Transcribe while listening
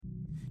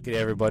G'day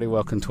everybody,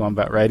 welcome to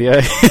Wombat Radio.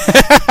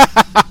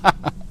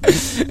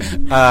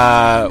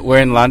 We're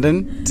in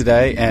London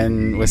today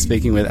and we're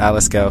speaking with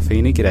Alice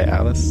Gandolfini. G'day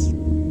Alice.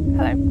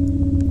 Hello.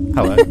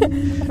 Hello.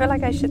 I feel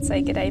like I should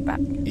say g'day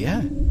back.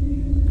 Yeah.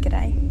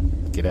 G'day.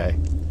 G'day.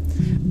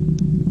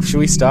 Should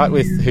we start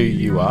with who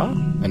you are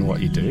and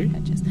what you do?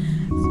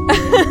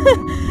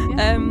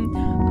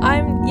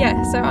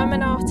 I'm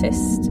an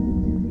artist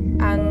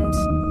and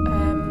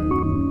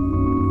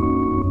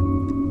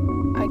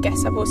I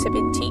guess I've also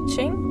been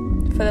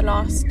teaching for the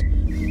last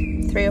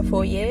 3 or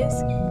 4 years.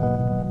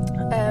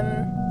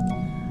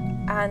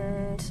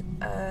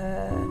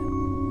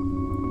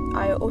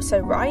 I also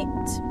write,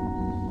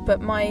 but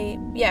my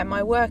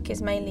work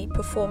is mainly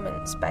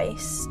performance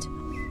based.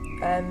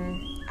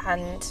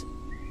 And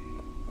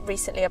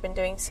recently I've been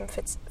doing some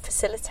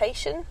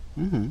facilitation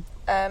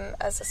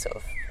as a sort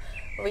of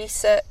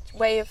research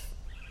way of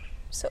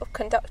sort of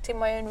conducting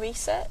my own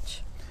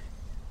research.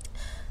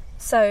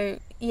 So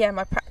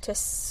my practice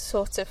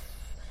sort of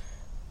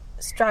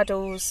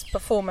straddles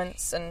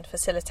performance and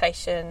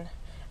facilitation,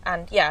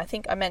 and I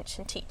think I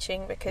mentioned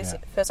teaching because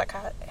it feels like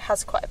it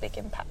has quite a big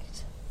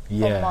impact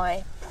on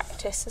my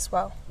practice as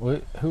well.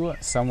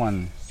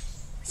 Someone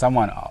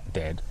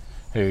dead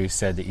who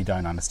said that you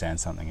don't understand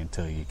something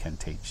until you can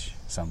teach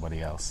somebody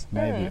else.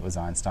 Maybe it was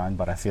Einstein,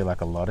 but I feel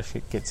like a lot of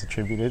shit gets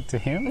attributed to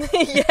him.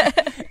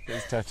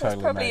 It's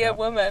probably a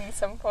woman at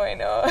some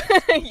point, or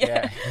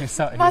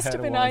must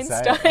have been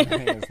Einstein.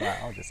 He was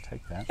like, I'll just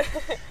take that.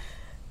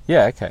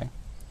 Yeah, okay.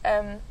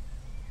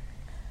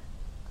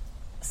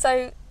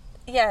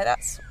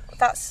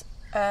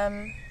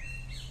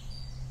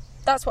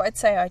 That's what I'd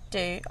say I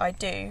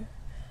do.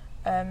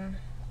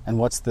 And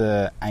what's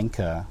the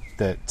anchor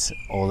that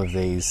all of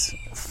these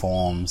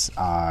forms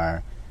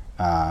are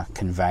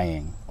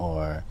conveying,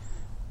 or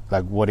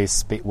like what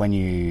is when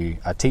you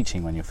are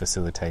teaching, when you're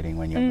facilitating,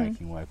 when you're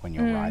making work, when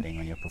you're writing,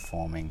 when you're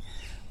performing?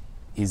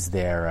 Is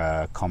there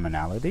a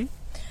commonality?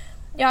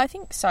 Yeah, I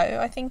think so.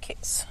 I think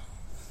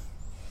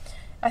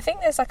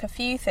there's like a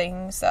few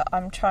things that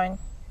I'm trying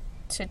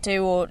to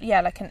do, or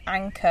like an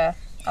anchor.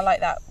 I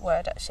like that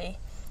word actually.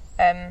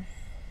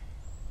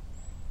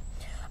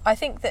 I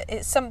think that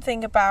it's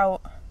something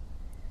about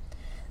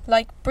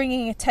like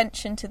bringing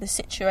attention to the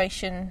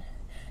situation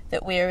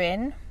that we're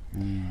in,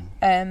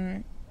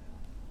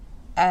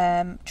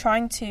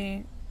 trying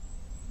to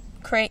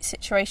create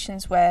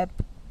situations where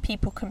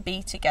people can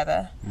be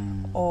together,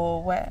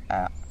 or where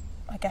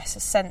I guess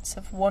a sense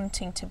of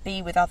wanting to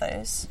be with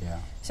others.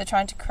 So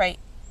trying to create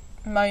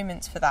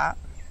moments for that,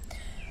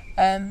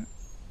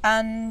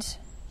 and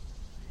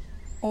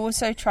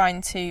also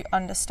trying to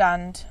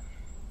understand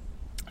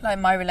like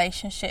my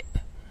relationship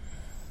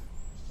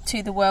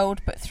to the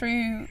world, but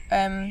through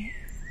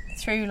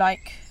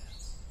like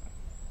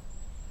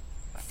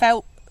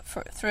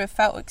through a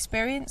felt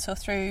experience, or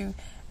through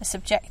a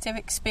subjective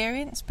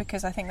experience,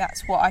 because I think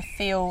that's what I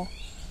feel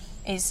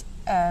is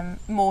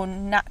more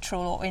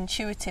natural or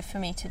intuitive for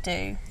me to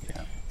do.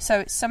 So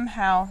it's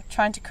somehow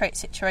trying to create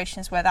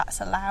situations where that's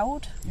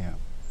allowed,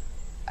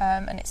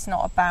 and it's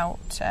not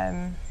about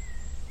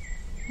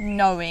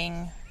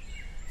knowing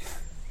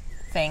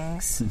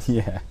things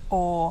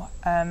or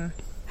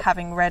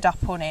having read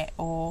up on it,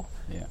 or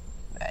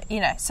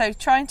so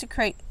trying to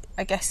create,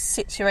 I guess,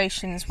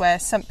 situations where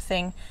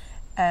something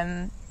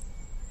can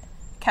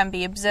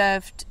be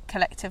observed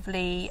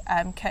collectively,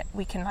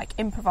 we can like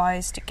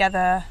improvise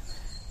together,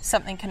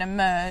 something can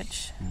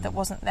emerge that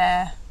wasn't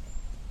there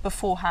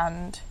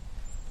beforehand.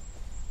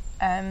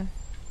 Okay,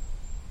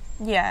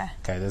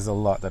 there's a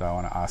lot that I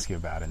want to ask you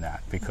about in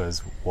that,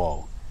 because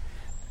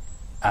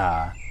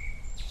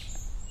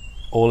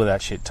all of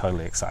that shit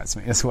totally excites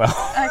me as well.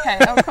 Okay,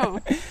 cool.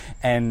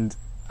 And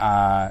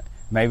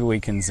maybe we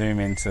can zoom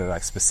into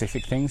like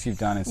specific things you've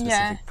done in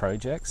specific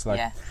projects,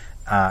 like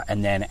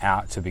and then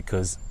out to,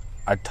 because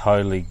I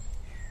totally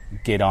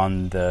get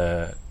on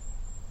the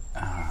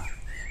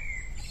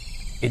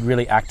it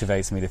really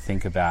activates me to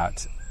think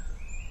about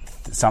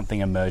something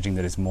emerging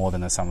that is more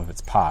than the sum of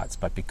its parts,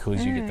 but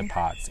because you get the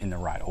parts in the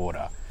right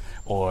order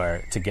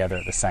or together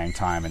at the same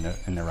time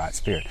in the right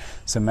spirit.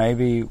 So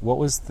maybe what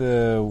was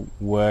the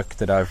work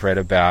that I've read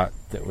about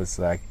that was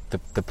like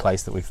the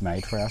place that we've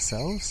made for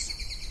ourselves?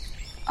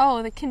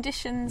 Oh, the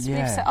conditions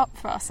we've set up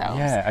for ourselves.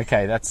 Yeah,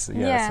 okay, that's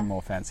a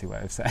more fancy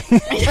way of saying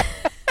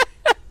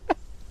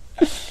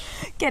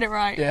Get it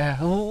right. Yeah.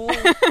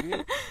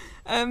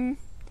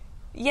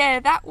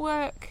 That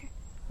work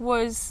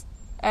was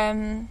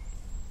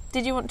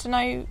did you want to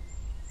know?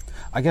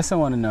 I guess I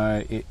want to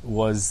know,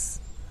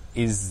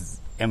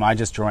 am I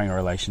just drawing a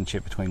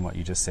relationship between what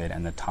you just said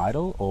and the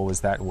title, or was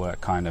that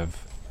work kind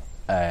of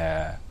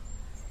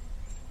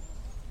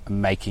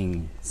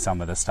making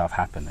some of the stuff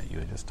happen that you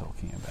were just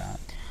talking about?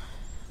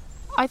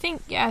 I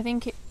think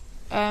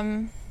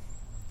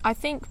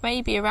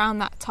maybe around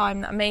that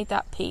time that I made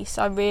that piece,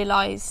 I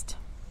realised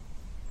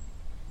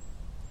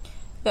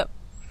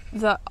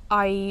that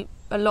a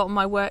lot of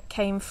my work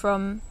came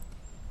from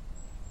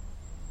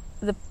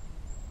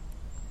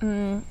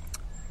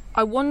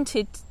I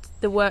wanted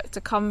the work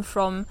to come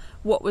from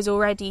what was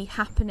already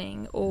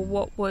happening, or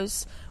what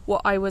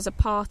I was a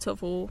part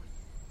of, or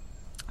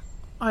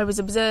I was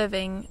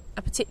observing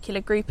a particular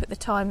group at the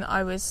time that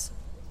I was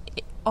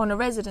on a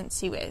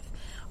residency with.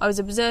 I was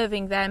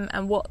observing them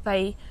and what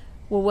they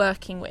were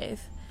working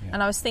with. Yeah.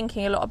 And I was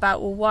thinking a lot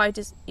about, well, why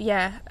does,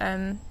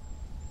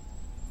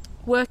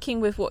 working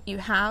with what you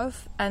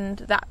have, and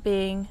that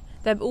being,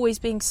 there always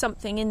being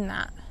something in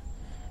that,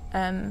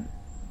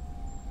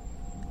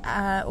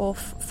 or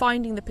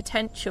finding the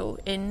potential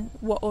in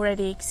what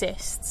already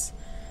exists,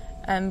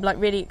 like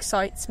really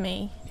excites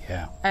me.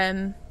 Yeah.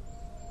 And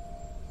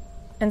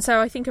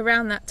so I think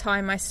around that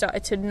time I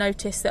started to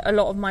notice that a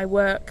lot of my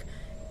work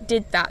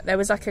did that. There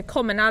was like a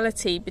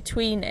commonality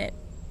between it.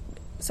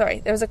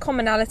 There was a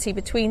commonality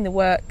between the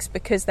works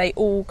because they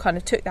all kind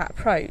of took that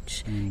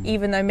approach,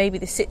 even though maybe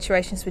the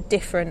situations were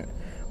different,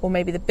 or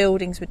maybe the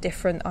buildings were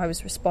different I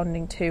was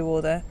responding to,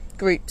 or the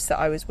groups that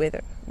I was with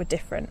were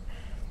different.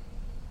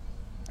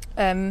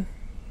 But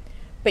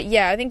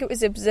yeah, I think it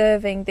was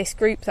observing this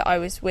group that I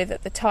was with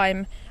at the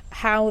time,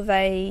 how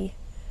they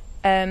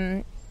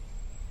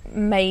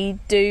made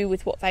do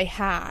with what they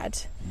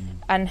had,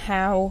 and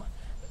how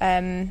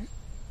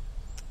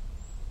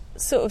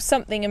sort of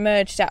something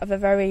emerged out of a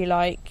very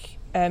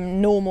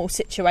normal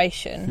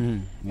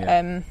situation.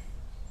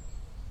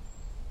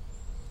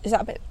 Is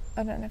that a bit,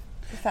 I don't know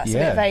if that's a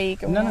bit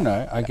vague or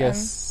no, I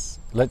guess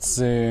let's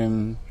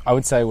zoom. I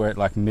would say we're at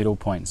like middle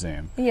point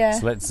zoom. Yeah.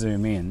 So let's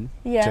zoom in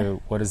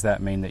to what does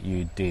that mean that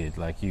you did?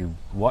 Like you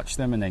watched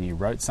them and then you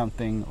wrote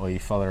something, or you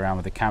followed around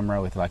with a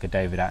camera with like a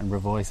David Attenborough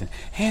voice, and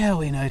here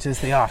we notice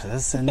the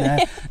artists in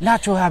their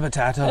natural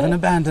habitat of an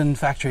abandoned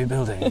factory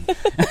building.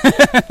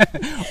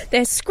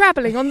 They're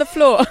scrabbling on the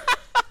floor.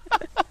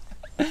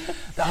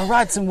 I'll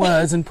write some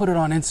words and put it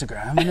on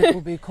Instagram, and it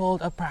will be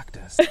called a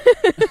practice.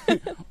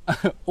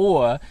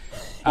 Or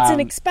it's an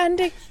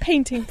expanded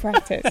painting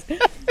practice.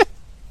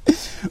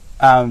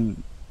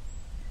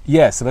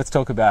 So let's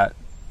talk about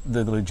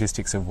the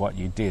logistics of what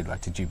you did.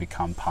 Like, did you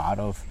become part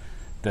of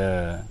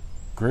the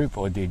group,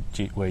 or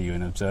were you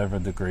an observer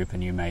of the group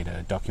and you made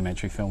a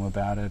documentary film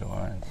about it, or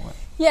what?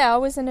 Yeah, I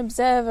was an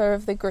observer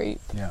of the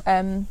group.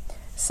 Yeah.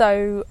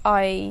 So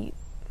I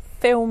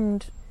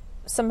filmed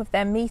some of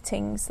their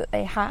meetings that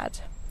they had,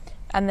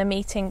 and the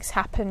meetings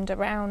happened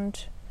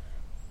around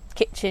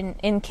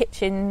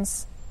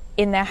kitchens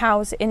in their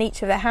house, in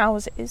each of their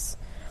houses.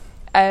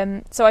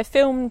 So I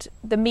filmed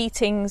the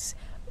meetings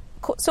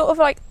sort of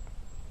like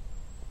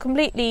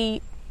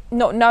completely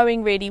not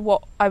knowing really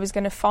what I was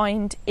going to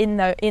find in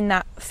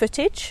that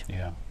footage.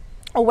 Yeah.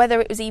 Or whether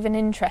it was even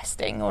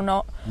interesting or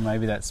not.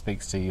 Maybe that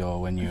speaks to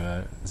when you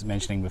were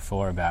mentioning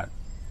before about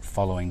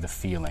following the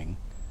feeling.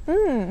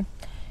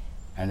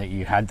 And that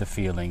you had the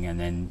feeling, and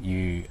then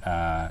you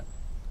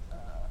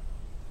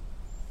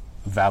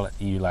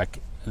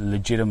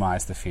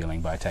legitimize the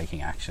feeling by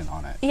taking action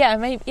on it. Yeah,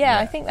 maybe. Yeah,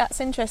 I think that's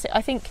interesting.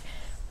 I think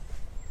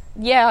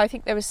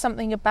there was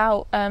something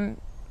about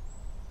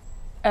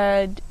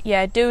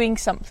doing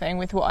something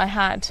with what I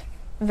had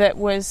that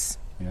was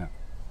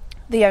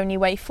the only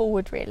way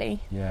forward,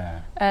 really.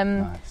 Yeah.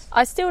 Nice.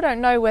 I still don't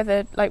know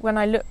whether, like, when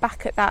I look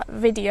back at that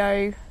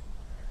video,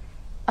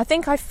 I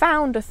think I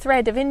found a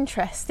thread of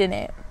interest in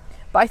it.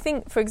 But I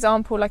think, for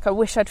example, like, I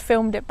wish I'd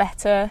filmed it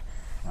better.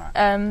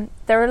 Right.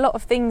 There are a lot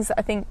of things that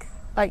I think,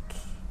 like,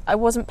 I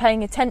wasn't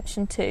paying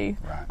attention to.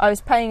 Right. I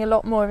was paying a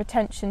lot more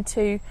attention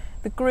to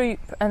the group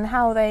and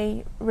how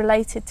they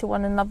related to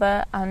one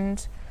another,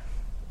 and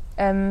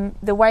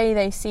the way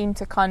they seemed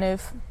to kind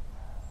of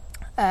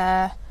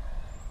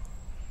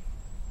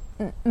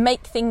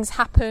make things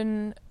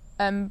happen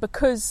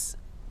because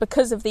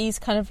of these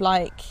kind of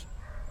like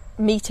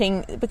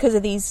because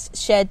of these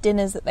shared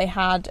dinners that they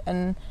had.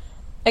 And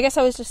I guess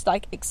I was just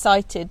like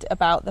excited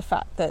about the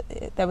fact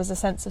that there was a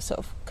sense of sort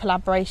of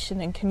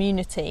collaboration and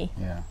community.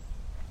 Yeah.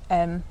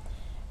 And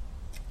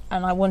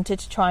I wanted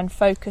to try and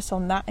focus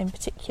on that in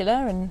particular,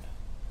 and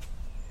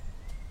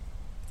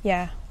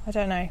I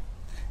don't know.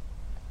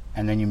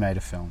 And then you made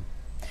a film.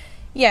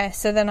 Yeah,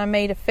 so then I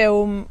made a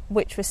film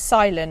which was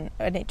silent,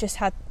 and it just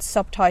had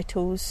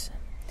subtitles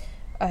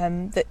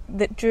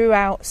that drew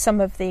out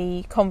some of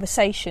the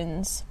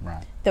conversations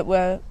that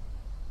were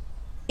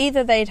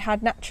either they'd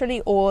had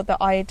naturally or that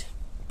I'd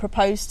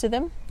proposed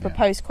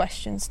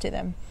questions to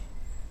them.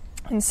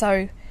 And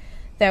so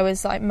there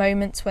was like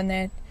moments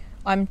when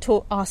I'm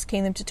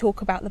asking them to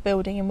talk about the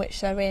building in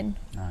which they're in.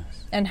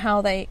 Nice. And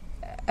how they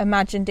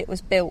imagined it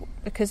was built,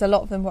 because a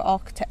lot of them were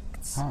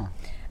architects.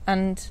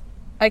 And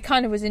I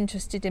kind of was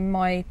interested in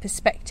my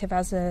perspective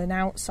as an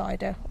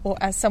outsider, or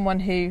as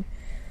someone who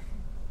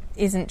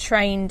isn't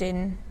trained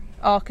in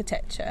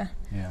architecture.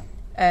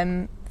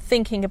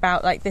 Thinking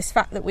about like this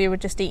fact that we were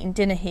just eating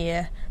dinner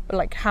here, but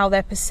like how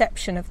their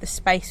perception of the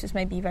space was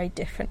maybe very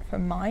different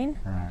from mine.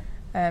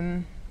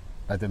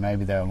 Like that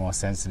maybe they were more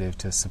sensitive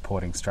to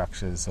supporting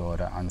structures or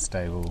to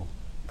unstable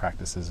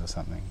practices or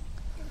something.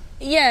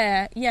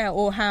 Yeah,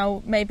 or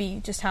how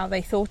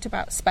they thought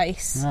about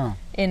space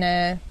in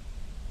a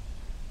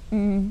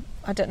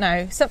I don't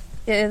know,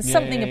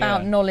 something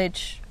about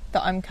knowledge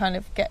that I'm kind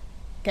of get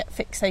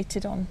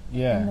fixated on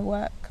in the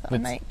work that I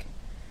make.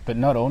 But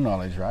not all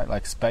knowledge, right?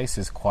 Like space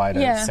is quite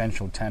a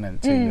central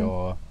tenet to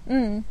your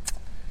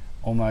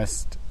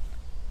almost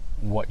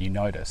what you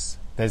notice.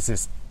 There's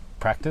this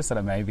practice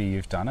that maybe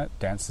you've done it,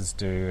 dancers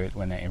do it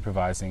when they're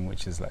improvising,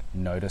 which is like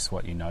notice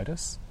what you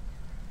notice.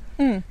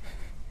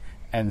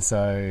 And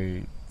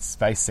so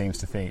space seems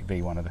to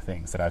be one of the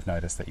things that I've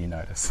noticed that you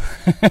notice.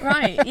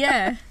 Right,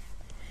 yeah.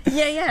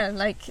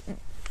 Like,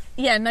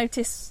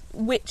 notice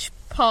which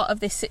part of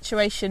this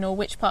situation or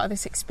which part of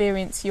this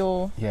experience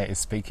is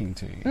speaking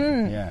to you.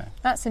 Yeah,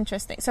 that's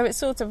interesting. So it's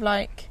sort of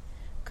like,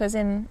 because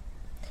in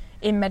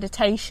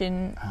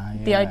meditation,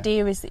 the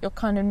idea is that you're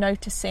kind of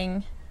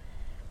noticing,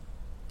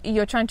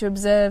 you're trying to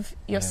observe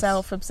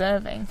yourself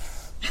observing.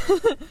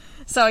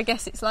 So I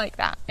guess it's like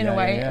that in a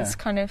way. It's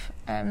kind of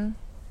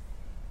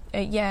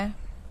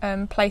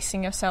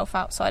placing yourself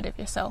outside of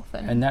yourself,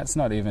 and that's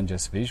not even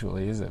just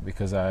visually, is it?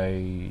 Because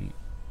I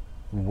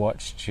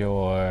watched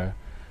your,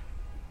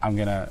 I'm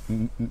gonna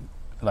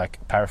like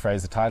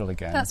paraphrase the title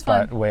again. That's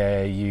fine. But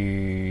where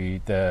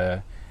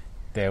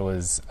there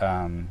was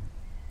a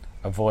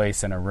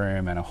voice and a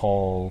room and a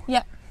hall.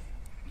 Yeah.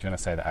 Do you want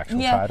to say the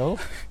actual title?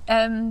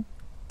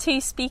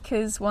 2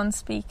 speakers, 1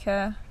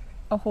 speaker,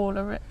 a hall,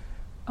 a room.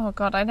 Oh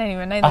God, I don't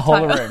even know the title. A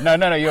title. hall, a room.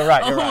 No, you're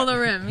right. A hall, a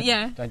room.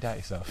 Yeah. Don't doubt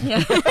yourself.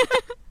 Yeah.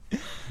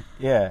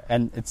 Yeah,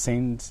 and it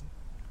seemed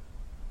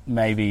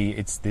maybe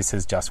this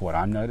is just what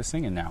I'm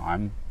noticing, and now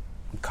I'm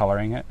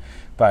colouring it.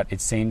 But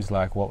it seems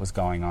like what was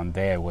going on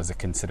there was a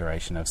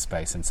consideration of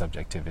space and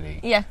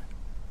subjectivity. Yeah.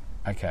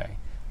 Okay.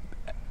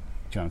 Do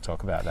you want to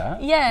talk about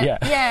that? Yeah.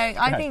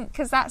 I think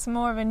because that's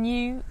more of a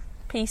new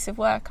piece of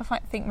work. I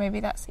think maybe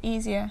that's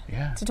easier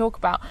to talk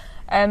about.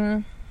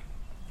 I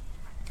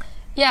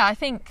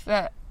think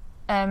that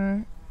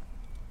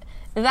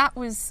that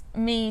was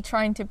me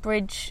trying to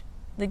bridge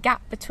the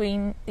gap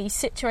between these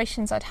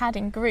situations I'd had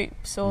in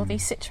groups or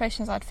these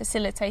situations I'd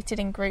facilitated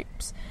in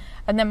groups,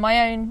 and then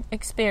my own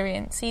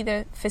experience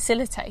either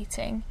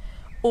facilitating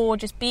or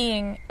just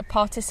being a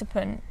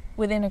participant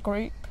within a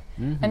group,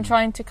 and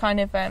trying to kind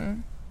of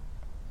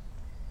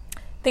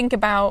think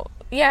about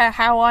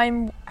how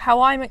I'm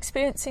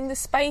experiencing the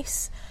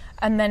space,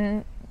 and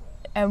then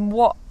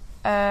what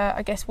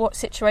I guess what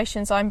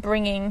situations I'm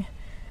bringing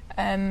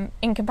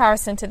in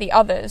comparison to the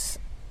others,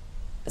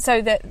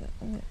 so that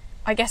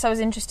I guess I was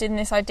interested in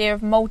this idea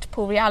of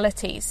multiple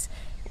realities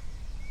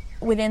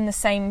within the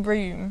same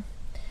room,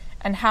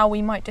 and how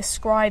we might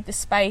describe the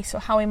space or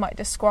how we might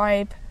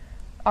describe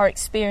our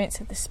experience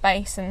of the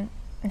space, and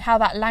how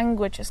that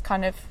language is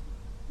kind of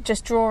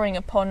just drawing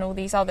upon all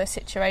these other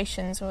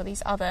situations or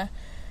these other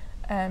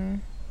Well,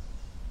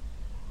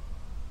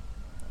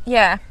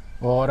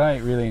 what I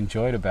really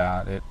enjoyed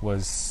about it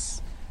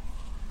was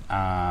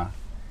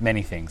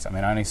many things. I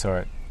mean, I only saw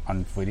it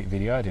on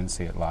video, I didn't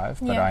see it live,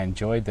 but I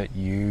enjoyed that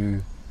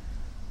you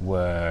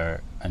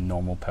were a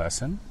normal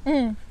person.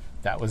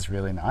 That was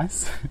really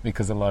nice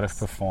because a lot of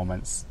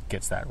performance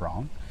gets that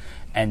wrong.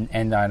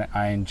 And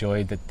I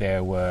enjoyed that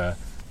there were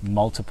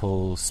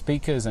multiple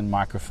speakers and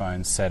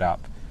microphones set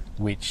up,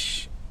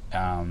 which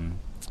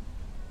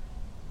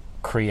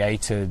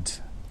created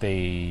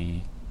the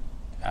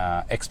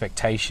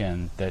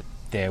expectation that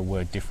there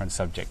were different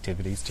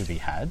subjectivities to be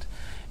had.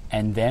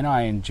 And then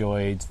I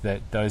enjoyed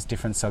that those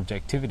different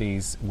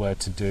subjectivities were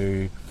to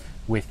do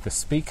with the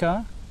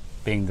speaker,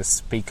 being the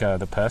speaker,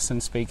 the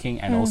person speaking,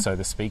 and also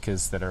the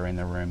speakers that are in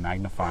the room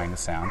magnifying the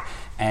sound,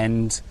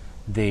 and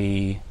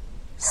the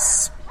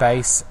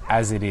space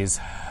as it is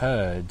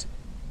heard,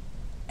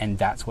 and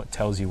that's what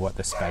tells you what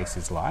the space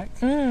is like.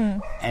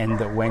 And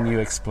that when you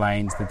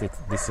explained that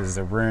this is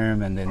a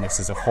room and then this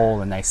is a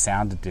hall and they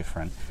sounded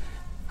different,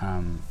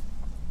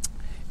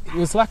 it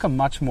was like a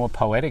much more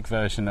poetic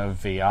version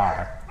of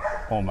VR,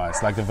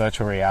 almost like the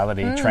virtual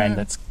reality trend.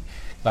 That's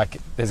like,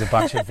 there's a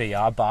bunch of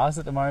VR bars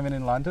at the moment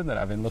in London that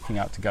I've been looking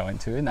up to go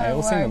into, and they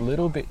all seem a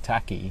little bit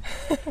tacky.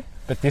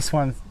 But this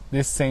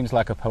seems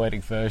like a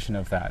poetic version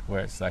of that,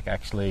 where it's like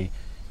actually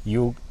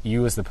you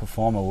as the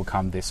performer will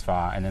come this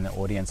far, and then the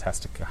audience has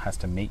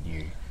to meet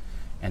you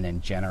and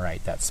then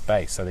generate that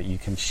space so that you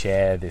can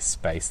share this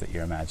space that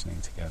you're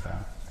imagining together.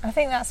 I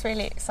think that's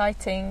really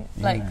exciting,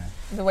 like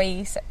the way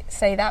you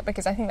say that,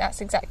 because I think that's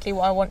exactly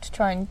what I want to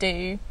try and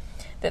do,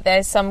 that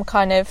there's some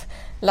kind of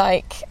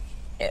like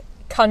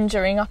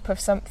conjuring up of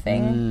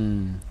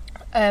something,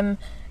 and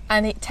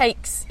it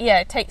takes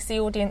the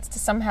audience to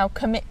somehow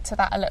commit to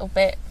that a little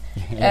bit,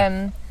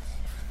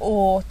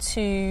 or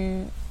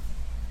to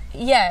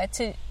I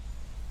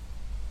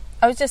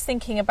was just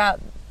thinking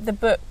about the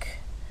book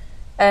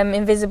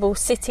Invisible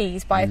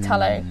Cities by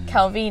Italo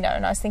Calvino,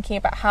 and I was thinking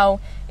about how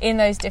in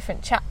those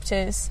different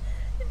chapters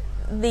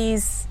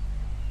these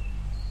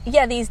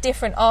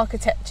different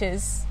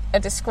architectures are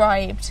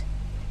described,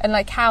 and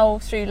like how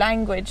through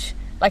language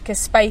like a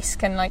space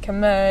can like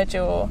emerge,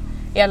 or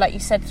like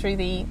you said, through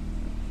the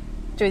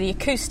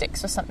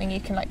acoustics or something, you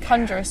can like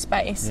conjure a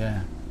space.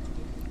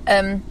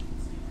 And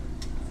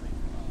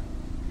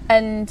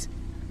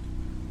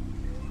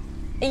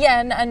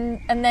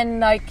then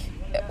like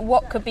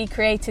what could be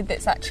created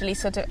that's actually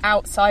sort of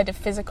outside of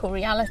physical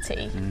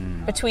reality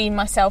between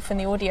myself and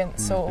the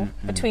audience or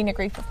between a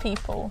group of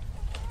people.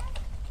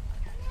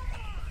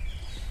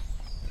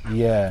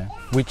 Yeah,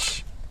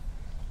 which...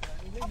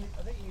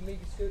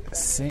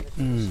 I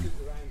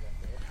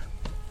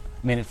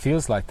mean, it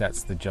feels like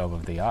that's the job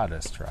of the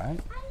artist, right?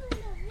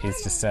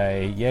 Is to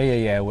say,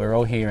 yeah, we're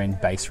all here in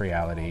base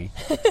reality,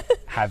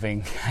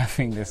 having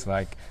this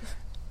like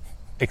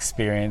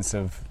experience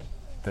of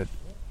that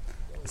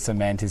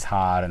cement is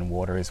hard and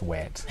water is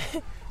wet,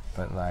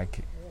 but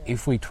like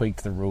if we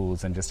tweaked the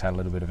rules and just had a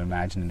little bit of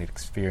imaginative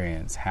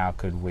experience, how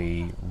could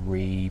we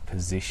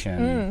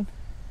reposition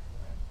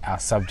our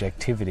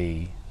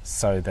subjectivity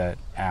so that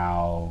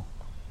our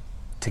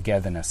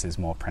togetherness is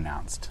more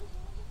pronounced?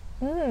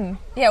 Yeah,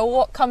 well,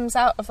 what comes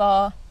out of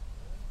our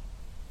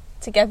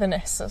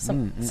togetherness or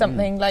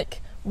something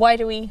like, why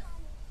do we...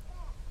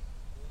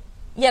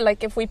 Yeah,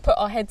 like if we put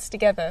our heads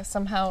together,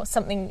 somehow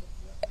something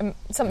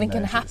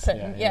can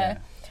happen. Yeah.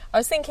 I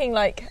was thinking,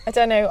 like, I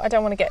don't know, I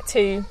don't want to get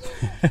too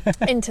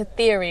into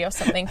theory or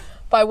something,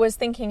 but I was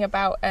thinking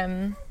about,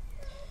 on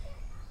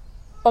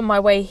my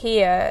way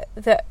here,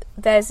 that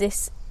there's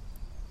this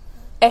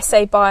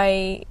essay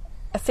by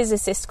a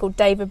physicist called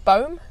David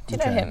Bohm. Do you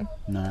know him?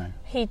 No.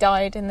 He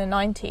died in the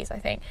 90s, I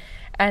think.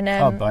 And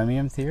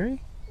Bohmian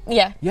theory?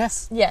 Yeah.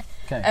 Yes. Yeah.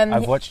 Okay.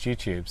 I've watched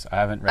YouTube's. I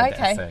haven't read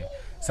the essay.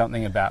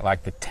 Something about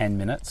like the 10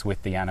 minutes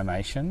with the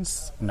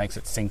animations makes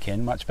it sink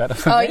in much better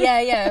for me. Oh,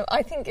 yeah.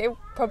 I think it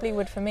probably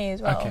would for me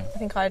as well. Okay. I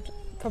think I'd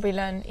probably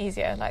learn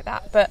easier like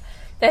that. But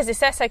there's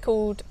this essay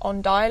called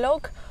On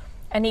Dialogue,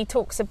 and he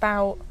talks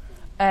about...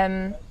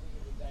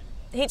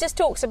 he just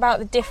talks about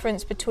the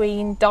difference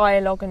between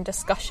dialogue and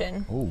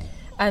discussion. Ooh.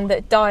 And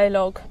that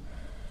dialogue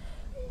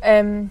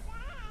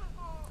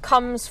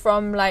comes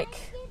from,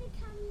 like,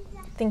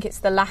 I think it's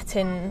the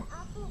Latin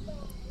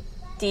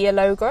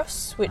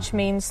dialogos, which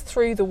means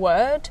through the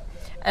word.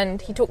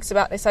 And he talks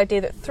about this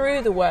idea that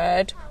through the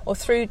word or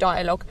through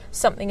dialogue,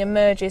 something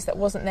emerges that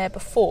wasn't there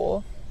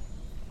before.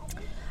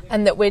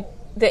 And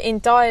that in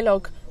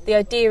dialogue, the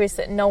idea is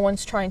that no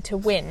one's trying to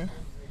win,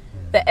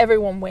 that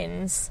everyone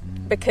wins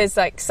because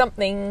like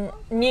something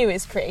new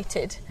is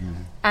created.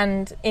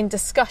 And in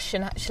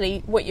discussion,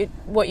 actually, what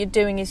you're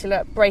doing is you're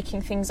like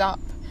breaking things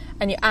up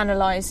and you're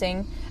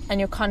analysing and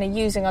you're kind of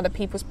using other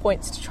people's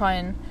points to try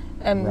and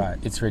right,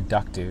 it's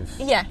reductive.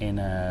 Yeah. In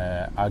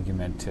a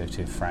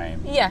argumentative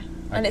frame. Yeah,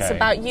 and it's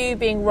about you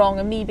being wrong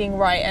and me being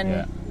right,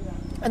 and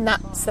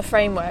that's the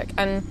framework.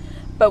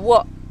 But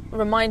what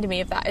reminded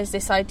me of that is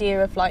this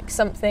idea of like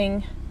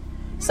something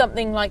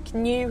like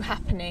new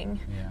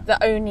happening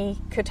that only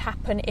could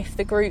happen if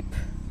the group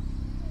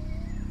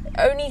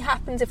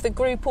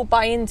all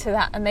buy into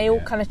that and they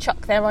all kind of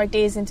chuck their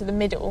ideas into the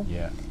middle.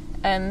 Yeah.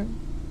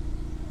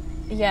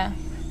 Yeah.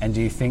 And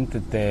do you think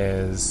that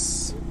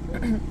there's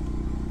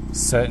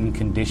certain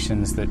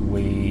conditions that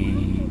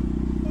we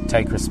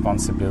take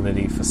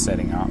responsibility for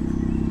setting up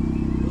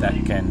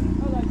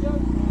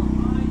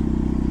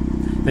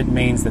that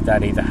means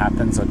that either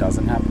happens or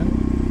doesn't happen?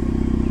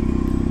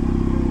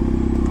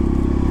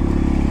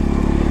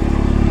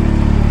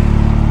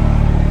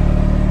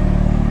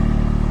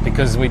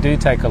 Because we do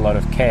take a lot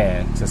of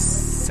care to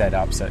set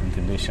up certain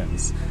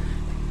conditions.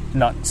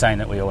 Not saying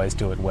that we always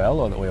do it well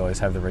or that we always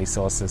have the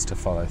resources to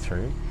follow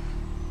through,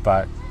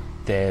 but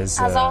there's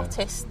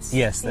artists.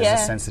 Yes, there's a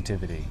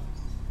sensitivity.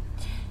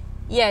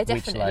 Yeah,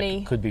 definitely. Which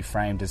like, could be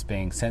framed as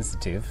being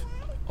sensitive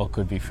or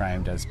could be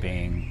framed as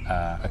being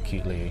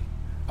acutely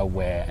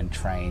aware and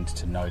trained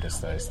to notice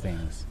those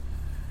things.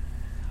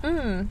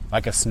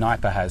 Like a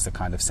sniper has a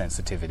kind of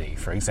sensitivity,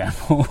 for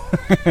example,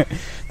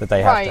 that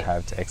they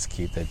have to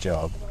execute their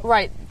job.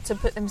 Right, to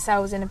put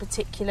themselves in a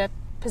particular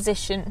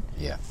position.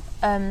 Yeah.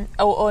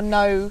 Or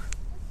know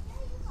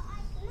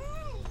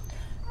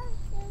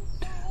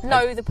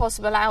the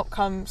possible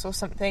outcomes or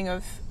something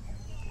of...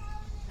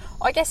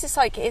 I guess it's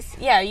like,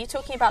 you're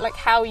talking about like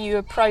how you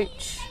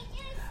approach...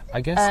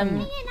 I guess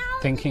I'm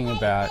thinking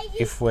about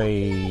if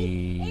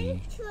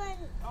we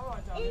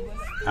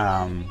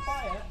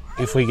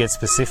get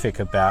specific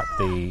about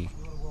the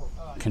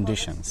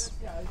conditions,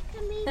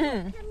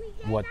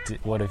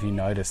 what have you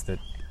noticed that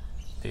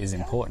is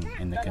important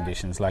in the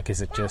conditions? Like,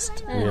 is it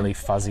just really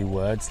fuzzy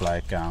words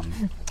like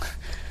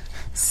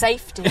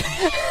safety?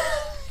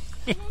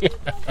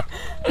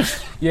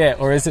 Yeah,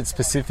 or is it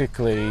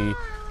specifically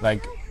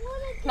like...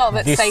 Not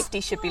that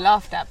safety should be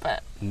laughed at,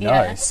 but...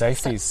 No,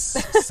 safety's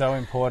so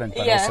important,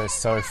 but also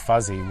so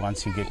fuzzy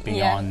once you get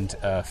beyond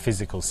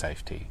physical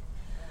safety.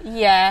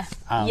 Yeah,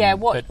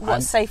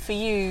 what's safe for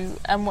you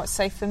and what's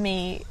safe for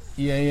me.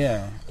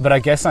 Yeah. But I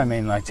guess I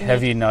mean, like,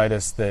 have you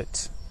noticed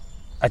that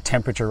a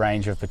temperature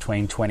range of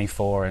between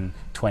 24 and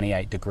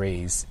 28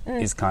 degrees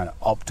is kind of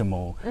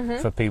optimal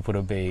for people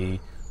to be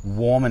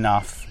warm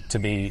enough, to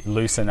be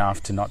loose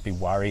enough, to not be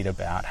worried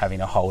about having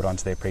to hold on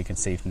to their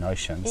preconceived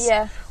notions?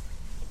 Yeah.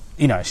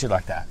 You know, shit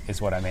like that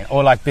is what I mean.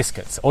 Or like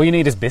biscuits. All you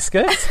need is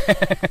biscuits.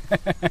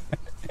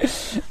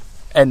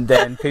 And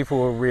then people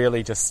will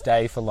really just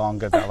stay for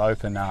longer. They'll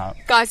open up.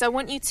 Guys, I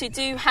want you to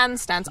do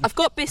handstands. I've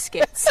got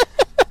biscuits.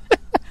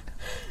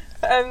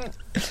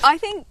 I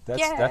think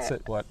that's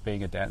what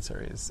being a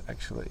dancer is,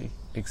 actually,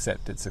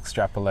 except it's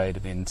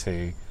extrapolated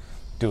into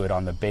do it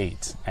on the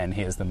beat and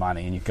here's the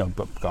money and you can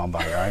go and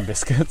buy your own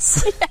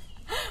biscuits. Yeah.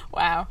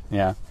 Wow.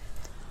 Yeah.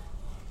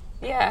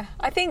 Yeah,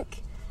 I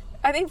think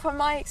from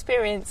my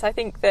experience, I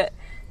think that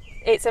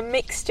it's a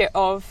mixture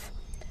of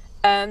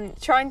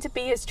trying to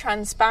be as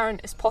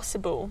transparent as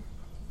possible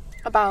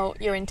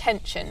about your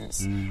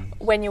intentions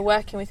when you're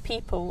working with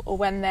people or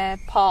when they're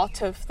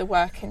part of the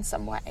work in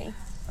some way.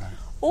 Right.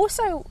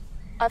 Also,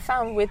 I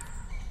found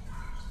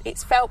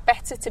it's felt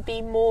better to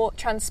be more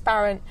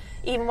transparent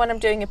even when I'm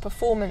doing a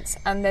performance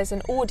and there's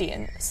an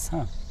audience.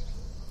 Huh.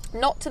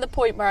 Not to the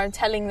point where I'm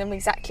telling them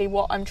exactly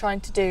what I'm trying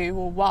to do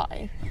or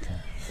why,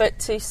 but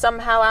to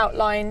somehow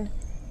outline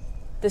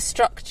the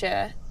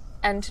structure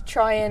and to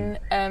try and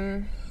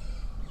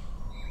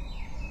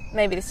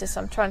maybe this is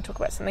I'm trying to talk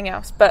about something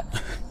else, but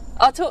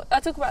I'll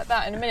talk about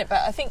that in a minute.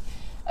 But I think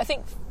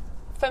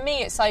for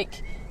me it's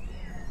like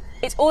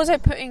it's also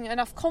putting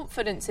enough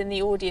confidence in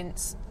the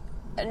audience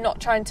and not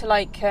trying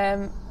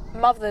to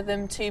mother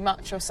them too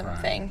much or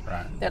something.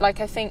 Right. That I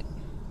think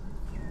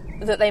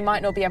that they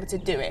might not be able to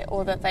do it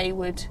or that they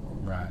would.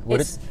 Right.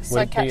 Would it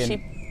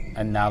be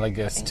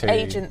analogous to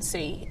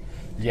agency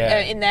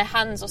in their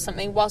hands or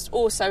something, whilst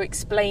also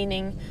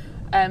explaining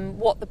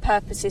what the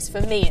purpose is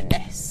for me in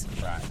this.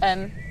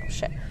 Right.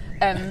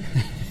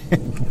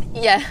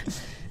 Yeah.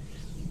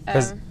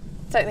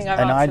 Don't think I've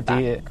an answered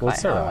idea. That Well,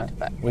 it's all right.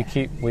 But,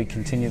 we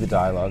continue the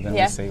dialogue and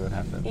we see what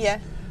happens. Yeah.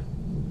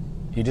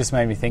 You just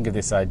made me think of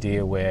this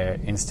idea where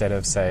instead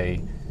of,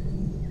 say,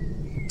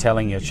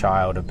 telling your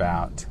child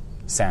about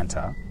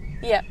Santa,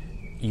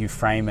 you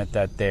frame it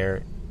that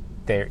there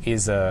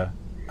is a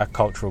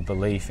cultural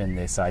belief in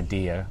this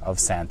idea of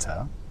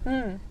Santa,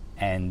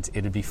 and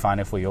it'd be fun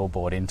if we all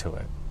bought into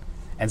it.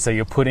 And so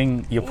you're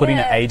putting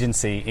an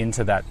agency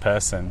into that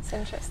person. It's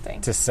interesting.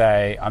 To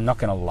say, I'm not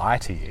going to lie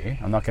to you,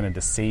 I'm not going to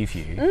deceive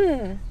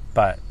you,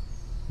 but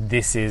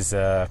this is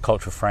a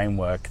cultural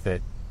framework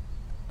that,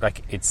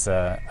 it's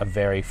a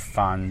very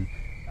fun,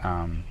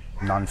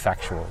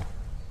 non-factual.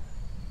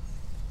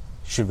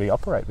 Should we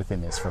operate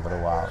within this for a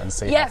little while and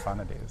see how fun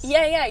it is?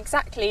 Yeah,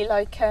 exactly.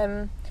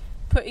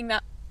 Putting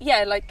that,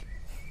 I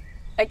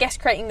guess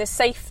creating the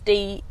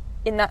safety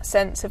in that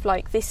sense of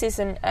this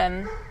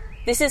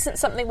isn't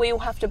something we all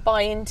have to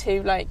buy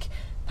into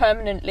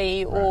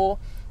permanently, or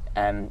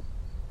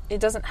it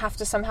doesn't have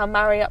to somehow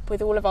marry up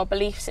with all of our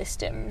belief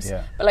systems.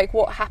 Yeah. But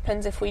what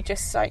happens if we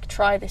just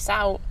try this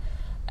out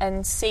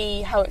and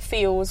see how it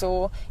feels,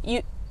 or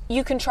you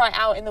can try it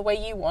out in the way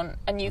you want,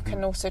 and you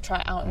can also try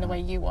it out in the way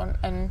you want.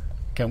 And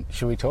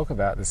should we talk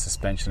about the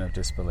suspension of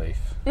disbelief?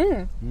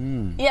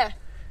 Yeah.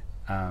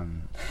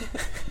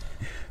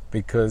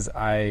 Because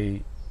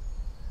I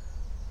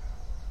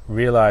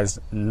realised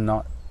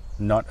not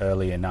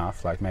early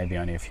enough, maybe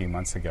only a few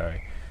months ago,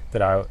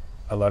 that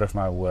a lot of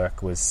my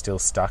work was still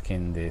stuck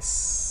in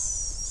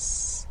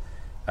this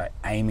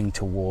aiming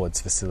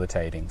towards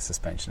facilitating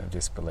suspension of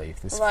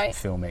disbelief, this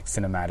filmic,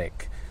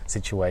 cinematic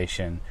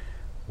situation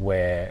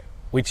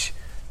which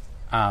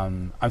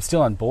I'm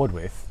still on board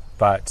with,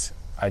 but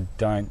I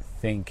don't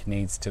think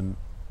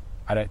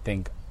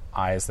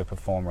I, as the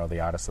performer or the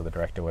artist or the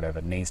director or whatever,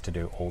 needs to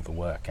do all the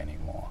work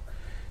anymore.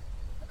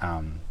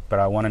 But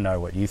I want to know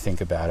what you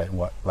think about it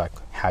and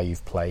how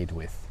you've played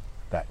with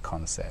that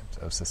concept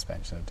of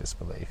suspension of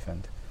disbelief.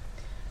 And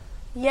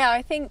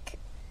I think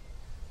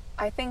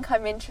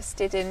I'm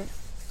interested in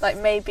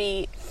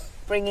maybe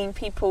bringing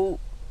people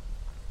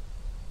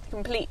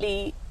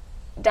completely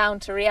down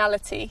to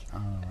reality,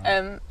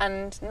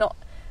 and not.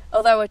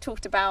 Although I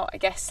talked about, I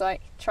guess,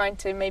 trying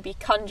to maybe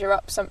conjure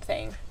up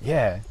something.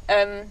 Yeah.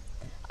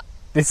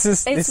 This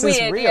is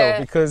weird, real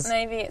because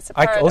maybe it's a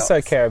paradox. I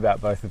also care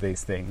about both of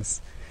these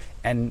things,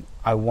 and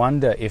I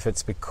wonder if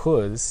it's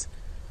because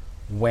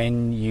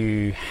when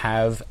you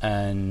have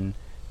an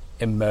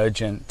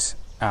emergent,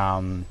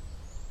 more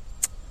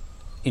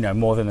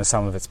than the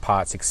sum of its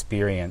parts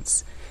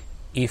experience,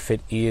 if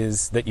it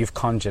is that you've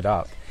conjured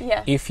up,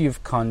 if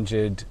you've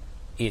conjured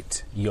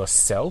it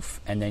yourself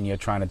and then you're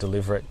trying to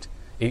deliver it,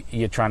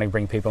 you're trying to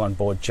bring people on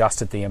board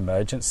just at the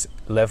emergence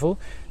level,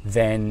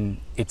 then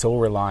it's all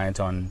reliant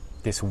on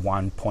this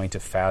one point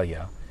of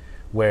failure.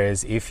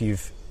 Whereas if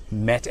you've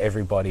met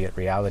everybody at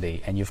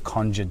reality and you've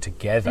conjured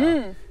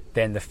together,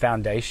 then the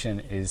foundation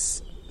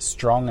is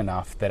strong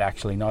enough that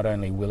actually not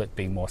only will it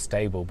be more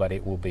stable, but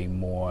it will be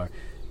more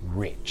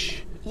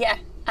rich. Yeah,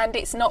 and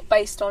it's not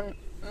based on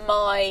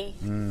my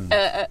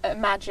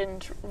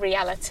imagined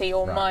reality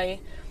or my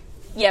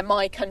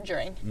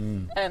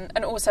conjuring.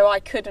 And also I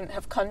couldn't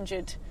have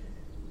conjured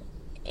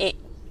it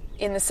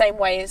in the same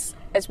way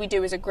as we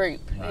do as a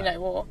group,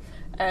 or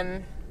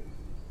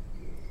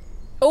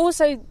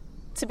also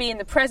to be in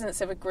the presence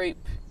of a group.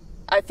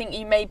 I think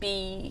you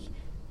maybe,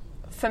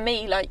 for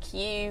me,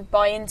 you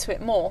buy into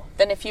it more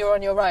than if you're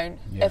on your own.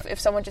 If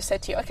someone just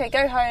said to you, okay,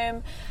 go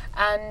home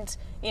and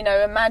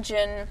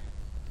imagine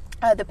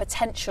the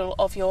potential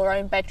of your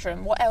own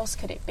bedroom. What else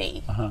could it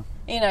be?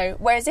 You know,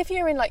 whereas if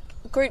you're in like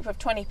a group of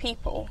 20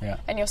 people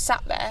and you're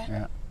sat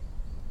there,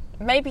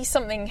 maybe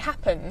something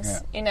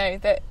happens, you know,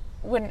 that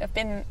wouldn't have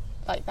been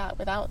like that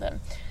without them.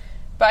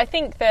 But I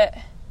think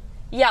that,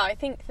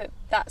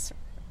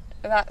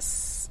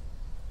 that's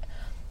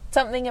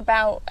something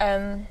about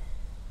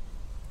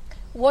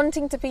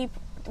wanting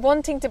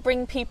to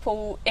bring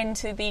people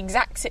into the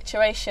exact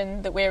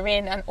situation that we're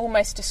in, and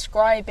almost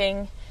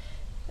describing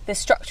the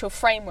structural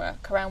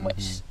framework around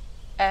which,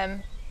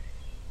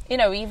 you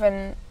know,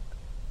 even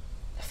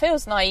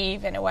feels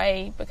naive in a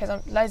way,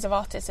 because loads of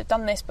artists have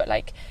done this, but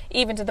like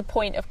even to the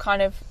point of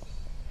kind of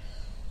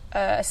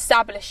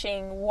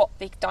establishing what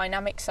the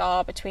dynamics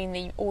are between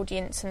the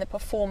audience and the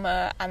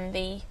performer, and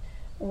the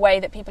way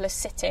that people are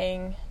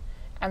sitting,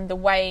 and the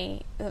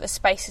way that the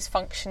space is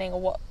functioning, or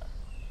what.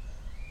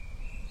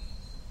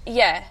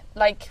 Yeah,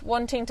 like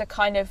wanting to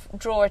kind of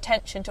draw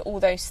attention to all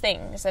those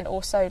things, and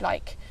also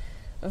like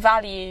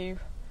value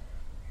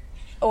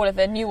all of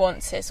the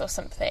nuances or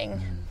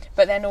something,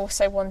 but then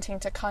also wanting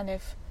to kind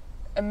of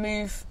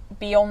move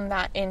beyond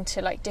that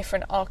into like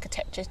different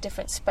architectures,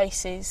 different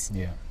spaces.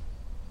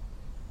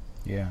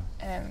 Yeah,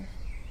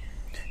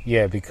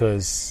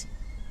 because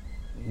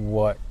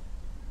what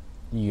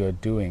you're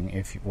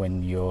doing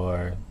when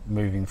you're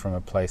moving from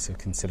a place of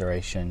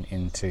consideration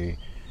into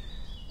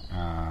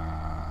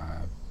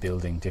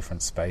building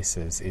different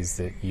spaces is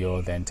that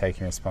you're then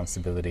taking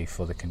responsibility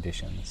for the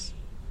conditions.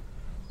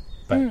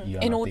 But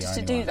you're in not order the to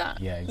only do one. that.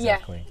 Yeah,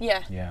 exactly. Yeah,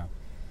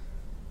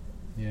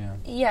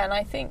 and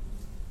I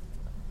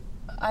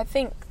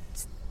think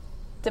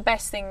the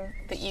best thing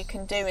that you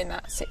can do in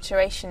that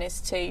situation is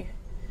to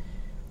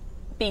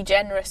be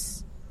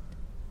generous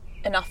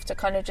enough to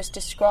kind of just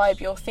describe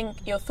your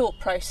thought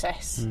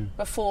process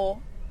before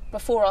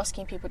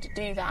asking people to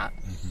do that.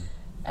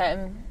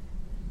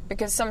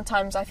 Because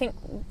sometimes I think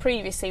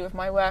previously with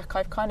my work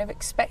I've kind of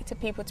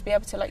expected people to be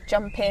able to like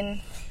jump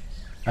in,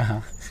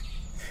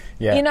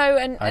 you know,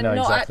 and not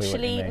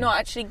exactly not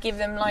actually give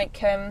them like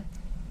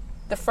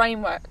the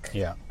framework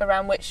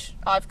around which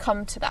I've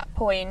come to that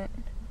point.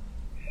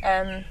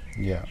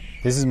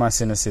 This is my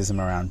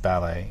cynicism around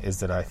ballet, is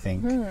that I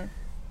think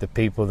the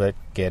people that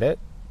get it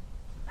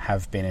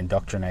have been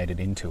indoctrinated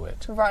into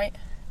it, right?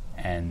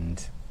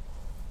 And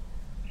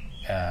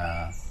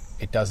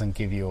it doesn't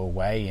give you a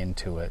way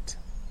into it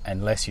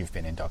unless you've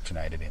been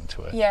indoctrinated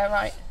into it. Yeah,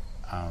 right.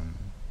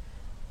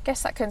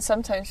 Guess that can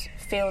sometimes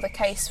feel the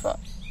case for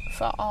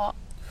art.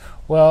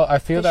 Well, I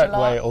feel that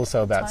way art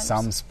also about times.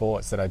 Some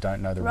sports that I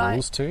don't know the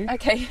rules to.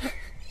 Okay.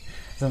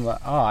 So I'm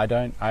like,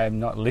 I am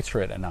not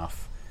literate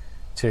enough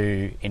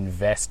to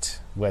invest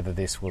whether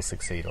this will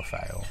succeed or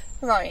fail.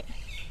 Right.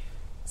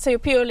 So you're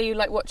purely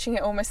like watching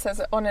it almost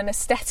as on an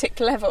aesthetic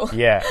level.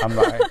 Yeah, I'm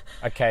like,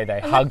 okay, they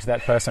hugged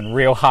that person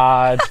real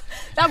hard.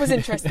 That was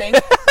interesting.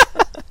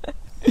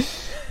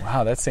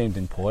 Wow, that seemed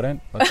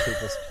important. Lots of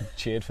people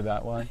cheered for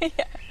that one.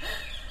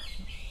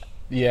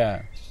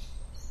 Yeah.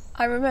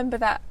 I remember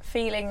that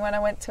feeling when I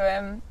went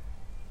to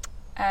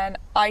an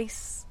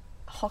ice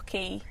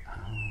hockey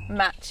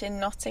match in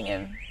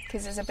Nottingham,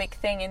 because there's a big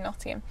thing in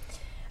Nottingham.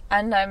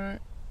 And,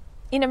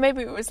 you know,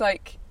 maybe it was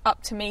like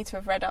up to me to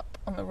have read up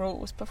on the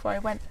rules before I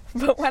went.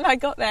 But when I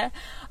got there,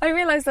 I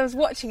realised I was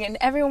watching it and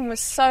everyone was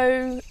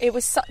so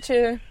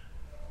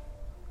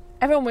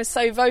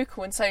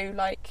vocal and so,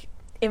 like,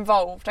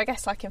 involved. I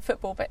guess, like, in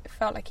football, but it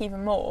felt like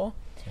even more.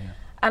 Yeah.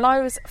 And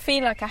I was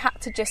feeling like I had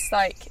to just,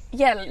 like,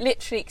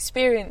 literally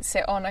experience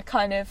it on a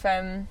kind of,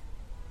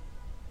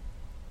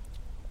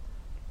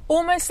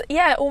 almost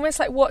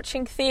like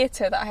watching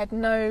theatre that I had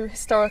no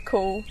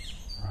historical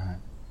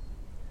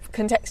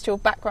contextual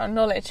background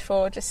knowledge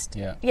for, just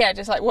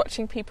like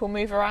watching people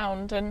move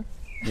around and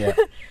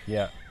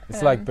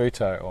it's like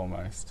Butoh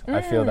almost.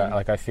 I feel that,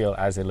 like, I feel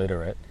as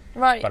illiterate,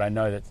 right, but I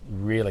know that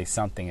really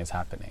something is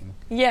happening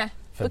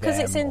for because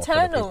them, it's or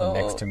internal, for the people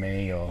next to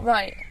me, or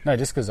no,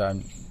 just because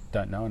I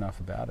don't know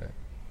enough about it,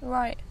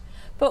 right.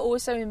 But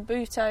also in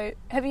Butoh,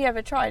 have you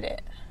ever tried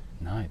it?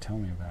 No, tell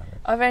me about it.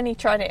 I've only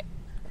tried it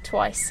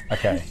twice.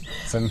 Okay,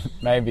 so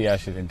maybe I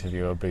should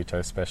interview a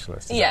Butoh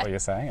specialist. Is that what you're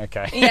saying?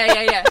 Okay.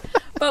 Yeah.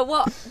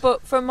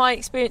 But from my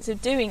experience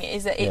of doing it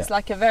is that it's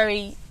like a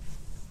very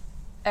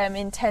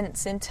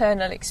intense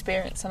internal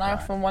experience, and I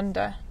often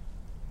wonder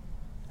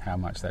how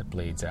much that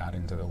bleeds out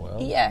into the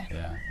world. Yeah.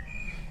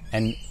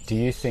 And do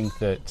you think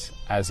that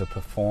as a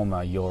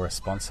performer you're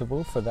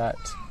responsible for that?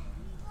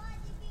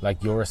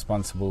 Like, you're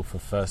responsible for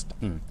first...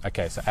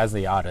 okay, so as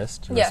the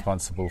artist, you're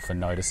responsible for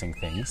noticing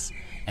things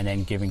and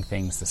then giving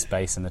things the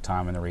space and the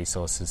time and the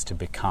resources to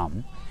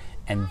become.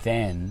 And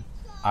then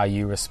are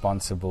you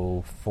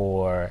responsible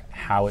for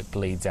how it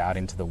bleeds out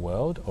into the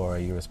world, or are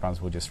you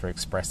responsible just for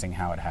expressing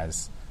how it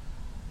has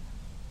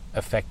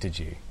affected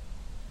you?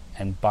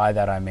 And by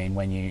that I mean,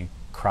 when you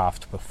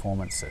craft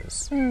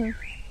performances,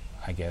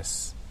 I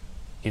guess,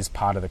 is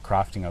part of the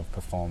crafting of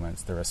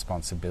performance the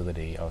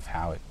responsibility of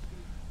how it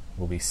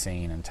will be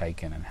seen and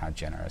taken and how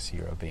generous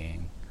you are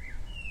being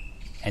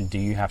And do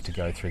you have to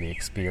go through the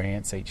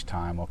experience each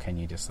time, or can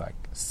you just like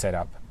set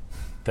up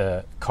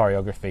the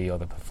choreography or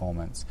the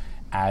performance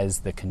as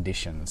the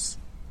conditions?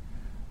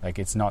 Like,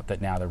 it's not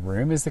that now the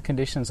room is the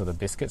conditions or the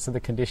biscuits are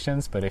the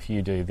conditions, but if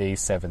you do these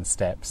 7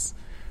 steps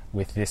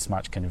with this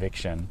much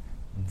conviction,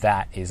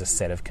 that is a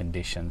set of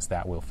conditions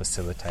that will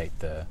facilitate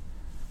the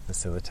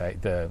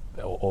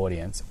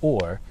audience.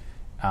 Or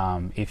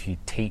if you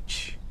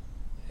teach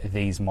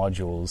these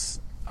modules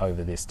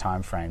over this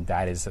time frame,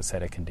 that is a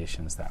set of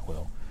conditions that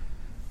will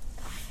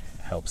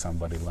help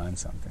somebody learn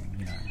something,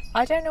 you know.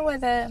 I don't know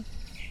whether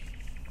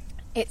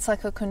it's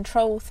like a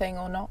control thing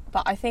or not,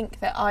 but I think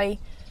that I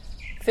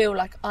feel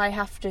like I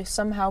have to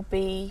somehow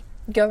be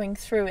going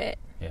through it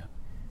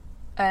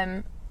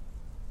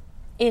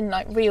in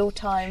like real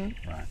time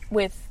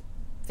with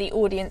the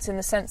audience, in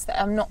the sense that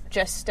I'm not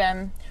just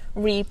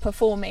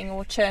re-performing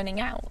or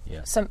churning out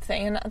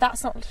something. And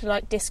that's not to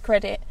like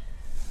discredit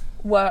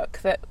work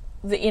that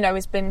you know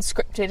has been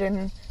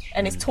scripted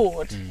and is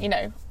toured, you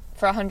know,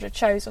 for 100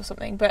 shows or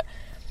something. But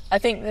I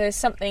think there's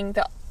something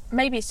that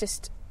maybe it's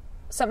just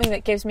something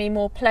that gives me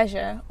more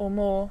pleasure or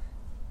more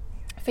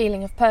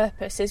feeling of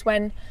purpose is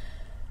when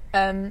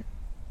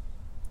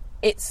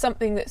it's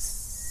something that's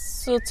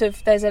sort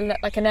of, there's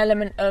like an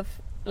element of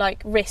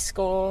like risk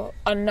or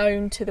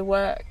unknown to the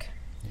work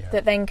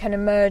that then can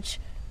emerge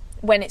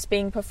when it's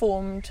being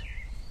performed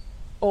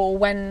or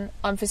when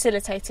I'm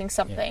facilitating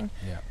something,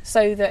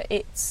 so that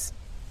it's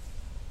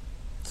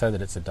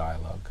a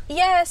dialogue.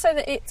 Yeah, so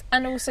that it's,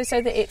 and also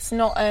so that it's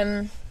not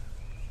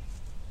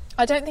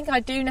I don't think I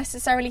do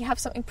necessarily have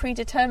something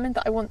predetermined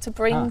that I want to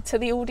bring to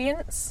the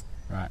audience.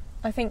 Right.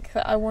 I think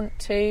that I want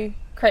to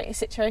create a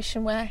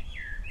situation where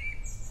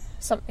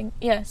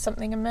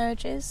something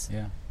emerges.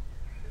 Yeah.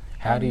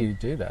 How do you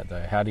do that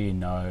though? How do you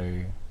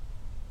know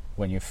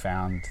when you've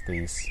found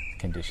these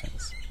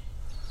conditions?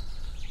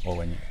 Or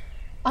when you...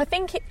 I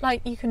think it,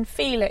 like, you can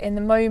feel it in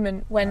the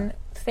moment when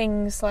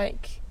things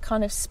like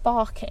kind of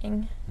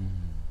sparking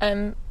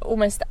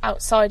almost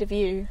outside of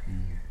you,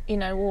 you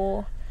know,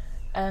 or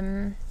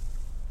I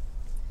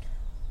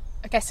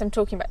guess I'm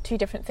talking about two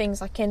different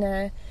things, like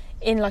in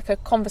like a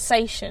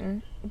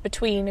conversation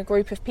between a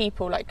group of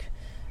people like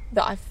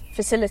that I've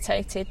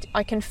facilitated.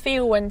 I can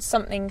feel when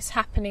something's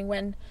happening,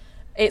 when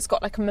it's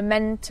got like a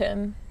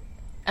momentum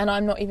and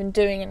I'm not even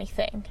doing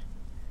anything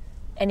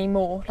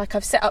anymore. Like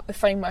I've set up the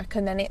framework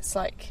and then it's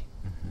like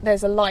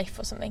there's a life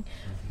or something.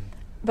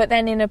 But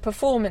then in a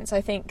performance,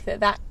 I think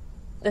that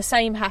the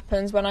same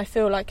happens when I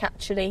feel like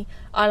actually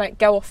I like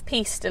go off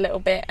piste a little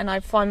bit and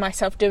I find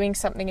myself doing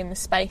something in the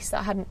space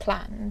that I hadn't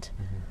planned.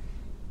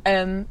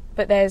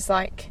 But there's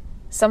like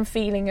some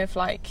feeling of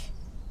like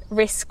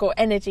risk or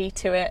energy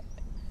to it.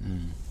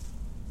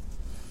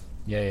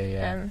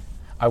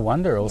 I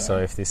wonder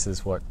also if this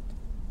is what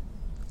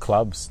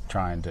clubs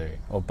try and do,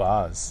 or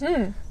bars.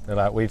 They're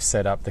like, we've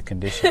set up the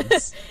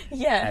conditions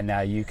and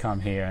now you come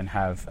here and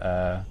have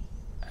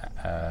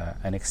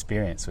an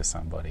experience with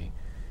somebody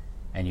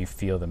and you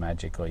feel the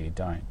magic or you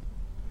don't.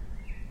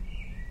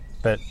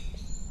 But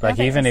like,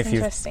 even if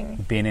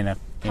you've been in a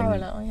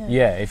parallel,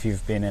 if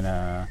you've been in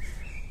a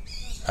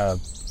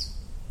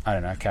I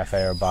don't know,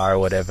 cafe or a bar or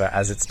whatever,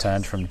 as it's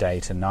turned from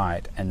day to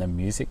night and the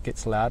music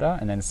gets louder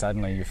and then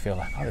suddenly you feel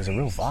like, oh, there's a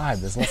real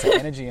vibe, there's lots of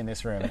energy in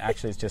this room, and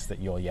actually it's just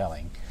that you're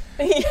yelling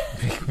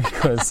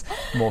because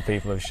more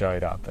people have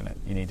showed up and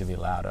you need to be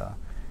louder,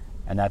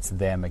 and that's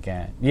them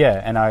again.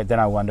 And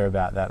I wonder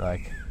about that,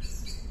 like,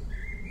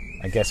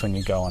 I guess when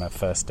you go on a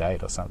first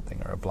date or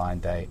something, or a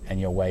blind date, and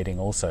you're waiting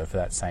also for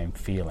that same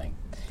feeling,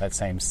 that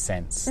same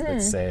sense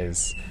that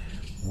says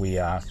we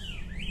are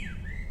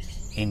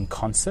in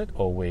concert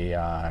or we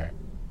are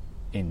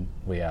in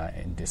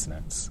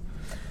dissonance.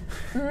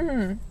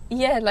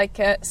 Like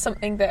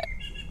something that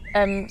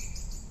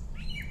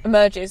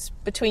emerges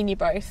between you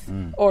both,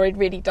 or it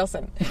really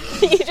doesn't.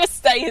 You just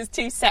stay as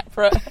two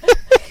separate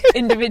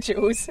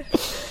individuals.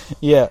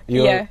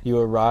 You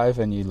arrive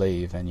and you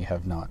leave and you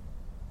have not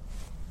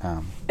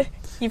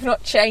you've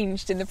not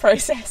changed in the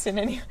process in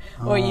any,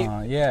 or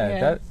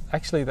that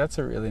actually, that's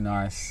a really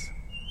nice,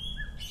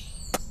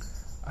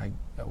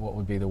 what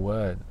would be the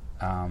word,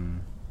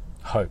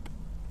 hope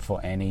for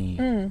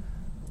any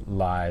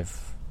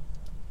live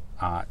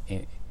art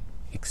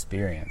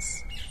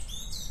experience,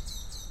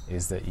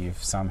 is that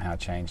you've somehow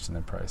changed in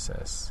the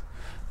process.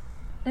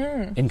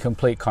 In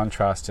complete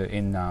contrast to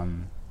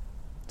in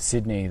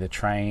Sydney, the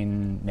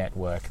train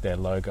network, their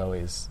logo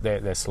is,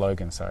 their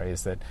slogan,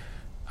 is that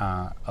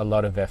a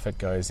lot of effort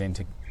goes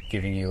into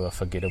giving you a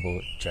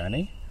forgettable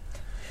journey.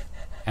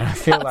 And I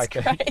feel like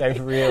they've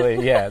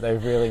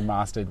really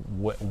mastered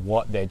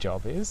what their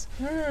job is,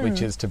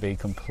 which is to be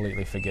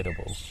completely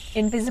forgettable.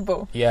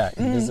 Invisible.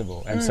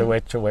 Invisible. And so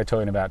we're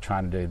talking about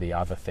trying to do the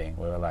other thing.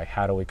 We're like,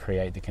 how do we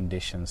create the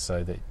conditions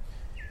so that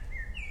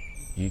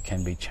you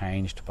can be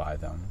changed by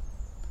them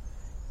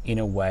in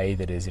a way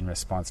that is in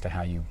response to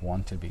how you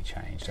want to be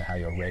changed, or how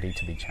you're ready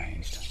to be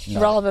changed.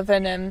 Rather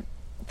than,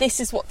 this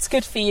is what's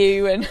good for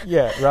you, and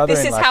rather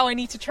this is like how I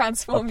need to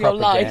transform your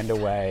life. A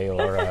propaganda way,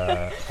 or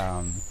a...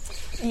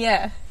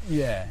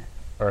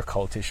 or a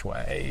cultish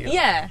way.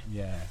 Yeah.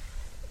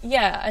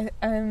 Yeah.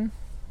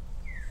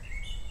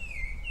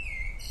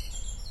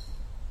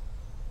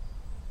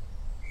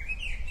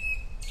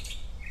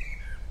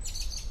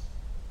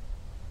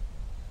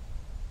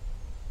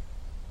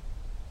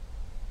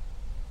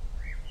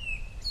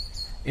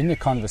 In the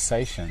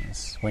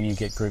conversations, when you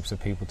get groups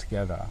of people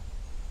together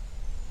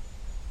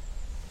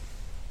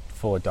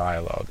for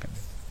dialogue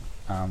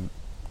and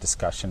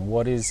discussion,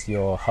 what is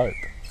your hope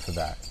for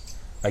that?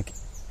 Like,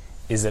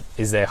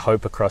 is there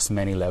hope across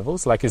many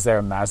levels? Like, is there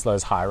a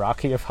Maslow's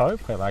hierarchy of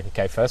hope? Where, like,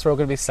 okay, first we're all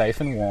going to be safe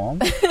and warm,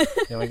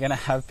 then we're going to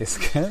have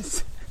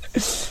biscuits,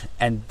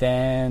 and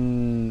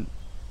then,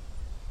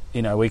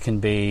 you know, we can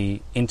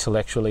be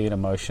intellectually and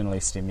emotionally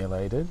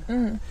stimulated,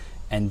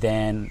 and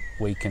then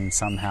we can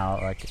somehow,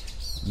 like,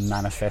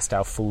 manifest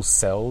our full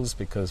selves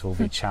because we'll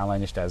be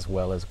challenged as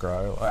well as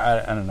grow.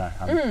 I don't know.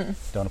 I don't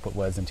want to put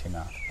words into your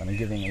mouth. I'm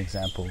giving an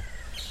example.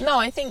 No,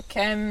 I think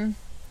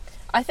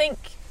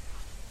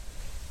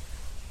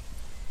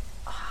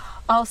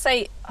I'll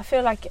say. I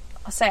feel like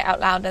I'll say it out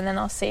loud and then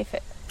I'll see if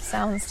it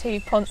sounds too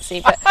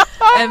poncy. But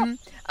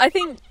I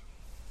think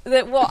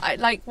that what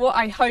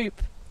I hope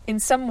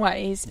in some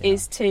ways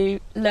is to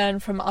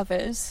learn from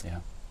others. Yeah.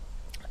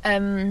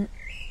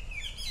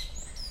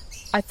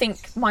 I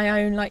think my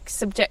own, like,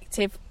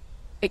 subjective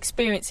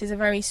experiences are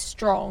very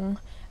strong,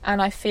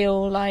 and I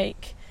feel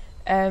like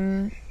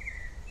I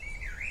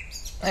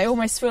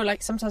almost feel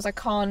like sometimes I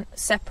can't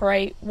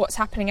separate what's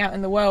happening out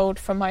in the world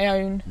from my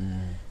own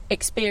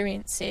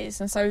experiences,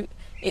 and so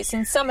it's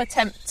in some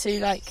attempt to,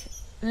 like,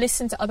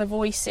 listen to other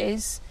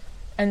voices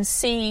and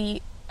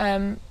see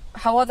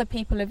how other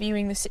people are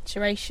viewing the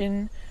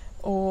situation,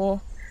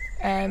 or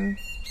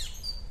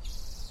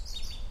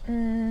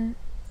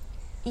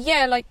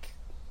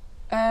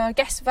I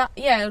guess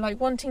like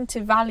wanting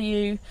to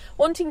value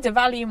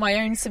my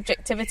own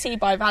subjectivity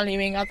by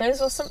valuing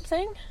others or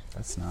something.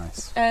 That's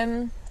nice.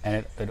 And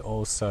it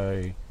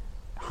also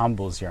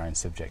humbles your own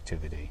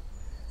subjectivity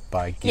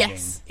by giving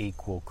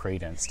equal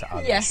credence to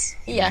others.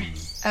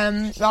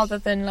 Rather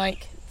than,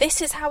 like, this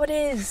is how it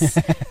is,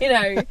 you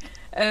know.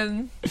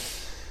 And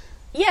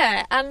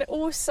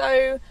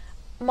also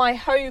my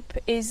hope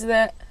is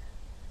that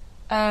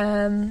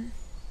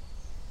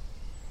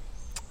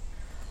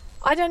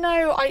I don't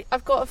know,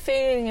 I've got a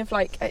feeling of,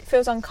 like, it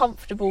feels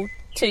uncomfortable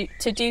to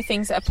do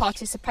things that are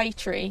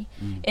participatory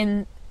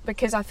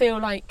because I feel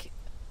like,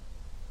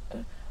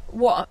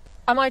 what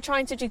am I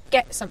trying to do?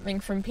 Get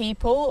something from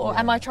people, or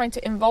am I trying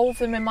to involve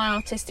them in my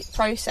artistic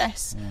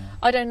process?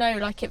 I don't know,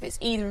 like, if it's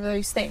either of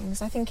those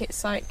things. I think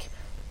it's, like,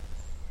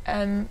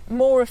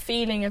 more a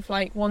feeling of,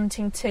 like,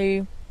 wanting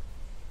to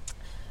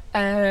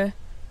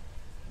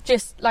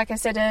just, like I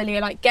said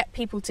earlier, like, get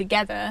people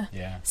together,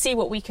 see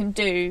what we can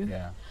do.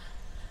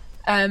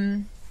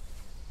 And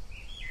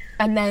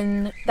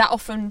then that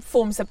often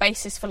forms the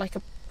basis for, like,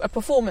 a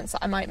performance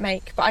that I might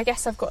make. But I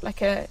guess I've got,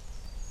 like, a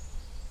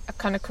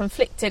kind of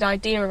conflicted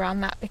idea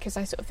around that, because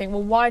I sort of think,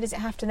 well, why does it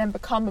have to then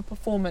become a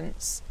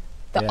performance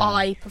that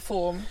I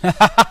perform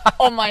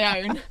on my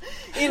own?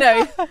 You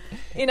know,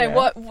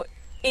 what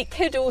it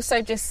can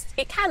also just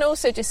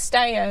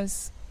stay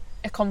as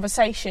a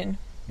conversation.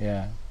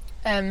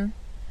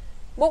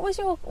 What was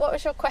your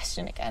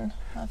question again?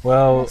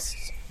 Well,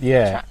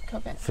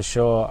 for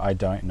sure, I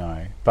don't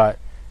know. But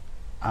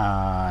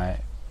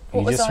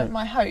what was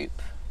my hope?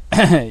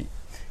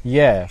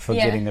 For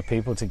getting the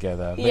people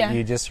together. But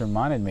you just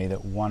reminded me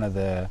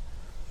that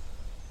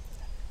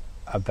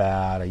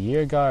about a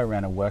year ago, I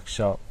ran a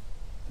workshop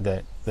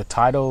that the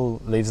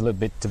title leaves a little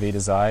bit to be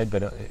desired,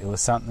 but it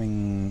was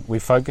something we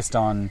focused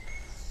on,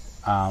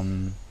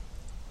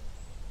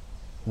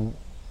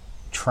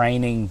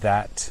 training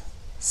that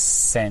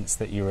sense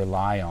that you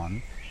rely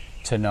on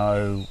to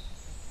know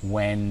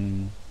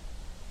when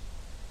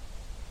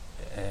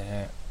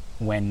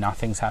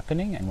nothing's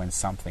happening and when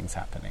something's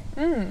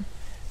happening.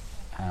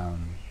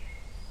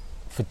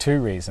 For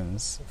two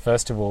reasons.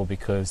 First of all,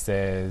 because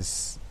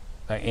there's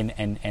in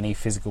any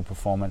physical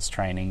performance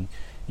training,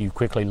 you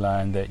quickly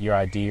learn that your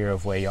idea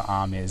of where your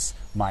arm is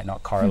might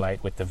not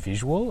correlate with the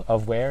visual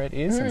of where it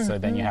is, and so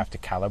then you have to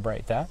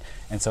calibrate that.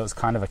 And so it's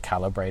kind of a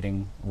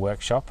calibrating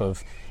workshop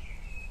of,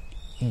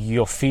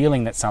 you're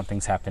feeling that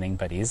something's happening,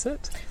 but is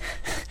it?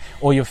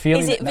 Or you're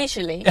feeling... Is it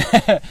visually?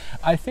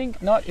 I think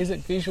not, is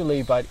it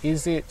visually, but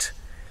is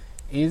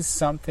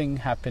something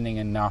happening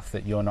enough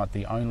that you're not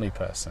the only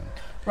person?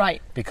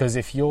 Right. Because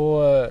if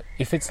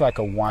it's like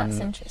a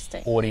one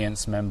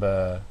audience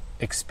member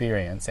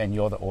experience and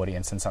you're the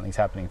audience and something's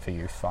happening for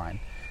you, fine.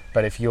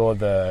 But if you're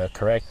the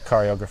correct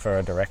choreographer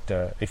or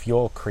director, if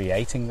you're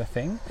creating the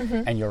thing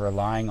and you're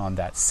relying on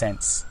that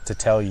sense to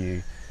tell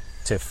you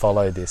to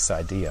follow this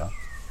idea,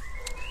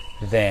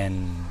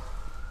 then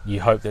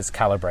you hope that's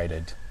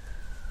calibrated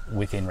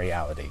within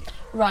reality.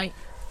 Right.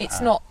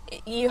 It's not...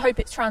 You hope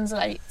it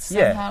translates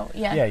somehow.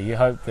 Yeah, you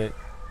hope that...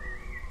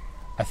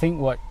 I think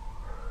what...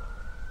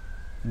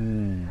 I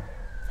mean,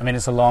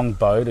 it's a long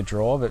bow to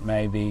draw, but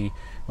maybe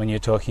when you're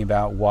talking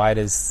about why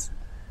does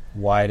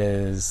why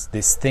does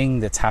this thing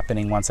that's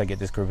happening once I get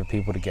this group of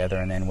people together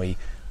and then we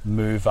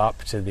move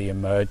up to the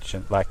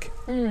emergent, like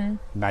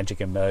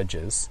magic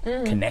emerges,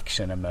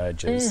 connection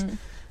emerges.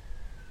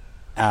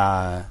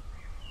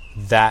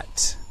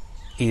 That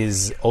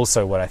is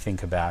also what I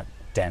think about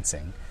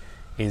dancing,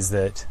 is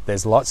that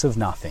there's lots of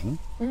nothing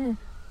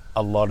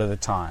a lot of the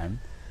time,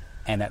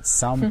 and at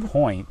some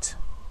point,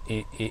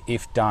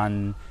 if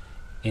done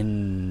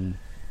in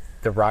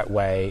the right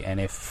way and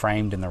if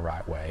framed in the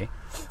right way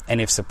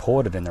and if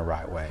supported in the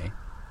right way,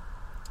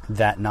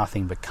 that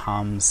nothing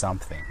becomes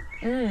something.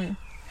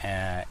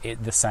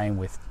 The same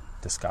with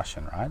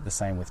discussion, right? The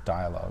same with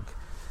dialogue,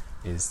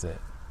 is that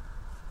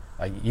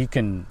you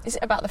can... Is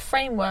it about the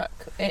framework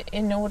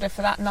in order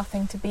for that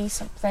nothing to be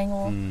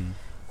something,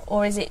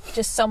 or is it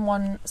just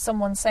someone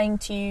saying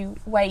to you,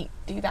 wait,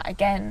 do that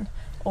again?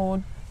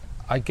 Or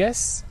I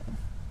guess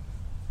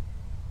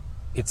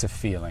it's a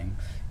feeling.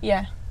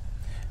 Yeah.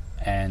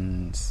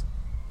 And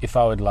if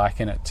I would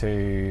liken it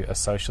to a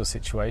social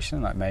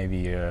situation, like maybe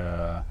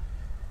you're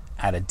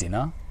at a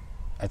dinner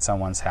at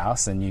someone's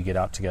house and you get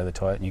up to go to the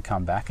toilet and you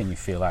come back and you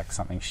feel like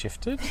something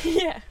shifted.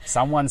 Yeah.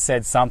 Someone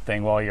said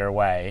something while you're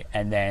away,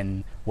 and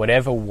then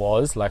whatever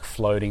was like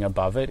floating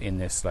above it in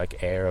this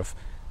like air of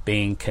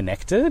being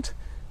connected,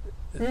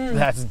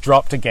 that's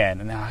dropped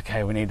again. And now,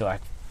 okay, we need to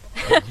like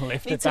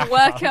lift it back up. Need to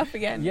work up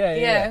again.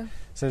 Yeah.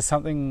 So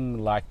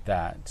something like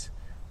that,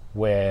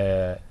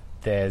 where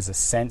there's a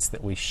sense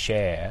that we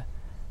share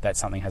that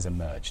something has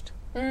emerged.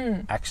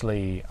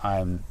 Actually,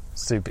 I'm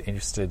super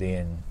interested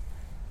in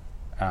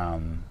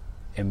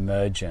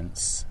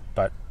emergence,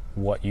 but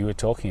what you were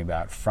talking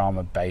about from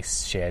a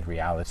base shared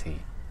reality.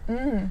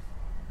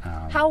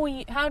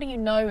 How do you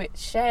know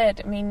it's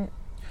shared? I mean,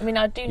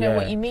 I do know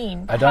what you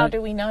mean, but how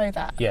do we know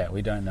that? Yeah,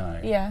 we don't know.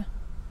 Yeah.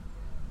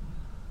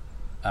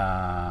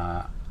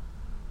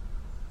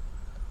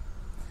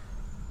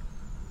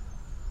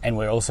 And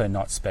we're also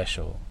not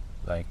special.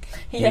 Like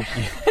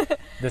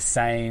the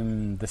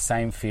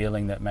same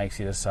feeling that makes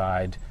you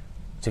decide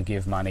to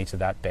give money to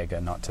that beggar,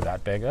 not to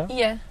that beggar.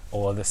 Yeah.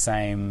 Or the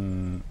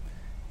same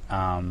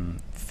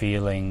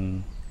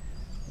feeling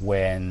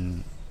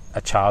when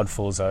a child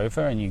falls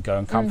over and you go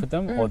and comfort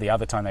them, or the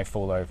other time they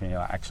fall over and you're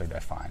like, actually,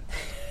 they're fine.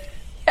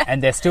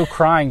 And they're still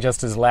crying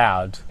just as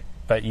loud,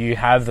 but you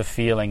have the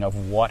feeling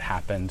of what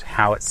happened,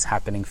 how it's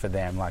happening for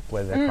them, like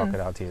whether they're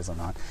crocodile tears or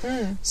not.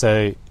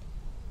 So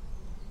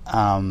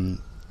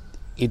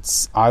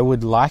I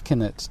would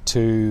liken it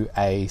to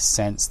a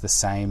sense the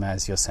same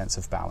as your sense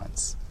of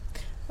balance.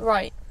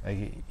 Right.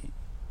 Like,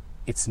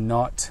 it's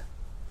not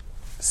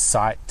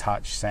sight,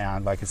 touch,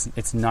 sound. Like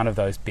it's none of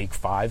those big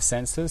five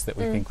senses that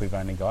we think we've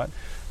only got.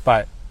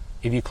 But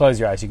if you close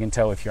your eyes, you can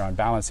tell if you're on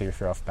balance or if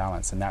you're off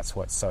balance, and that's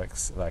what's so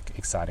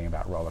exciting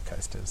about roller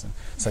coasters and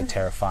so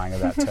terrifying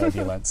about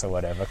turbulence or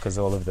whatever, because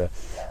all of the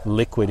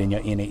liquid in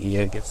your inner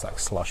ear gets like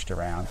sloshed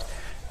around.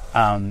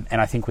 And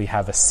I think we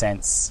have a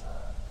sense,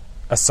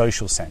 a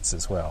social sense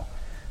as well,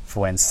 for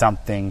when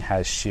something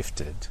has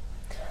shifted.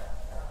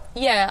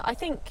 Yeah, I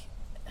think.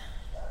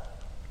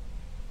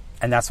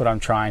 And that's what I'm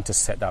trying to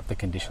set up the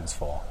conditions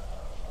for.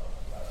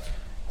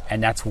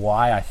 And that's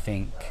why I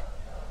think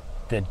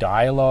the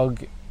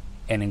dialogue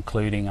and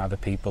including other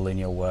people in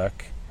your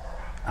work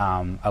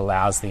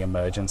allows the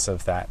emergence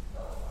of that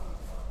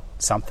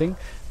something.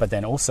 But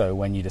then also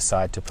when you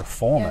decide to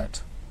perform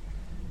it,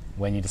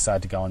 when you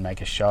decide to go and make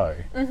a show,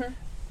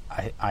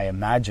 I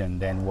imagine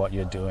then what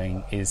you're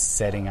doing is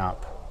setting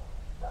up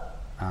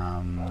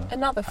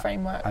another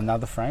framework,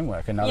 another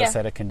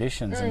set of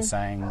conditions, and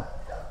saying,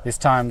 this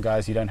time,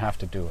 guys, you don't have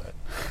to do it.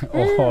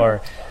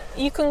 Or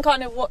you can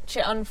kind of watch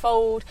it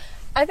unfold.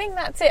 I think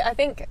that's it. I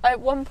think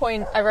at one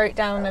point I wrote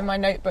down in my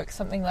notebook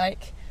something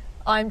like,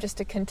 I'm just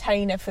a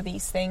container for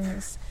these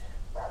things.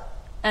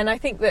 And I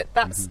think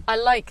that's I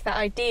like that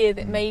idea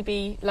that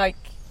maybe like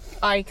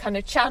I kind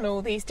of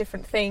channel these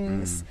different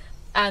things,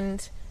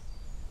 and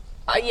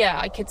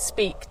I could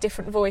speak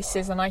different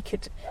voices, and I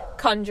could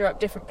conjure up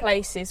different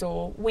places,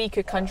 or we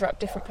could conjure up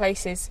different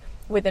places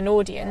with an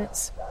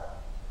audience.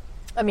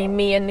 I mean,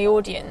 me and the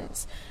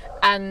audience.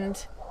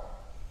 And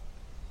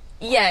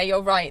yeah,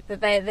 you're right,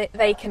 that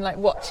they can like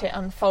watch it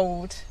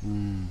unfold,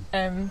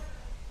 and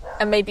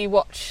maybe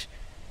watch.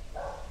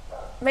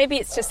 Maybe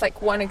it's just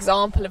like one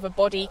example of a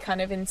body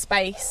kind of in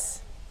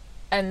space,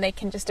 and they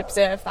can just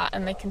observe that,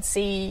 and they can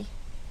see.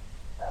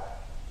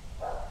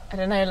 I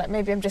don't know, like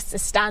maybe I'm just a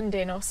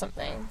stand-in or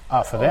something.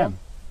 Oh, for them.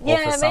 Yeah,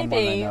 or for someone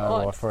maybe. they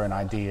know, or for an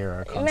idea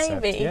or a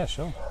concept. Maybe. Yeah,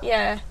 sure.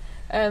 Yeah.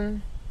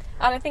 And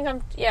I think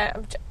I'm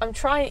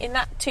trying, in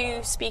that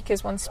 2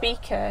 speakers, 1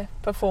 speaker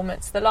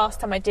performance, the last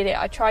time I did it,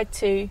 I'm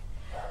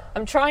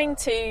trying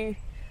to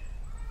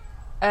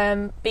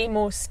be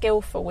more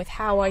skillful with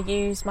how I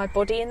use my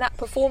body in that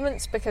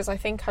performance, because I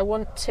think I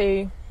want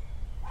to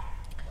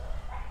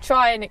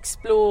try and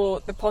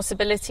explore the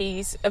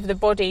possibilities of the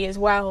body as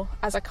well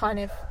as a kind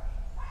of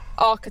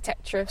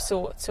architecture of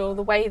sorts, or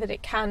the way that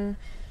it can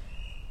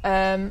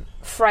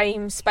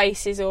frame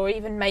spaces or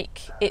even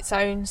make its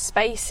own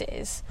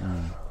spaces.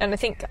 And I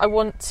think I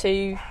want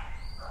to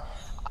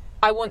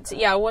I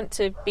want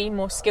to be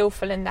more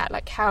skillful in that,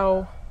 like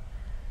how,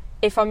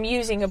 if I'm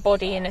using a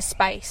body in a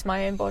space,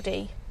 my own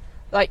body,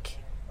 like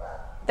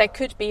there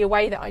could be a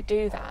way that I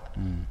do that,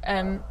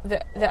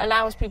 that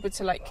allows people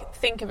to like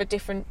think of a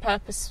different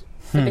purpose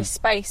for this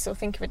space, or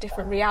think of a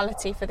different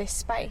reality for this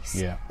space.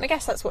 Yeah. And I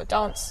guess that's what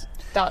dance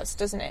does,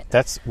 doesn't it?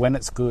 That's when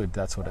it's good,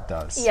 that's what it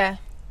does. Yeah.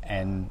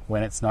 And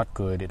when it's not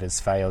good, it has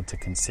failed to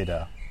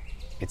consider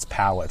its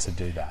power to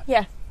do that.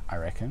 Yeah. I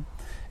reckon.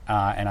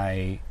 And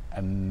I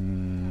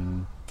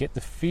get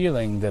the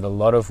feeling that a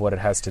lot of what it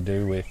has to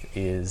do with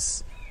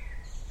is,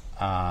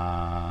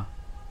 at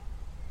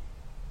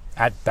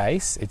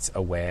base, it's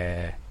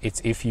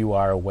if you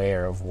are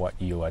aware of what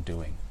you are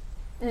doing.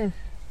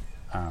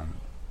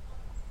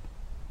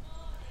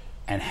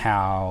 And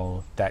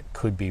how that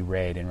could be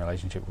read in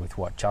relationship with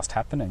what just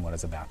happened and what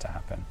is about to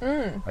happen.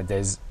 Like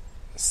there's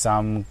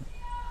some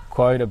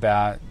quote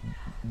about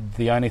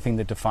the only thing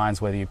that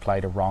defines whether you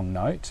played a wrong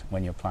note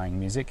when you're playing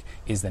music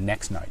is the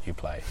next note you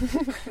play.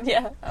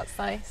 Yeah, that's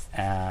nice.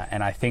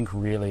 And I think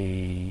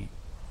really,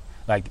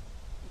 like,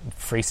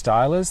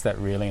 freestylers that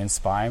really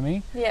inspire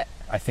me,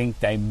 I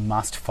think they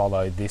must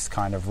follow this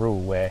kind of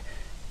rule where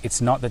it's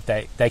not that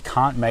they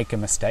can't make a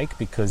mistake,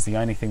 because the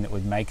only thing that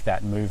would make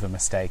that move a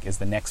mistake is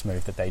the next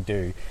move that they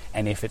do.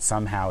 And if it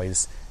somehow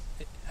is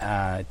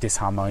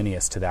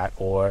disharmonious to that,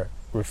 or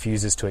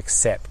refuses to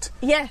accept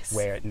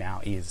where it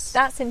now is.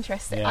 That's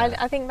interesting. Yeah.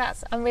 I think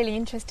I'm really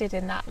interested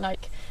in that,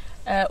 like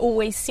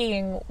always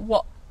seeing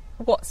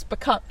what's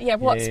become,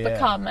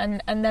 become,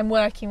 and then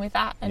working with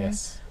that. And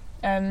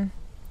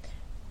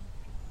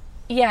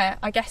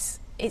I guess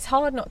it's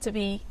hard not to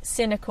be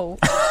cynical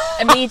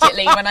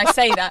immediately when I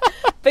say that,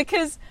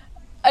 because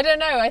I don't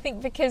know, I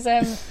think because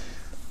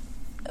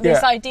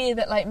this idea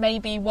that like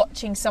maybe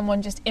watching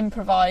someone just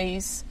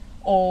improvise,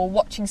 or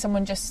watching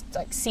someone just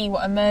like see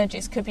what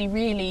emerges, could be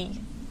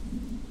really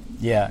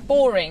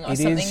boring or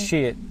something. It is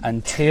shit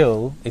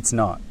until it's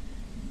not,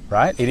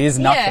 right? It is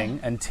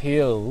nothing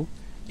until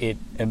it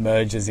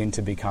emerges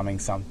into becoming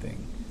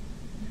something.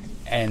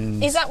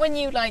 And is that when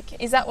you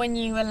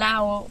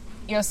allow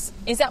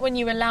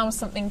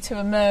something to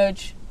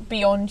emerge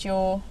beyond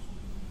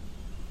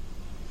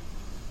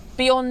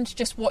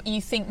just what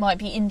you think might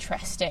be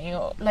interesting,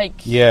 or like?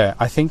 Yeah,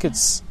 I think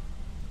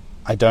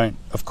I don't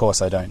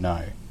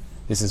know.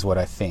 This is what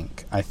I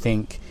think. I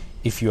think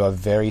if you are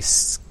very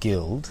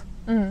skilled,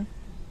 then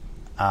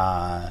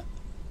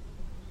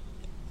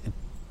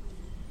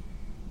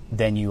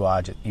you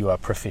are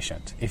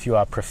proficient. If you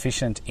are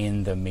proficient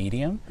in the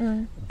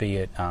medium, be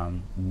it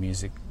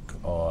music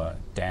or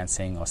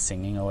dancing or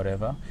singing or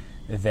whatever,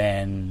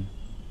 then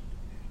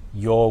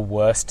your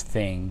worst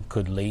thing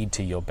could lead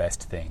to your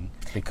best thing,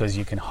 because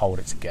you can hold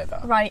it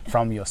together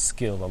from your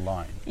skill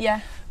alone.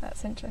 Yeah,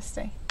 that's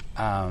interesting.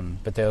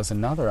 But there was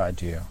another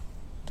idea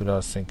that I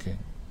was thinking.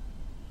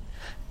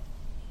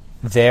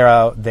 There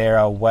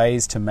are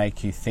ways to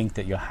make you think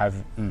that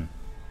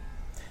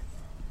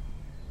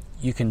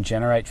you can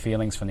generate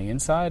feelings from the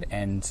inside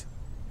and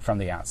from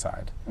the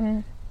outside.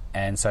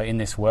 And so in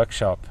this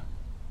workshop,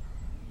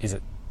 is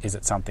it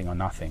something or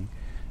nothing?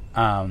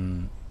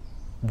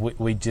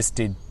 We just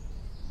did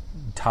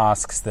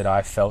tasks that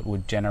I felt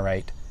would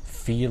generate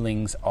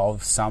feelings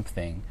of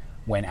something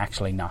when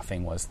actually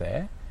nothing was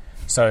there.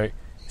 So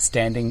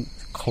standing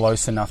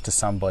close enough to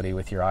somebody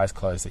with your eyes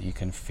closed that you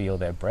can feel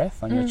their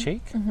breath on your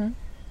cheek,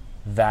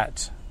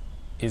 that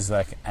is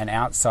like an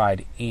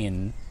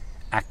outside-in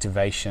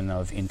activation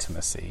of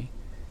intimacy.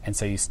 And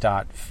so you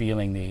start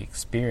feeling the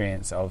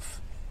experience of,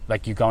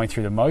 like, you're going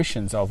through the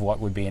motions of what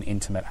would be an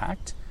intimate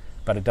act,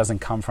 but it doesn't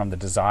come from the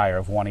desire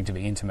of wanting to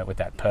be intimate with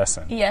that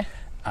person. Yeah.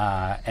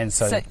 And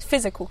so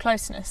physical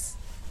closeness.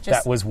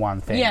 That was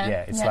one thing.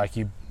 It's like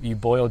you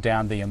boil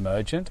down the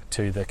emergent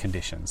to the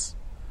conditions.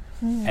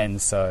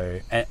 And so,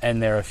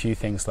 and there are a few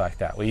things like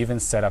that. We even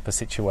set up a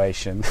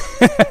situation.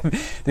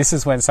 This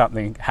is when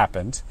something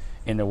happened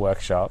in the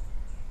workshop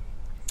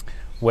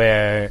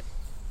where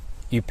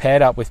you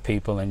paired up with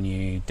people and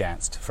you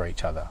danced for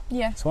each other.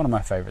 Yeah. It's one of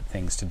my favourite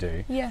things to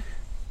do. Yeah.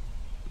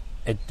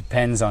 It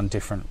depends on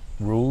different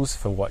rules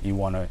for what you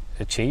want to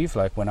achieve.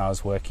 Like when I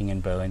was working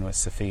in Berlin with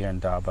Sophia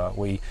and Daba,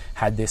 we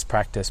had this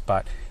practice,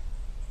 but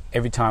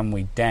every time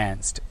we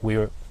danced,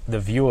 the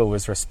viewer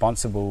was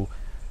responsible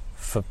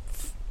for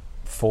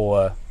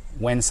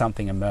when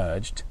something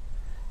emerged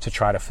to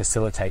try to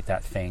facilitate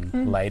that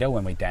thing later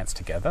when we danced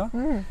together,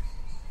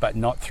 but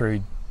not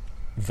through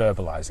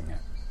verbalizing it,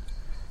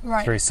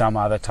 through some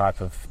other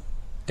type of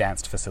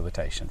danced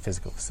facilitation,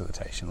 physical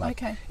facilitation.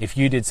 Like if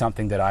you did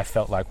something that I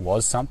felt like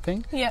was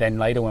something, then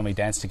later when we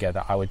danced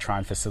together, I would try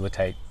and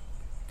facilitate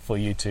for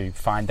you to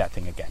find that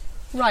thing again.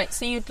 Right,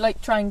 so you'd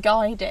like try and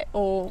guide it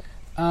or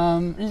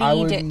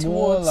lead it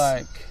towards...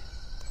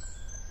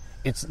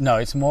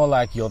 It's more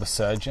like you're the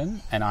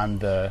surgeon and I'm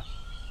the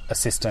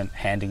assistant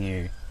handing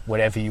you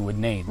whatever you would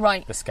need.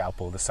 Right. The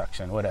scalpel, the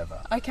suction,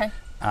 whatever. Okay.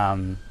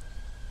 And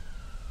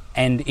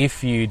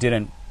if you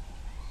didn't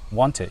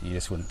want it, you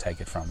just wouldn't take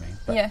it from me.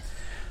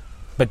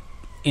 But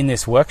in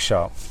this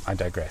workshop, I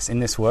digress. In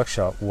this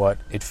workshop, what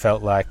it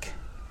felt like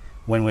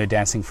when we were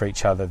dancing for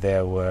each other,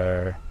 there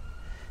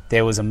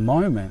was a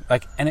moment,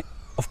 like, and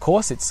of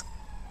course it's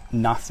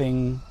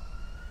nothing,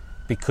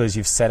 because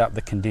you've set up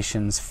the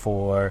conditions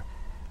for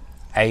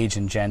age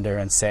and gender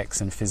and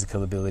sex and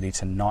physical ability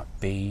to not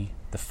be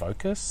the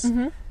focus.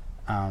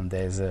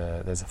 There's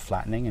a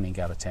flattening and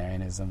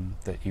egalitarianism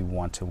that you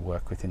want to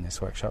work with in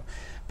this workshop.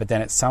 But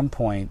then at some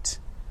point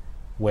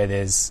where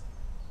there's,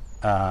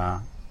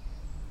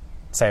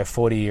 say, a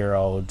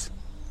 40-year-old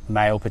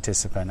male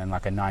participant and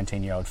like a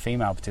 19-year-old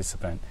female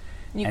participant,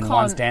 and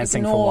one's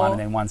dancing for one and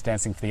then one's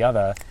dancing for the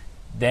other,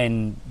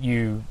 then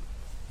you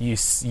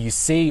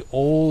see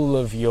all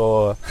of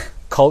your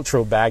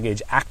cultural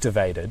baggage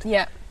activated.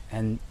 Yeah.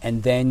 And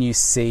then you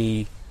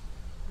see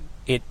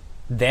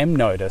them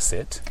notice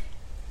it.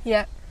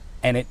 Yeah.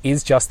 And it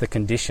is just the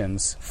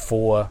conditions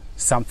for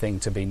something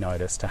to be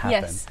noticed to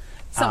happen. Yes.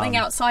 Something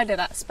outside of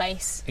that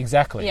space.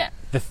 Exactly. Yeah.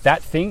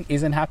 That thing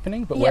isn't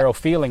happening, but we're all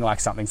feeling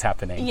like something's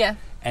happening. Yeah.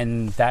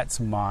 And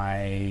that's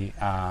my...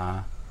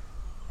 and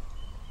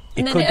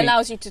then it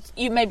allows you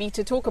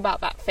to talk about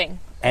that thing.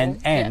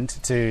 And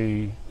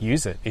to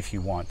use it if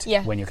you want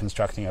when you're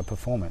constructing a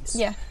performance.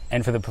 Yeah.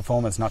 And for the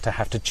performance not to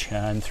have to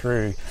churn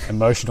through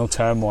emotional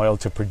turmoil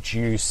to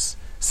produce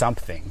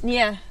something.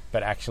 Yeah.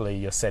 But actually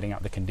you're setting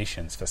up the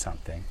conditions for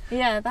something.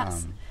 Yeah,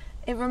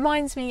 it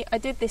reminds me, I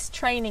did this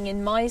training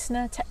in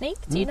Meisner technique.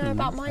 Do you know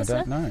about Meisner?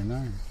 I don't know,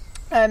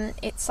 no.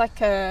 It's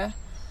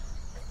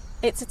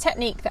a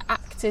technique that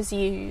actors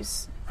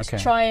use to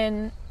Okay. try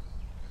and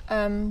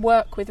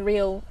work with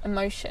real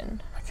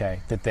emotion.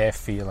 Okay, that they're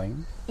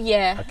feeling.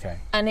 Yeah. Okay.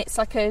 And it's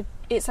like a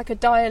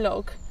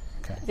dialogue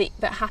Okay.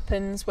 that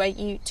happens where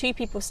two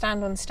people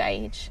stand on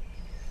stage,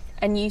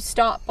 and you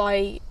start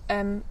by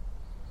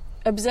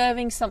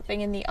observing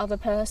something in the other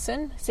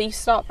person. So you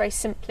start very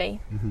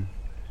simply,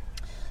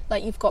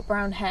 like, you've got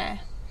brown hair.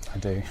 I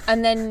do.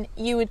 And then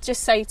you would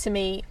just say to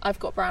me, I've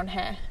got brown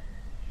hair.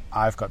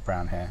 I've got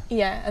brown hair.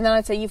 Yeah. And then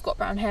I'd say, you've got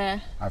brown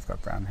hair. I've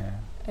got brown hair.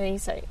 And you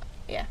say,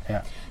 yeah.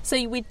 Yeah.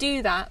 So we'd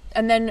do that,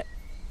 and then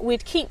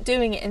we'd keep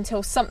doing it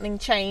until something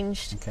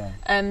changed. Okay.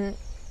 And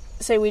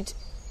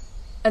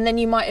then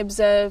you might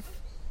observe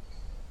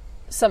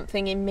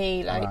something in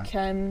me, like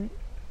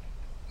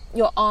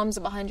your arms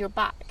are behind your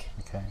back.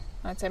 Okay.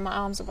 I'd say my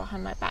arms are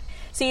behind my back.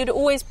 So you'd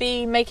always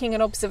be making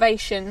an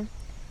observation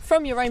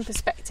from your own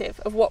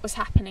perspective of what was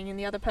happening in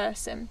the other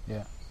person.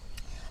 Yeah.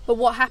 But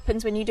what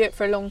happens when you do it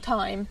for a long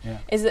time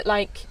is that,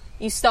 like,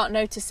 you start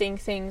noticing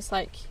things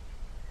like,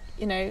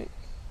 you know,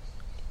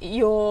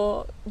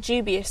 you're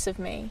dubious of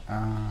me.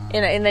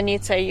 You know, and then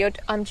you'd say,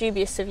 I'm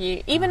dubious of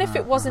you. Even if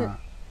it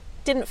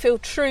didn't feel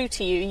true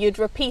to you, you'd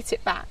repeat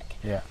it back.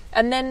 Yeah.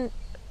 And then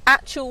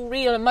actual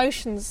real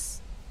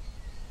emotions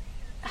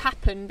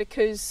happen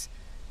because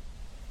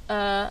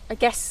I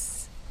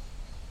guess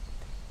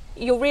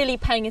you're really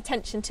paying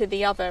attention to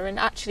the other and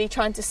actually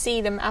trying to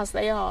see them as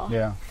they are.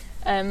 Yeah.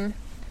 And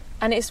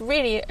it's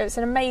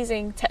an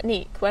amazing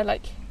technique where,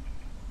 like,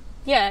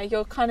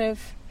 you're kind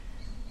of,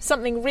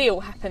 something real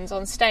happens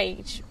on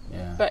stage,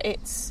 but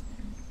it's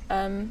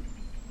and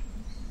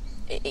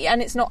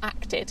it's not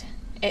acted.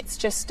 It's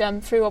just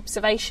through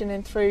observation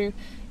and through,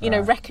 you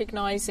know,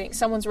 recognizing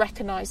someone's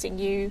recognizing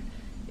you,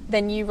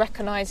 then you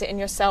recognize it in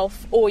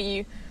yourself, or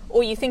you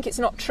think it's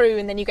not true,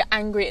 and then you get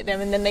angry at them,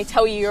 and then they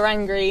tell you you're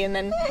angry, I'm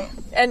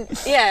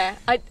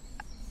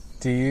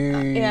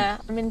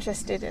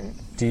interested in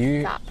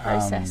that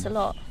process a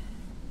lot.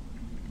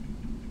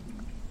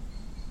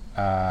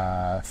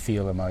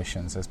 Feel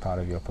emotions as part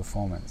of your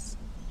performance?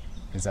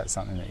 Is that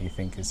something that you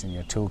think is in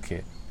your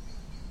toolkit,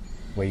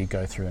 where you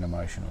go through an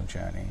emotional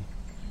journey?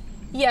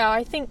 Yeah,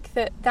 I think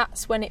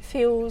that's when it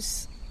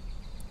feels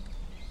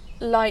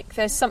like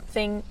there's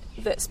something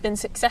that's been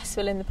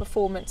successful in the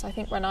performance. I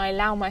think when I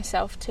allow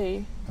myself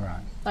to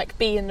like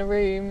be in the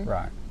room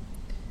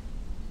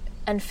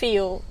and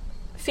feel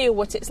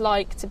what it's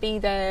like to be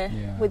there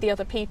with the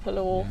other people,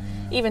 or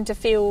even to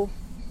feel,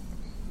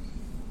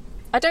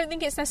 I don't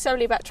think it's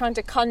necessarily about trying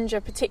to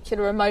conjure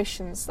particular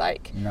emotions,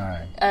 like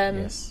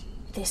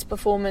this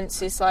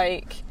performance is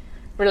like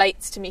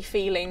relates to me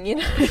feeling, you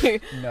know.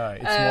 No,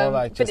 it's more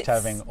like just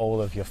having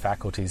all of your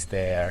faculties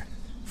there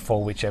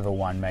for whichever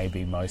one may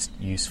be most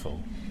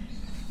useful.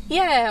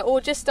 Yeah, or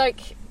just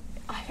like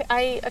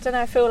I don't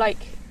know, I feel like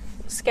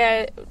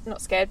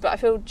not scared, but I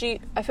feel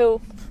I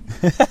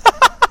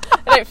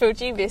don't feel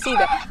dubious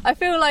either. I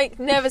feel like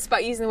nervous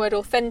about using the word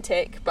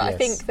authentic, but I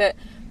think that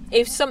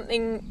if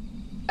something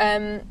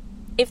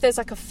if there's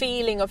like a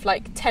feeling of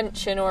like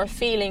tension or a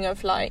feeling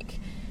of like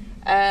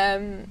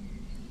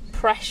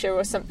pressure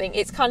or something,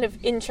 it's kind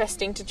of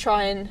interesting to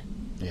try and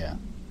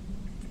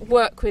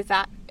work with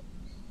that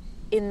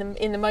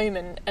in the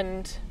moment,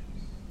 and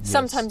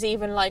sometimes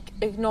even like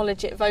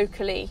acknowledge it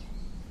vocally,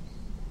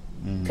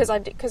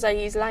 because I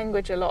use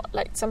language a lot,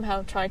 like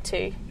somehow try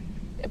to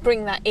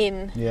bring that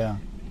in.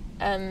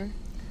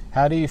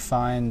 How do you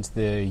find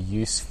the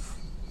use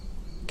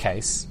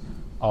case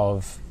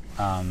of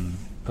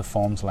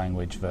performed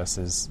language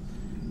versus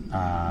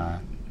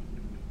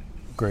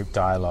group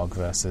dialogue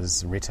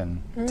versus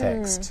written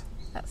text?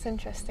 That's an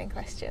interesting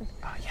question.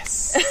 Ah,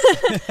 yes.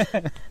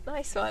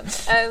 Nice one.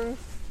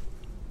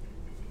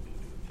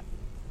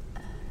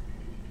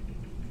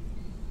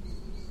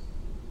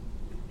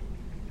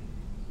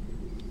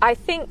 I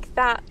think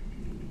that...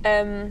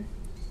 oh,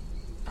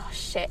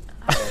 shit.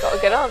 I haven't got a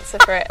good answer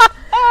for it.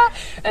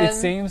 It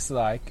seems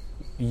like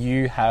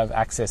you have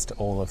access to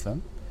all of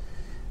them.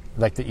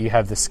 Like that you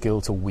have the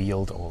skill to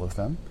wield all of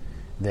them.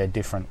 They're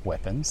different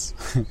weapons.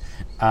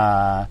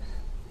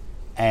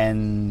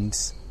 And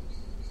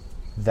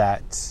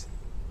that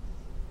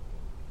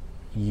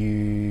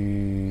your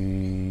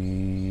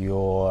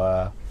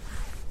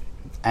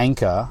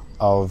anchor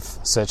of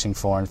searching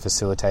for and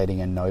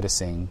facilitating and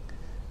noticing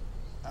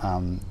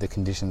the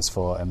conditions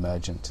for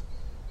emergent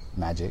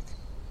magic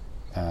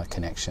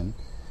connection,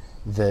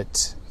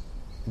 that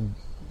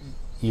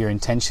your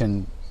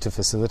intention to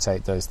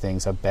facilitate those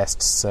things are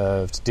best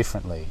served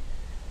differently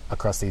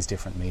across these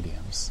different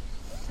mediums.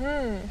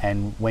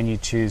 And when you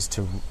choose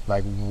to,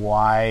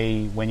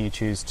 when you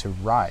choose to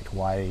write,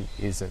 why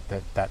is it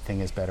that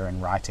thing is better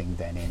in writing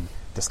than in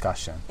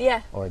discussion?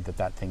 Yeah. Or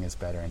that thing is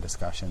better in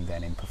discussion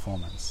than in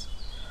performance?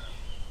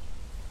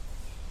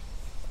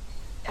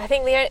 I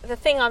think the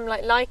thing I'm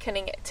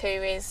likening it to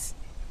is,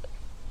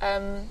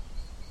 I've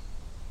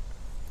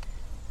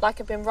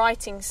been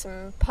writing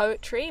some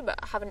poetry, but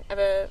I haven't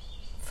ever,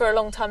 for a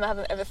long time, I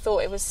haven't ever thought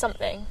it was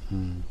something.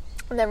 And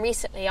then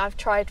recently, I've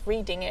tried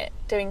reading it,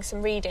 doing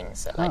some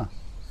readings,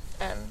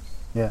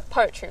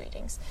 poetry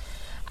readings,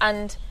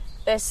 and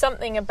there's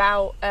something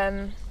about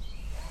the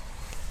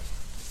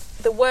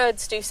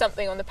words do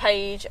something on the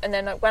page, and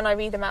then when I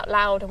read them out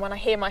loud, and when I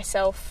hear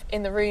myself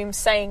in the room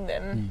saying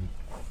them.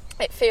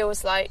 It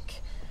feels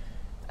like,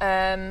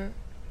 I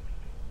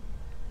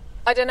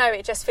don't know,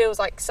 it just feels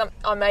like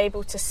I'm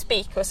able to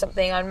speak or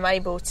something. I'm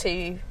able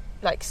to,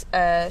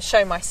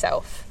 show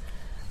myself,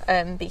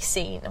 be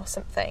seen or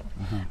something.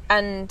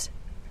 And,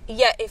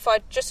 yet, if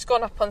I'd just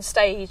gone up on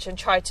stage and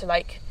tried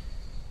to,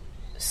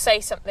 say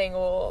something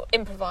or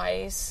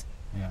improvise...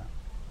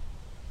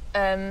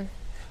 I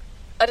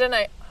don't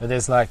know. But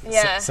there's,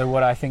 so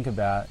what I think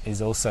about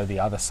is also the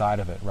other side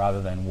of it,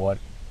 rather than what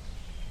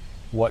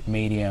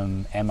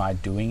medium am I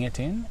doing it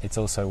in? It's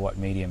also what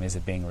medium is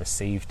it being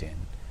received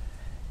in.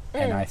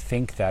 And I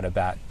think that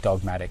about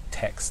dogmatic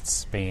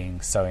texts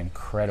being so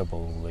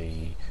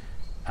incredibly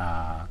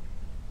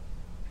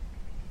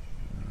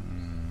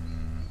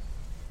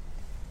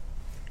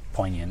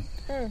poignant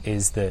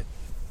is that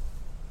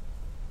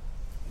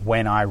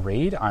when I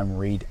read,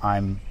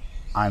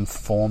 I'm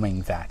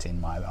forming that in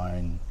my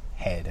own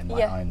head and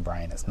my own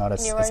brain. It's not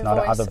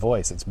another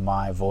voice. It's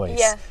my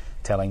voice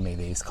telling me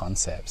these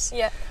concepts.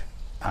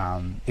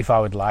 If I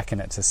would liken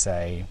it to,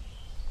 say,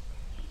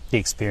 the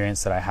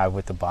experience that I have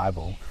with the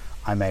Bible,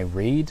 I may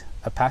read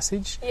a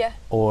passage,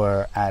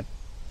 or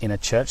in a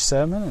church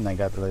sermon, and they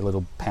got the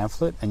little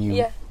pamphlet, and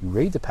you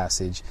read the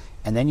passage,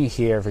 and then you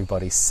hear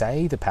everybody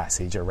say the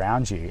passage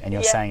around you, and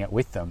you're saying it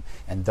with them,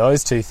 and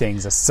those two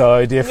things are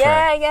so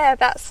different.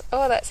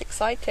 That's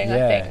exciting.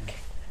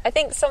 I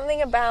think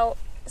something about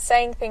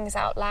saying things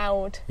out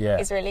loud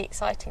is really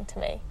exciting to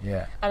me.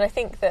 And I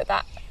think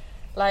that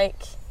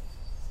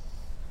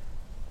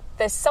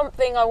there's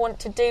something I want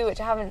to do which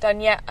I haven't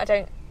done yet.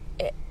 I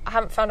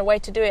haven't found a way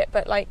to do it,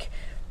 but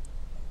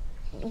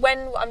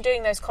when I'm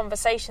doing those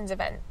conversation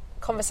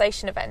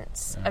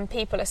events and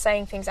people are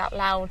saying things out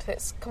loud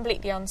that's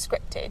completely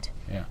unscripted.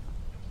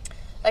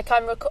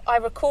 I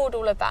record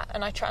all of that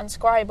and I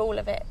transcribe all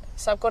of it,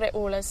 so I've got it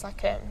all as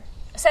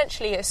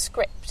essentially a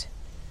script.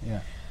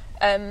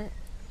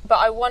 But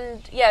I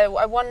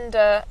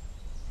wonder.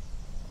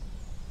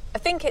 I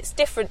think it's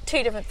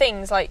two different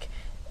things.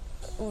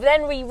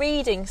 Then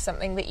rereading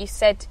something that you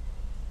said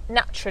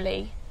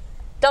naturally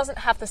doesn't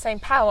have the same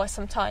power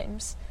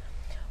sometimes.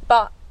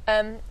 But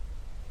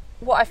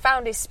what I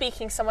found is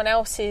speaking someone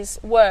else's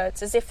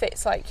words as if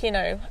it's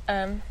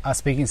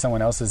speaking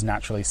someone else's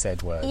naturally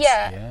said words.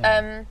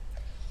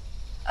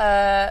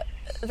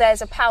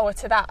 There's a power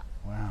to that.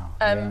 Wow.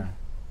 I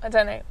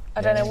don't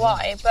know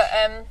why, but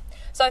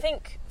so I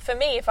think for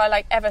me, if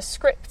I ever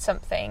script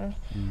something,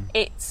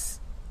 it's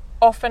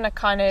often a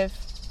kind of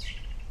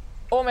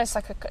almost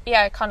a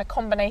kind of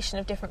combination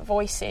of different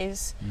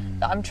voices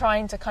that I'm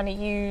trying to kind of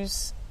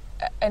use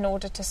in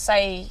order to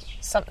say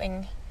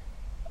something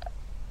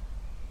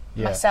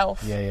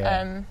myself.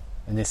 And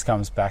this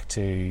comes back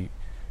to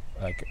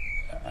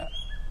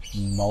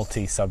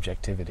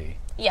multi-subjectivity.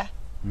 Do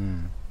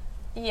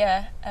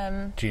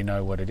you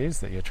know what it is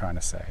that you're trying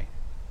to say?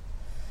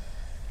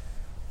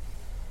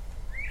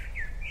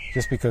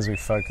 Just because we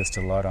focused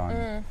a lot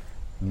on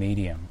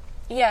medium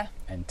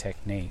and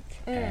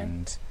technique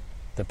and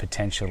the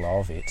potential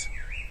of it,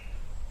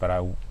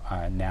 but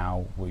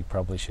now we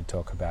probably should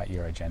talk about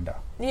your agenda.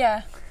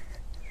 I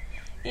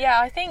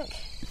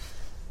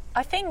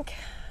think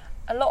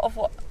a lot of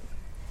what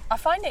I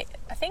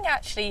think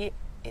actually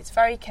it's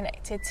very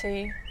connected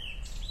to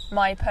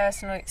my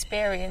personal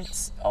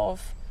experience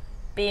of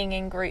being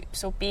in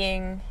groups or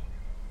being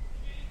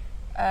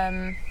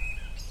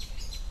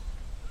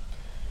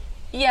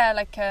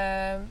like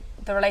the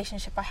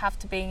relationship I have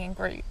to being in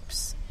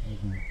groups,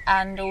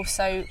 and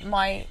also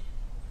my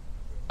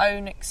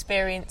own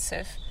experience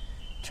of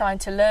trying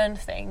to learn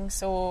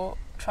things or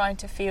trying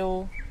to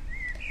feel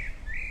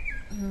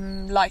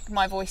like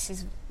my voice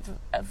is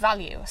of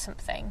value or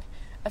something.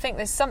 I think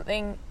there's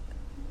something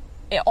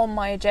on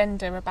my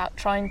agenda about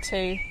trying to,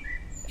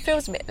 it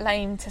feels a bit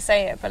lame to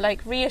say it, but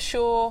like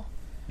reassure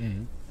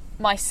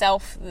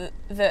myself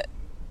that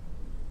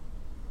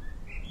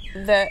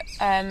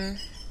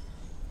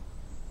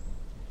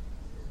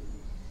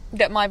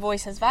my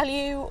voice has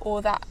value,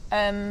 or that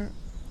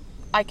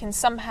I can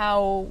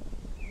somehow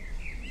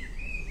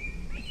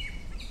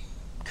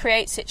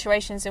create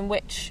situations in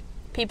which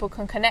people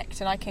can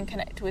connect and I can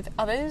connect with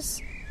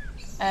others.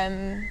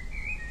 And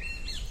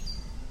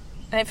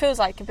it feels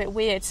like a bit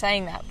weird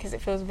saying that, because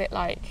it feels a bit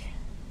like,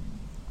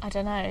 I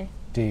don't know.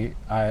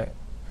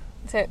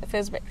 So it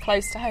feels a bit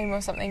close to home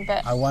or something,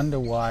 but I wonder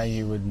why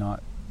you would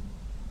not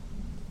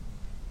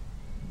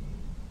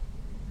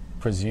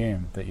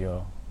presume that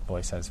your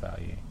voice has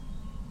value.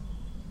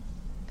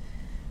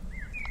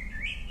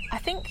 I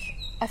think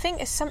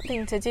it's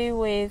something to do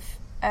with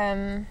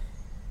having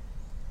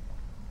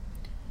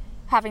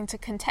to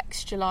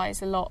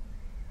contextualise a lot,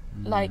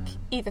 like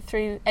either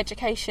through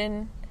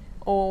education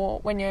or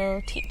when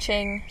you're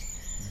teaching,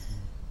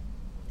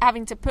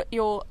 having to put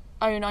your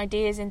own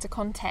ideas into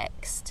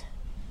context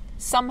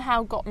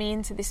somehow got me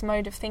into this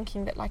mode of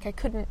thinking that like I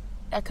couldn't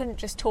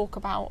just talk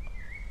about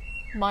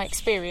my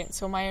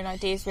experience or my own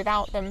ideas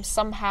without them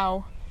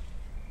somehow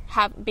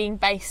being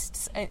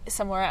based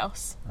somewhere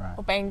else, right,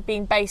 or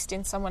being based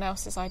in someone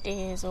else's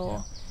ideas,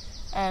 or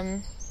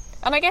and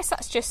I guess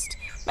that's just,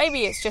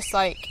 maybe it's just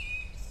like,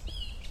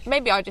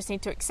 maybe I just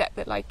need to accept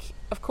that, like,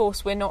 of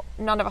course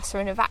none of us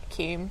are in a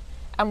vacuum,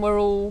 and we're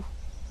all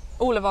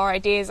of our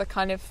ideas are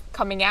kind of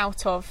coming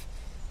out of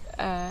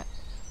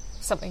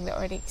something that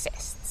already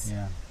exists.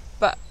 Yeah.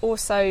 But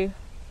also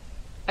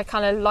I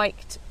kind of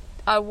liked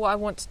what I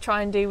want to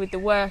try and do with the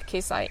work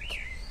is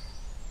like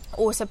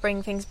also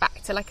bring things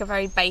back to like a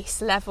very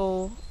base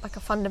level, like a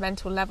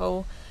fundamental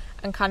level,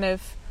 and kind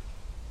of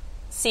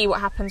see what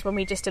happens when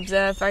we just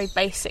observe very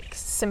basic,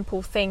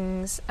 simple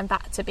things, and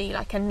that to be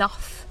like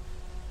enough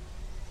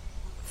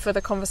for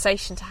the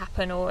conversation to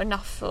happen, or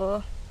enough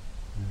for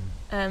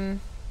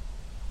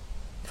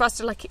us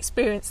to like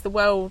experience the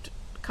world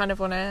kind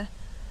of on a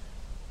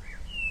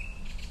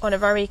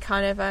very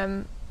kind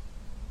of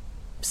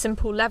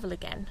simple level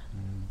again,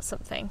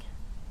 something.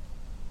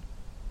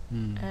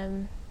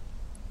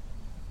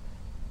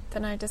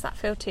 Don't know, does that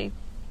feel too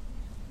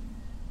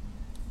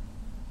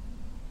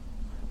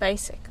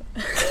basic?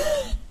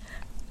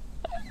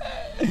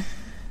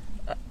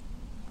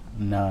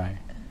 No.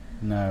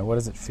 What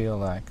does it feel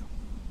like?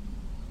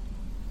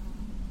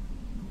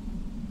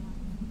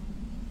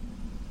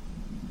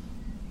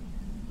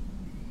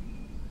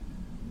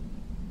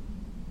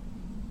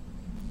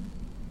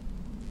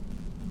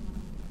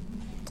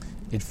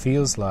 It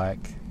feels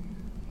like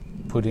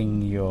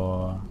putting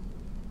your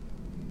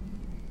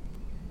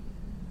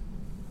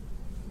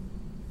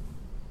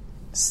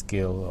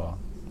skill or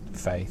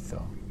faith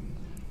or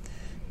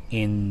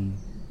in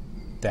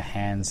the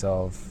hands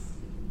of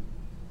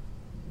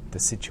the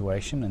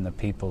situation and the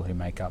people who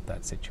make up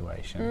that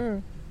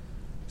situation,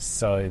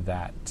 so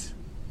that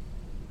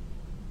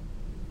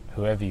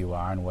whoever you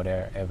are and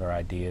whatever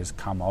ideas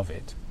come of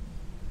it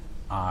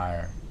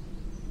are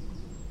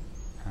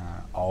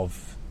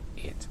of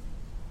it.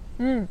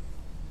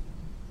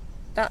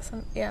 That's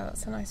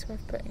a nice way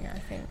of putting it, I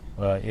think.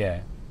 Well, yeah.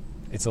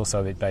 It's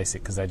also a bit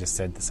basic because they just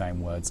said the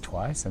same words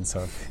twice, and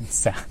so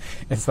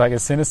it's like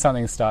as soon as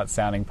something starts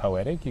sounding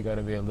poetic, you got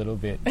to be a little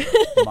bit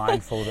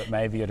mindful that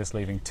maybe you're just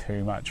leaving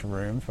too much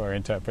room for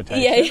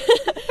interpretation. Yeah,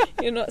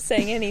 you're not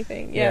saying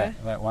anything. Yeah.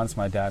 Like once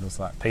my dad was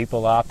like,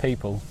 "People are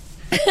people."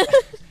 I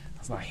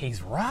was like,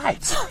 "He's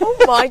right."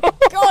 Oh my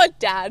God,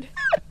 Dad!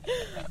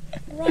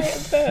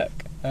 Write a book.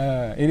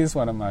 It is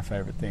one of my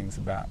favourite things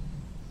about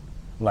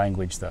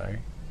language, though,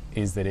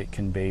 is that it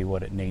can be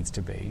what it needs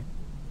to be.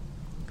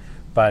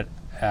 But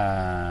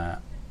I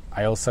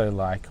also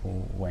like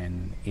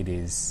when it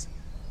is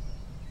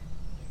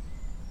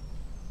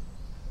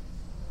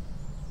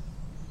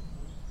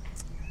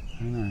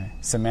I don't know,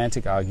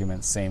 semantic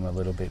arguments seem a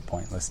little bit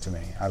pointless to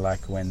me. I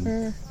like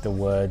when the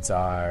words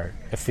are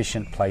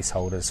efficient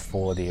placeholders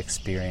for the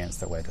experience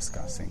that we're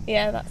discussing.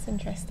 Yeah, that's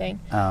interesting.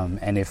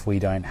 And if we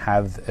don't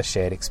have a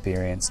shared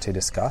experience to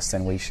discuss,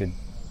 then we should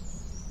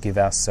give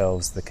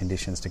ourselves the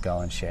conditions to go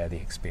and share the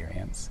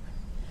experience.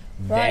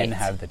 Right. Then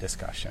have the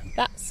discussion.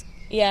 That's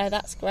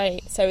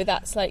great. So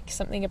that's like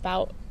something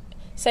about,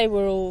 say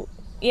we're all,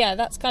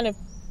 that's kind of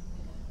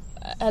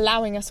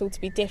allowing us all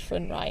to be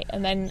different, right?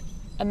 And then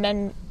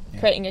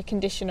creating a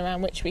condition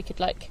around which we could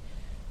like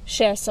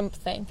share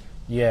something.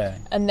 Yeah.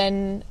 And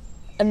then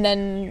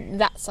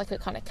that's like a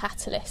kind of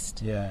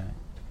catalyst. Yeah.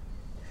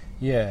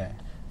 Yeah.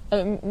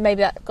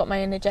 Maybe that got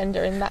my own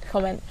agenda in that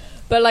comment,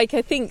 but like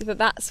I think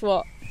that's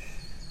what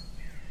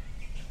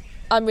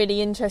I'm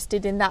really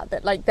interested in,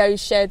 that like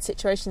those shared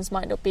situations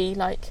might not be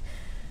like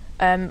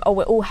or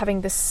we're all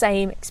having the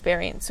same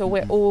experience, or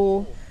we're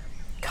all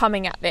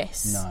coming at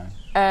this.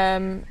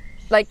 No.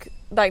 Like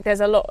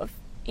there's a lot of,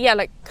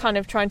 like kind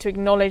of trying to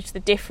acknowledge the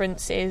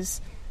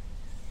differences.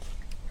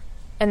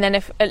 And then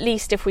if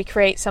we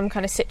create some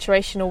kind of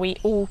situation, or we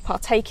all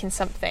partake in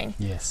something,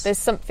 yes, there's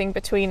something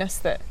between us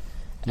that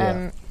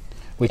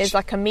which is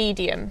like a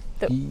medium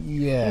that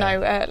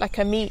like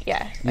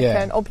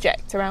an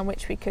object around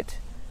which we could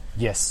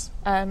that's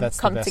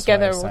come the best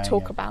together way of or saying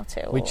talk it. about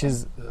it. Which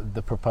is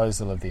the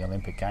proposal of the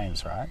Olympic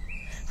Games, right?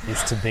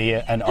 Is to be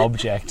an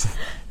object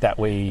that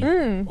we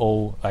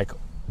all, like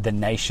the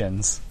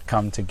nations,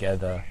 come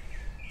together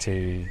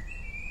to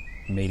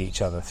meet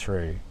each other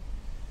through.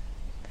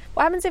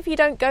 What happens if you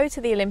don't go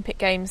to the Olympic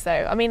Games,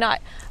 though? I mean,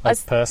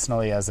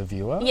 personally as a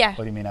viewer? Yeah.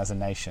 What do you mean as a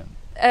nation?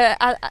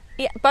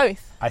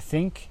 Both. I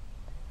think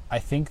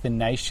the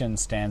nation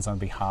stands on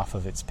behalf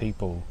of its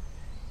people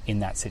in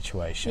that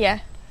situation. Yeah.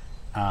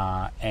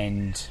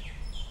 And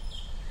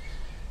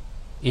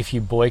if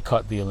you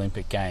boycott the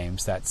Olympic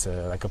Games, that's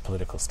like a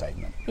political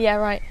statement. Yeah,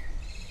 right.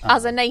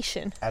 As a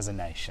nation. As a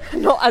nation.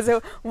 Not as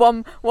a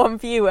one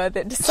viewer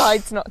that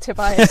decides not to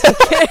buy a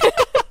ticket.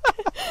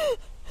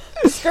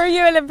 Screw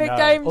you, Olympic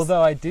Games.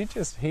 Although I did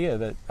just hear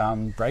that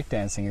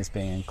breakdancing is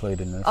being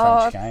included in the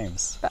French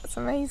Games. That's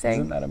amazing.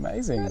 Isn't that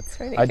amazing? That's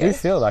really I good. do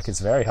feel like it's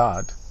very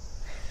hard.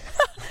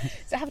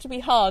 Does it have to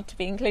be hard to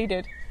be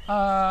included?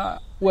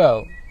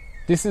 Well,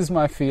 this is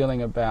my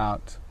feeling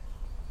about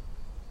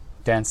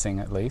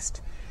dancing, at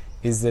least,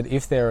 is that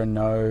if there are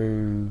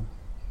no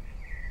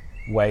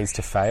ways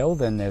to fail,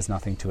 then there's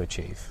nothing to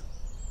achieve.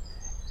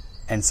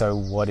 And so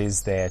what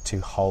is there to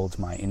hold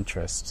my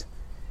interest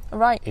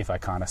Right. if I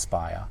can't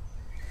aspire?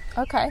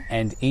 Okay.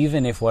 And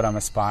even if what I'm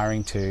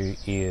aspiring to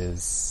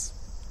is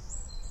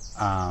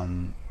a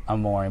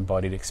more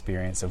embodied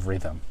experience of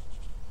rhythm,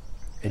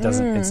 it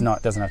doesn't. It's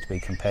not. Doesn't have to be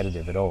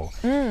competitive at all.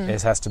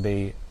 It has to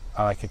be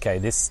like, okay,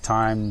 this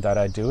time that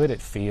I do it,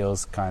 it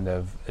feels kind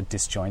of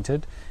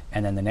disjointed,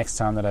 and then the next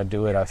time that I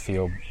do it, I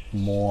feel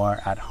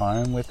more at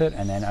home with it,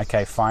 and then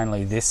okay,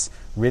 finally, this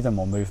rhythm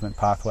or movement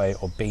pathway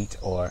or beat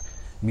or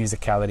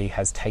musicality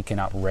has taken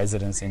up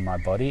residence in my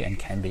body and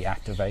can be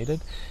activated,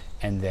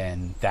 and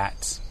then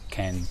that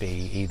can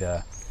be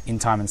either in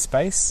time and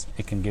space,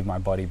 it can give my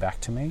body back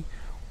to me,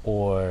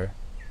 or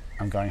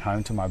I'm going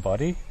home to my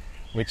body,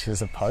 which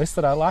is a post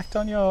that I liked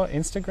on your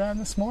Instagram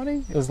this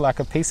morning. It was like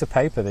a piece of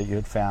paper that you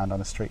had found on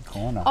a street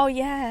corner. Oh,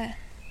 yeah.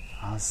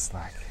 I was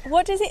like...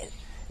 What does it...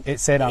 It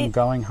said, I'm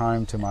going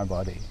home to my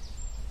body.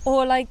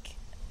 Or like...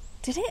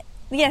 Did it?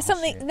 Yeah,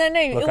 something... Shit. No, Look,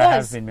 it was. I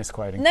have been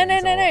misquoting No,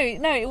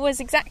 things. No, it was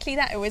exactly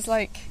that. It was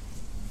like...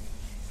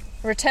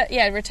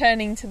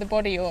 returning to the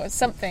body or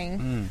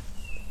something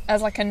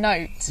as like a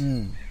note.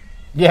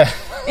 Yeah.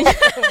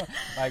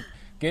 Like,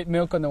 get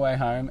milk on the way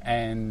home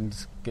and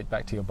get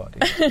back to your body.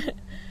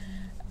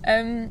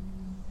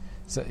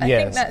 So, I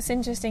think that's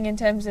interesting in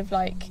terms of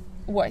like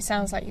what it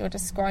sounds like you're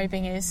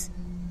describing is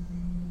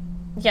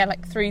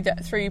like through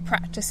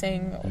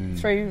practicing or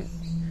through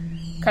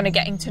kind of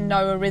getting to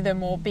know a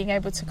rhythm or being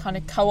able to kind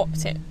of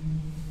co-opt it,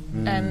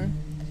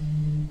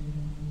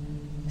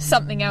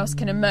 something else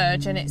can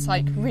emerge, and it's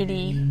like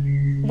really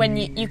when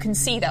you can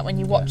see that when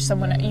you watch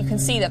someone, you can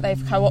see that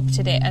they've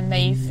co-opted it and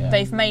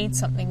they've made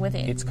something with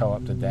it. It's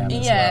co-opted them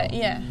as well.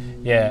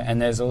 Yeah,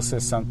 and there's also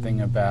something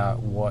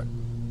about what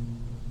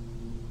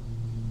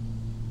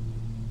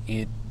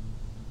it...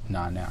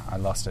 No, I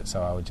lost it,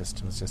 so I was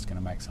just going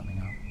to make something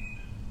up.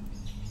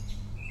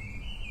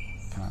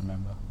 Can't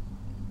remember.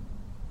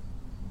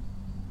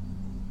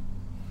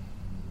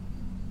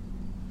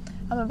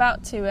 I'm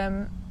about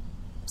to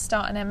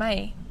start an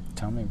MA.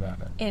 Tell me about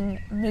it. In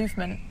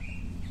movement.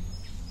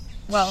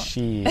 Well,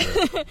 shit.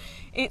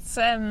 It's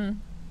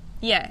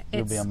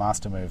You'll be a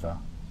master mover.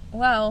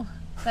 Well,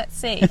 let's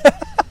see.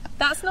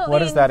 That's not. What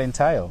does that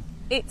entail?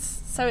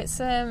 It's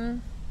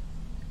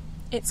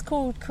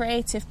called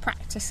Creative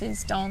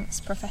Practices Dance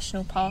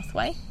Professional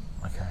Pathway.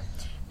 Okay.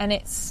 And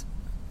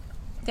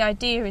the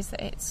idea is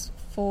that it's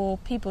for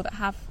people that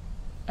have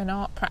an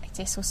art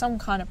practice or some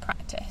kind of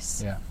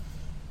practice. Yeah.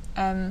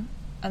 And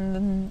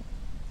then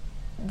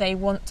they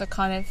want to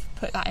kind of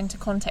put that into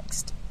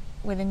context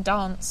within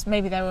dance.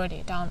 Maybe they're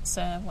already a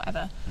dancer,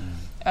 whatever.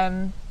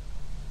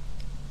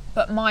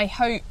 But my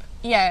hope,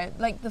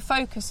 like the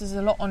focus is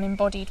a lot on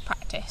embodied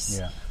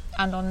practice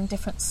and on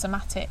different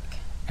somatic practices.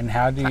 And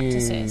how do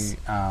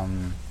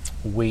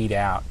you weed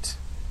out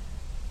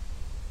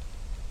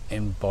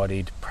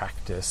embodied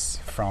practice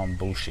from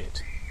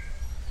bullshit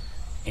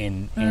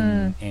in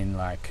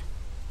like...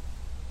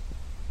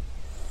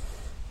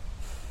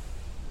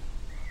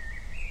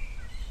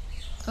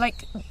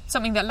 Like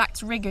something that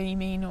lacks rigour, you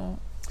mean, or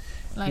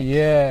like...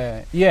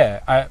 Yeah.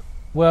 I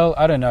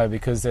don't know,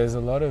 because there's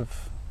a lot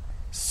of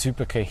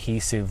super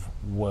cohesive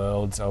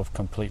worlds of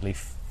completely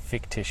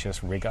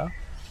fictitious rigour.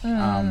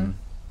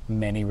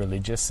 Many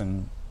religious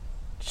and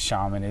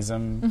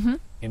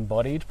shamanism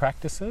embodied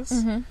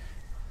practices.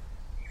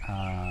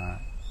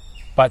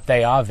 But but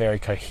they are very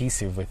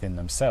cohesive within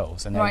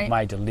themselves, and they Right.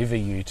 may deliver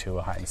you to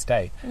a heightened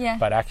state. Yeah.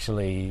 But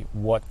actually,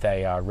 what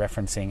they are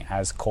referencing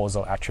as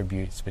causal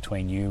attributes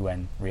between you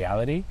and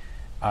reality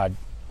are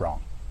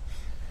wrong.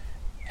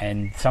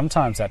 And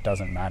sometimes that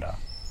doesn't matter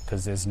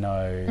because there's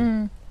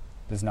no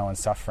one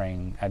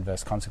suffering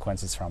adverse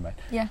consequences from it.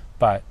 Yeah.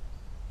 But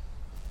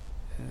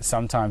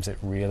sometimes it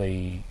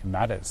really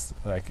matters,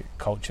 like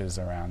cultures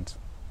around,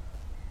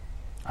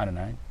 I don't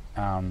know,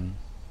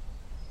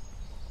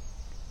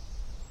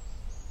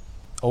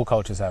 all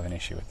cultures have an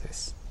issue with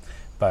this,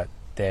 but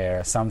there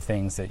are some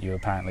things that you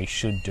apparently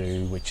should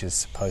do which is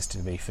supposed to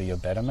be for your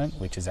betterment,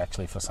 which is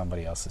actually for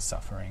somebody else's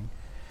suffering,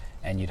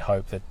 and you'd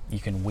hope that you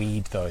can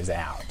weed those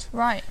out.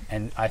 Right.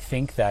 And I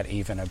think that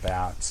even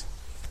about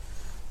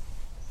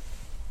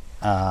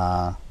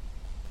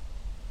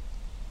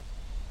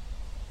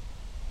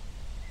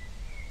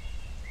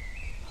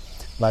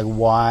like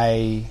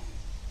why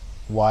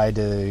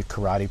do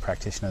karate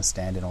practitioners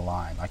stand in a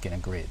line, like in a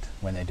grid,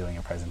 when they're doing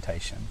a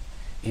presentation?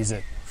 Is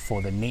it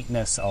for the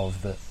neatness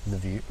of the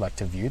view, like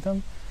to view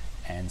them,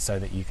 and so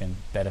that you can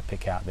better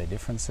pick out their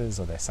differences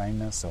or their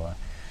sameness, or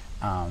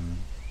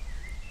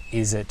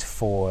is it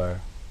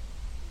for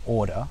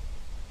order,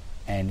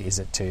 and is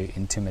it to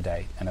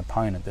intimidate an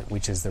opponent,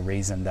 which is the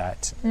reason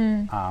that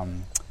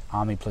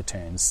army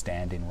platoons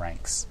stand in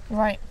ranks?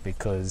 Right.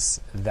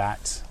 Because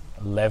that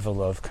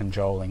level of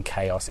controlling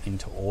chaos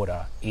into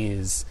order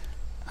is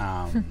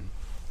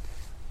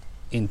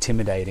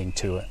intimidating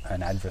to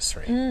an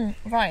adversary.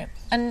 Right.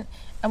 And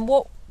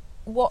what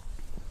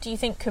do you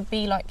think could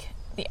be like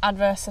the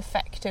adverse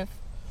effect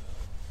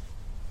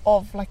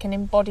of like an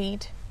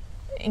embodied,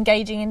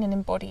 engaging in an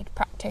embodied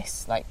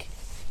practice? Like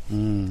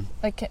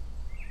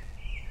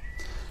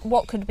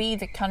what could be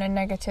the kind of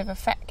negative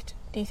effect,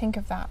 do you think,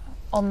 of that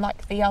on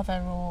like the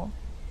other, or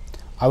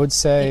I would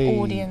say the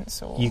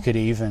audience? Or you could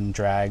even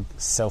drag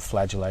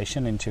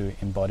self-flagellation into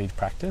embodied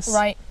practice.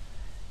 Right.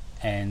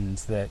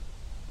 And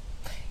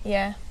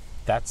Yeah.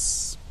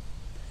 that's,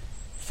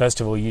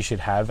 first of all, you should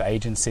have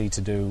agency to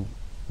do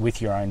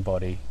with your own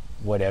body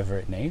whatever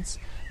it needs,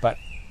 but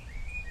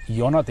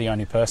you're not the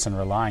only person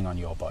relying on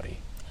your body.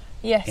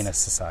 Yes. In a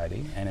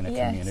society and in a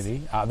Yes.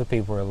 community. Other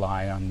people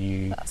rely on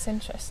you. That's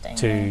interesting.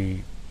 To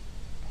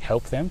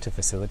help them, to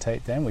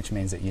facilitate them, which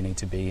means that you need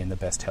to be in the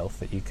best health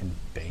that you can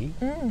be.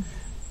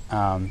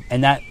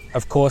 And that,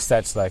 of course,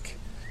 that's like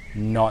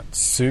not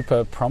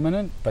super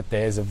prominent, but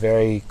there's a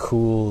very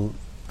cool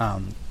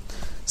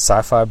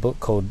sci-fi book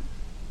called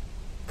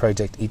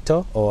Project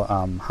Ito, or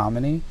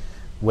Harmony,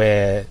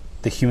 where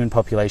the human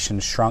population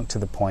shrunk to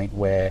the point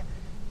where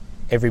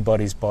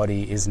everybody's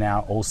body is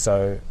now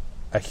also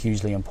a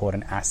hugely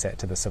important asset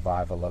to the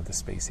survival of the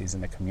species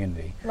and the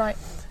community. Right.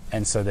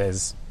 And so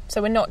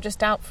we're not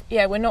just out.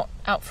 We're not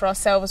out for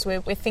ourselves.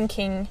 We're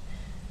thinking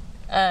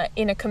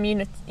in a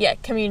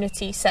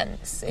community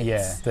sense.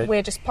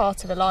 We're just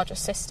part of a larger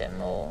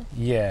system, or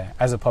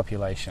as a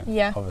population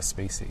of a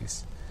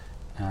species.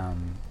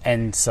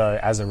 And so,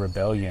 as a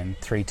rebellion,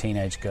 3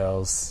 teenage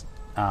girls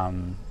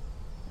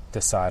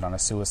decide on a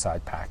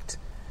suicide pact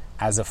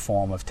as a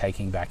form of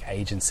taking back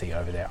agency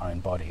over their own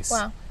bodies.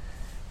 Wow.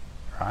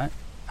 Right?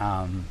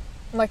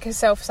 Like a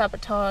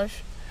self-sabotage.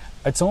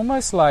 It's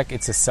almost like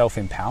it's a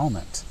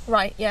self-empowerment.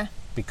 Right, yeah.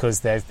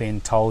 Because they've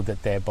been told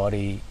that their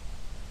body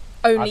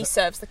only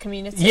serves the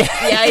community.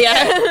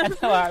 Yeah. And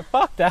they're like,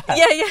 fuck that.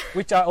 Yeah.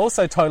 Which I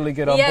also totally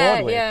get on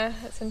board with. Yeah,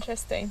 that's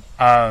interesting.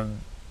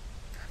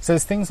 So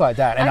there's things like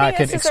that. And I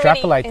could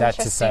extrapolate that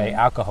to, say,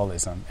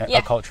 alcoholism,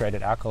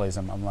 acculturated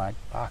alcoholism. I'm like,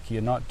 fuck,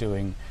 you're not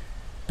doing,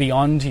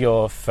 beyond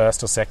your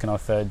first or second or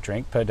third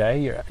drink per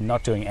day, you're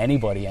not doing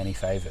anybody any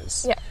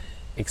favours. Yeah.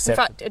 Except,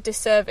 in fact, a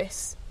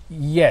disservice.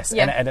 Yes,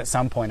 and at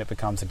some point it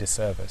becomes a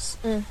disservice.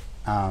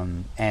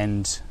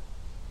 And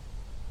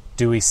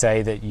do we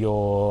say that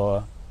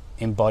your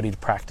embodied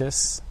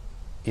practice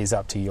is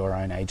up to your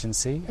own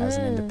agency as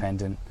an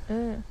independent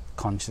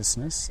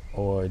consciousness,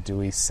 or do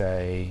we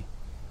say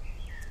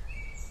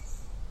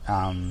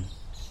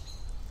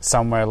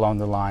somewhere along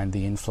the line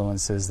the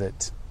influences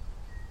that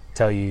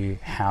tell you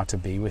how to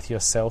be with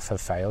yourself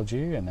have failed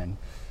you, and then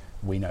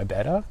we know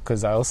better?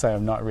 Because I also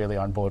am not really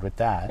on board with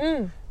that,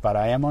 but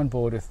I am on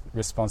board with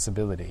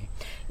responsibility.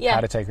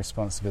 How to take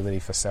responsibility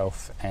for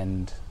self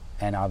and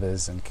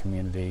others and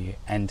community,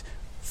 and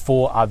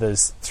for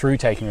others through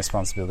taking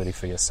responsibility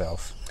for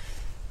yourself.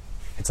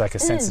 It's like a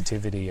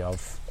sensitivity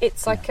of...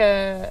 It's like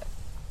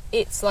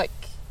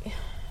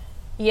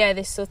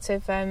this sort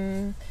of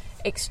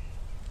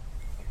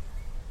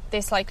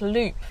this like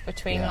loop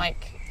between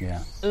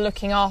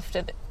looking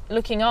after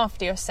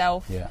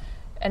yourself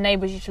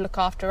enables you to look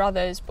after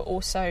others, but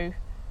also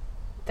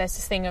there's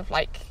this thing of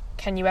like,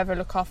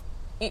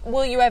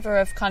 will you ever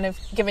have kind of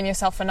given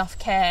yourself enough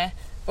care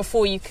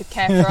before you could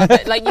care for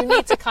others? Like, you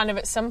need to kind of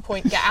at some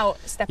point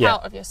step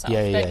out of yourself,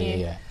 don't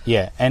you?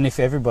 Yeah. And if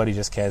everybody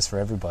just cares for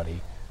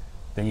everybody,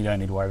 then you don't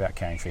need to worry about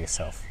caring for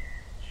yourself,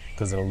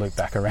 because it'll loop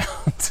back around.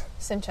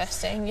 It's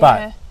interesting, yeah.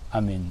 But I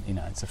mean,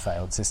 it's a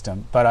failed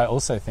system. But I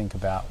also think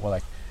about,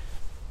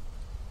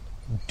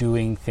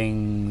 doing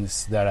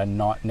things that are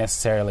not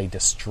necessarily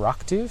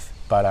destructive,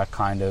 but are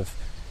kind of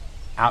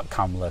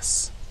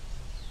outcomeless,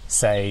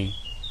 say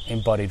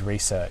embodied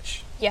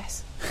research.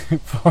 Yes.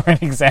 For an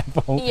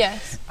example.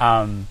 Yes.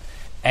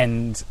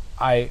 And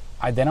I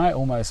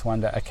almost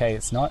wonder, okay,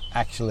 it's not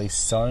actually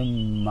so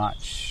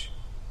much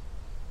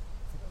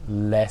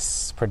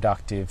less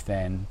productive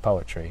than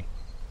poetry,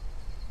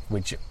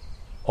 which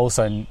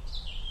also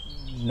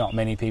not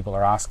many people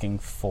are asking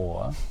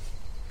for,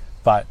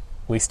 but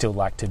we still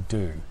like to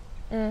do.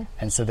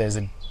 And so there's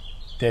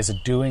a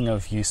doing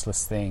of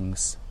useless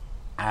things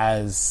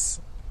as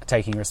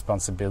taking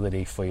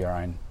responsibility for your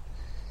own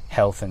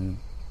health and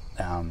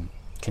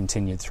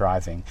continued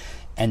thriving.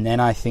 And then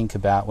I think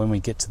about when we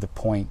get to the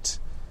point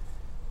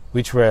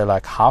which we're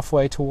like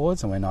halfway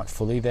towards and we're not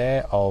fully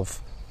there,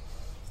 of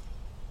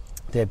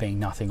there being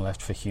nothing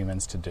left for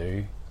humans to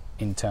do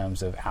in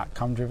terms of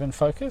outcome driven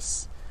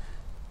focus.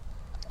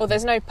 Or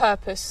there's no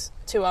purpose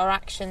to our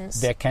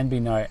actions. There can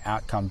be no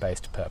outcome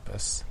based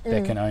purpose.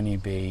 There can only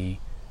be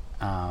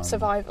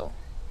survival.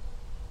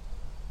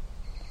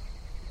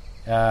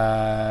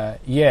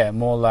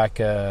 More like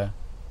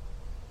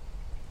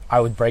I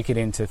would break it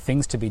into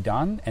things to be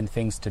done and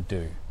things to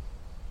do.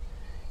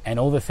 And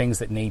all the things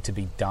that need to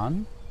be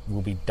done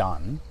will be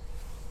done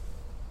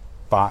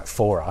but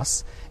for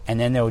us. And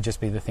then there will just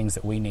be the things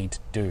that we need to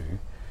do,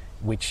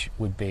 which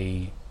would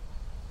be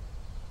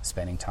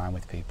spending time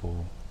with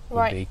people,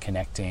 would be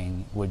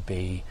connecting, would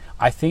be,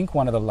 I think,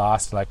 one of the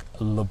last like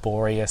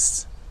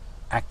laborious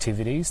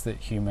activities that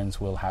humans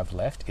will have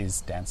left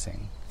is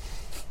dancing.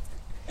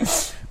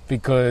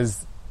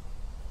 Because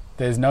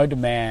there's no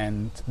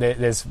demand,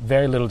 there's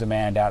very little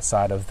demand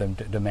outside of the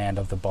demand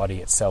of the body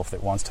itself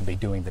that wants to be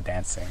doing the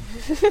dancing.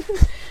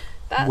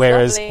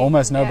 Whereas lovely.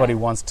 almost nobody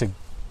wants to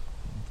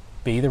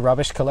be the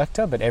rubbish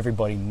collector, but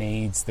everybody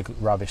needs the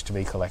rubbish to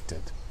be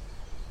collected.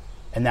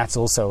 And that's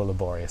also a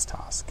laborious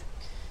task.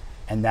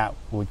 And that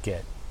would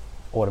get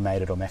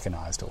automated or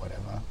mechanized or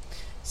whatever.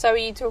 So are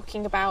you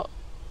talking about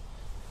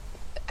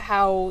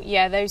how,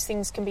 those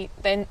things can be,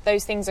 then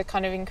those things are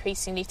kind of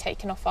increasingly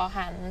taken off our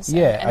hands?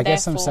 And I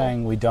guess I'm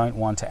saying we don't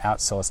want to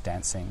outsource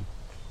dancing.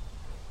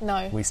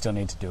 No. We still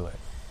need to do it.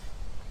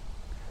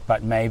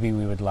 But maybe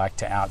we would like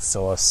to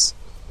outsource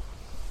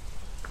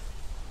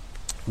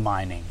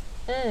mining.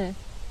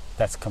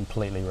 That's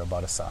completely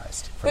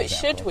roboticized, for but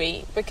example. should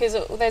we? Because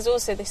there's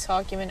also this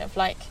argument of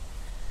like,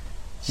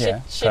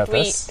 should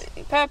purpose.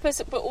 we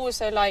purpose, but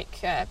also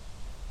like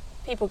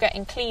people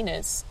getting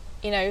cleaners.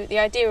 You know, the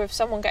idea of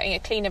someone getting a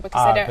cleaner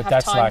because they don't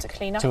have time like to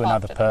clean up to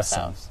another after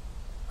person. themselves.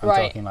 I'm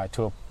talking like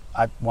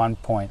at one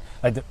point,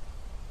 like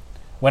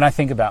when I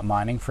think about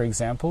mining, for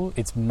example,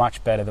 it's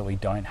much better that we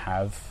don't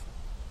have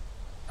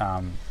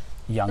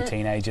young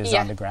teenagers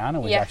underground,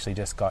 and we've actually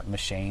just got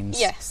machines.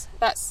 Yes,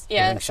 that's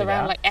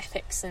around like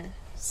ethics and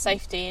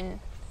safety and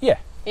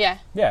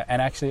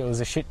and actually it was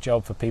a shit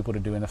job for people to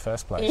do in the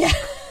first place.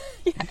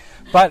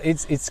 But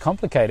it's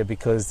complicated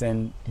because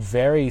then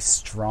very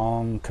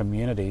strong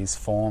communities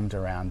formed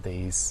around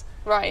these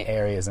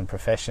areas and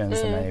professions,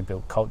 and they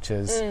built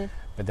cultures.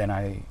 But then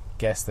I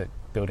guess that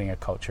building a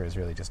culture is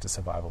really just a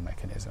survival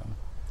mechanism.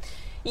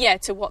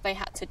 To what they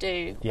had to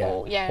do.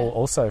 Or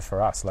also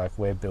for us, like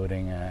we're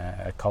building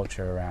a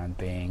culture around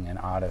being an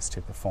artist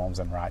who performs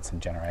and writes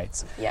and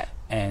generates.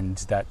 And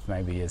that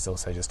maybe is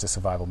also just a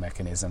survival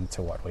mechanism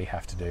to what we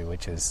have to do,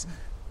 which is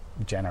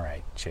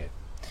generate shit.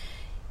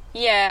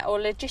 Or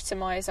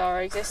legitimise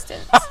our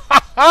existence.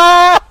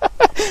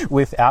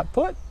 With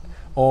output,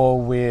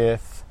 or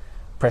with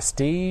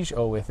prestige,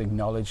 or with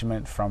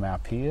acknowledgement from our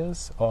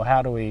peers, or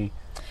how do we...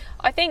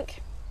 I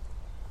think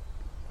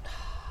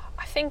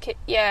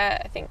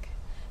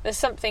there's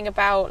something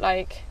about,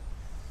 like,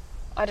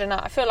 I don't know,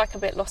 I feel like a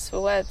bit lost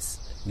for words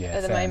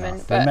at the moment.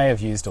 Enough. But we may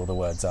have used all the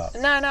words up.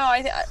 No,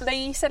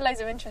 you said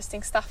loads of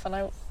interesting stuff, and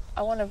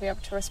I want to be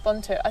able to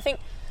respond to it. I think,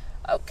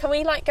 can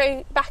we, like,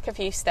 go back a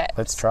few steps?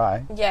 Let's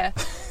try. Yeah,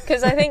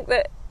 because I think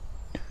that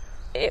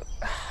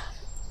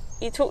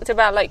you talked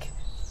about, like,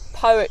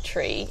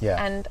 poetry,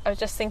 and I was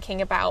just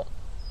thinking about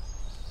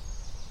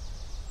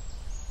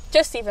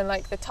just even,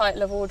 like, the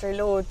title of Audre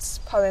Lorde's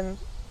poem,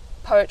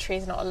 Poetry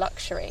is Not a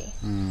Luxury,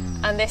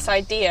 and this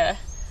idea,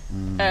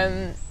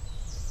 and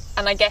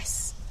I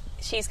guess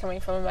she's coming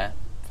from a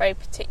very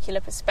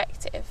particular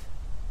perspective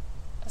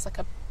as, like,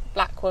 a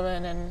black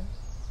woman and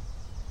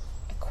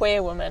a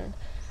queer woman,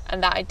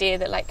 and that idea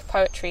that, like,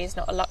 poetry is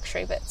not a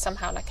luxury but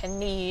somehow like a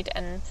need,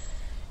 and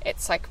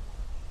it's like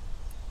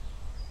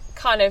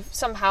kind of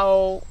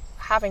somehow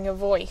having a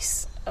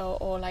voice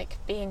or like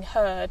being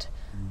heard.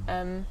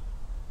 I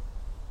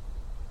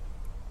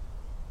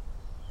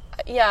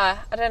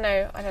don't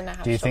know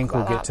how. Do you to think talk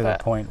we'll about get to the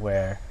point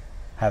where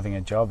having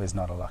a job is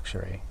not a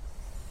luxury?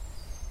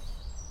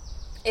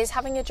 Is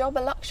having a job a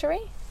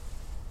luxury?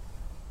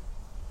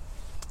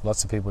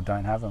 Lots of people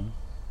don't have them.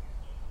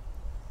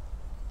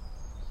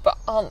 But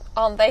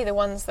aren't they the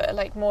ones that are,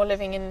 like, more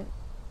living in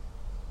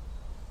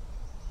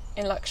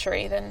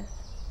luxury than...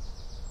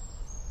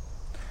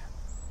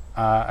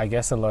 I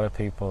guess a lot of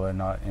people are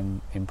not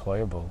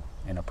employable.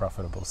 in a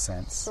profitable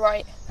sense.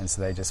 Right. And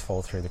so they just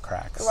fall through the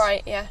cracks.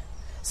 Right, yeah.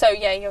 So,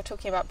 yeah, you're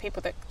talking about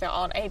people that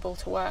aren't able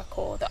to work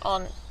or that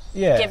aren't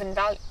given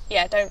value.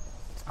 Yeah,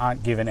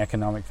 aren't given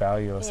economic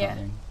value or Yeah.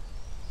 something.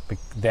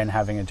 Then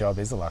having a job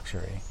is a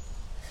luxury.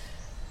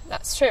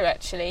 That's true,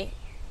 actually.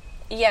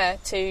 Yeah,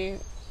 to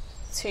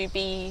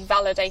be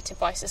validated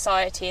by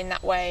society in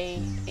that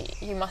way,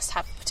 you must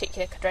have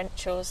particular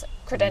credentials,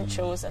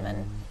 and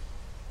then...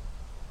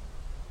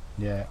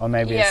 Yeah, or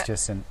maybe Yeah. it's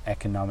just an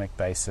economic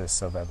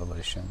basis of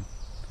evolution,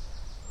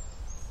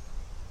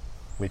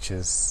 which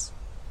is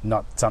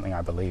not something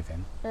I believe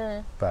in.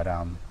 But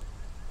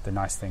the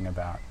nice thing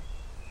about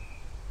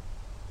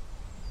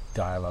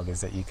dialogue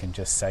is that you can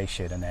just say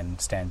shit and then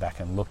stand back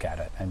and look at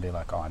it and be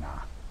like, oh,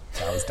 nah,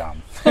 that was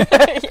dumb.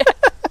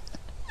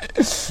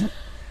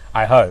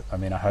 I hope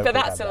we have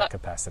that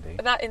capacity.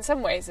 But that, in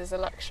some ways, is a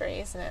luxury,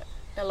 isn't it?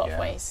 In a lot of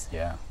ways.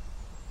 Yeah.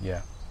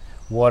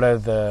 What are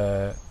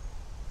the...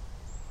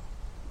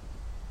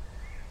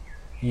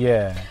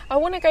 Yeah. I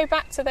want to go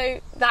back to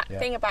that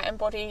thing about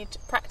embodied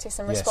practice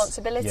and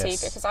responsibility,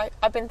 because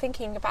I've been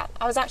thinking about...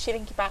 I was actually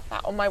thinking about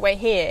that on my way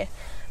here.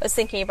 I was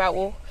thinking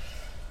about,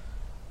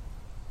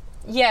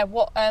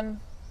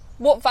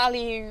 what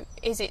value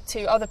is it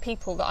to other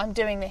people that I'm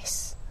doing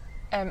this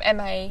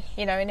MA,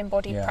 in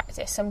embodied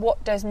practice, and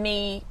what does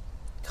me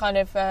kind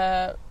of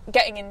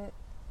getting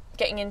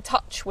in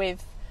touch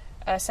with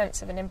a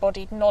sense of an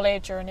embodied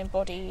knowledge or an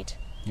embodied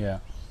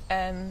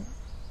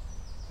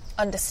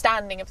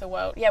understanding of the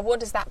world? Yeah,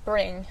 what does that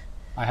bring?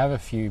 I have a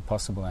few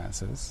possible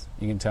answers.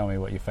 You can tell me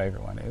what your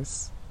favourite one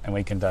is, and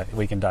we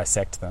can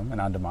dissect them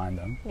and undermine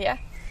them. Yeah.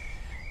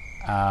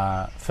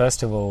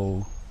 First of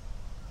all,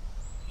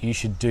 you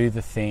should do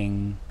the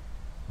thing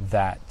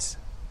that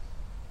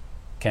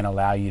can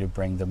allow you to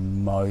bring the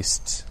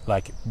most,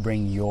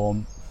 bring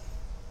your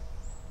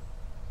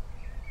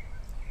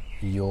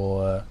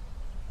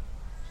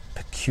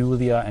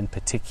peculiar and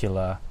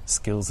particular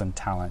skills and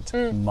talent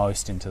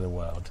most into the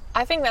world.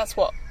 I think that's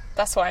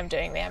why I'm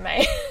doing the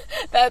MA.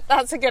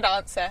 That's a good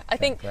answer. I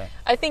think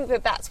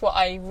that's what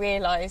I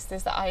realised,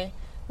 is that I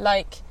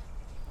like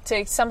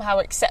to somehow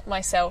accept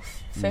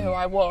myself for who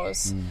I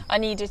was. I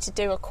needed to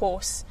do a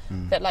course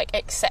that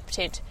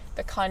accepted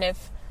the kind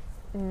of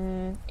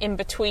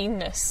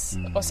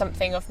in-betweenness or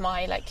something of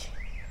my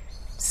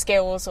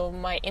skills or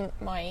my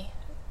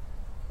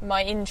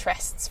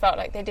interests. Felt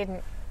like they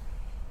didn't,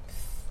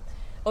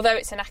 although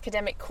it's an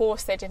academic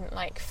course, they didn't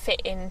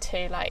fit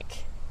into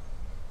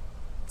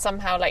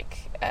somehow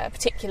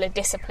particular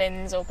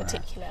disciplines or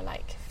particular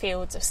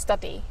fields of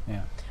study.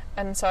 Yeah.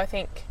 And so I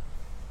think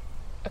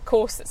a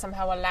course that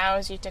somehow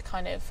allows you to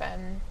kind of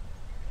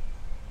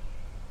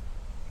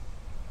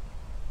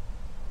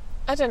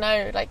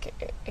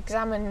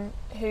examine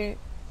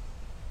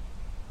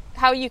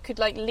how you could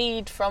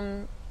lead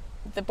from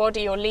the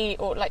body, or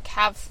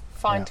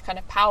find kind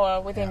of power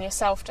within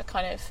yourself to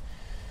kind of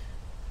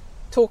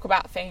talk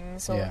about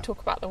things or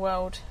talk about the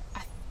world.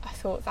 I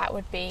thought that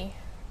would be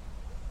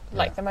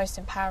the most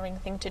empowering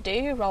thing to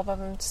do, rather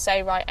than to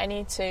say, right, I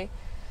need to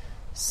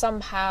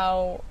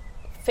somehow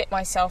fit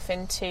myself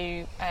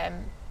into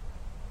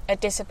a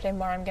discipline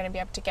where I'm going to be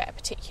able to get a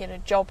particular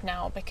job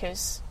now,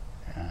 because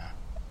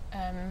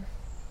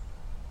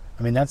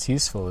that's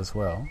useful as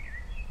well.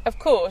 Of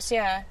course,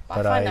 yeah,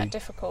 but I find that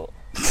difficult.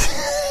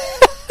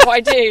 What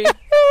I do,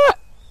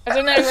 I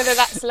don't know whether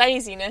that's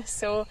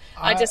laziness or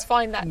I just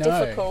find that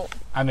difficult.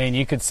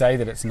 You could say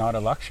that it's not a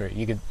luxury.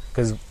 You could,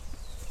 because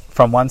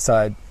from one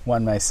side,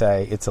 one may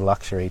say it's a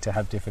luxury to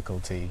have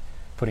difficulty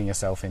putting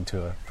yourself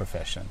into a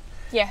profession.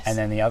 Yes. And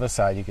then the other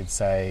side, you could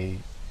say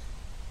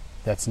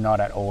that's not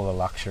at all a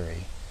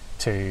luxury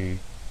to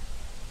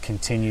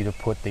continue to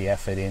put the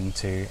effort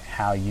into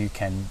how you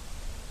can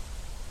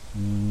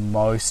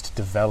most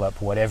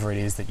develop whatever it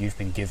is that you've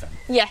been given.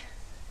 Yeah.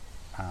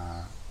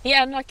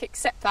 And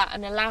accept that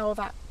and allow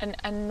that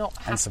and not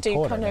have and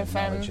to kind of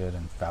acknowledge it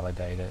and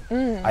validate it.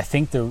 I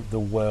think the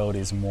world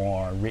is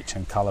more rich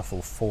and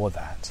colourful for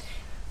that,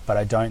 but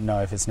I don't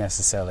know if it's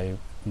necessarily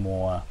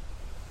more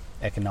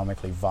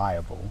economically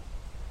viable.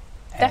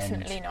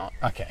 Definitely not.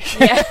 Okay.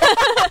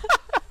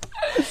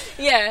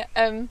 Yeah.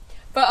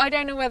 But I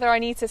don't know whether I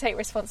need to take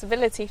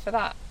responsibility for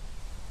that.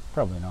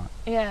 Probably not.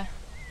 Yeah.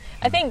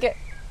 I think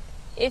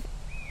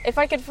if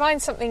I could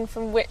find something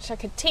from which I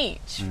could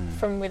teach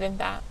from within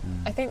that,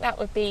 I think that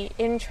would be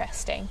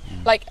interesting.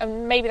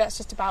 Maybe that's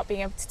just about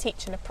being able to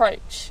teach an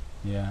approach.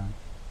 Yeah.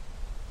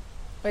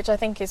 Which I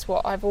think is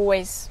what I've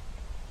always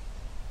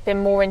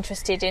been more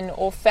interested in,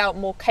 or felt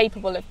more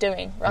capable of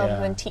doing, rather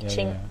than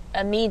teaching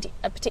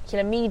a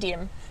particular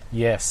medium.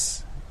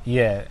 Yes.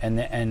 Yeah.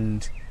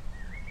 And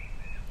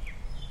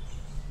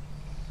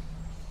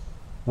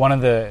one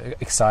of the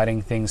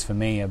exciting things for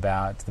me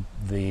about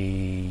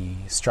the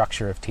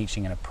structure of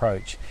teaching an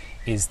approach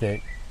is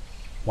that,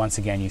 once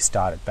again, you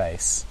start at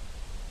base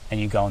and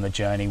you go on the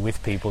journey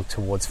with people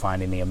towards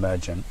finding the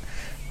emergent.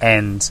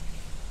 And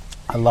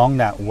along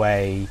that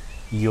way,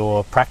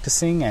 you're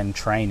practicing and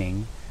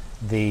training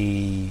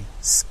the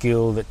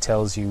skill that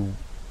tells you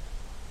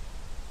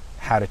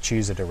how to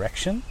choose a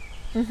direction,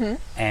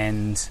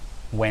 and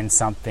when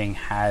something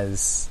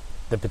has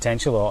the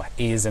potential or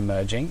is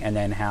emerging, and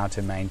then how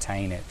to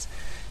maintain it,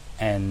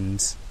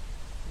 and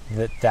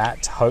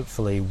that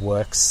hopefully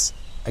works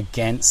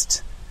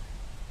against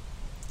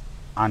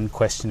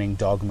unquestioning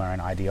dogma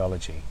and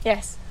ideology.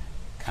 Yes.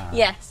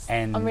 Yes,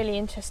 and I'm really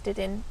interested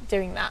in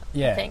doing that.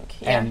 Yeah, I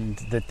think. Yeah. And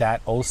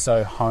that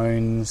also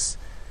hones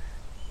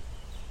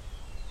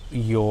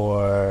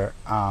your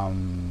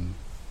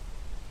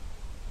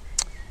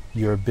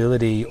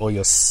ability or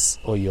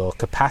your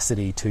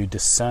capacity to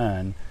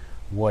discern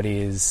what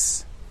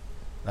is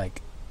like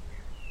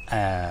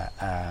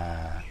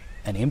an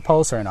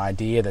impulse or an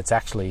idea that's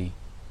actually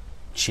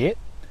shit,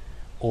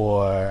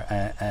 or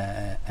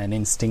an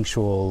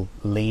instinctual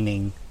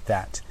leaning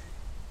that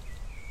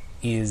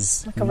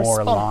is like a more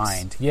response.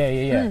 aligned.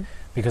 Yeah.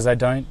 Because I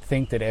don't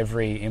think that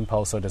every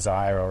impulse or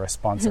desire or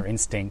response or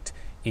instinct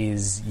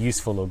is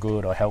useful or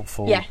good or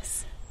helpful.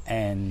 Yes.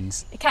 And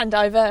it can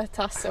divert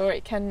us, or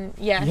it can,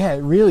 yeah,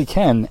 it really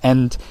can.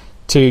 And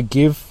to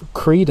give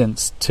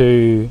credence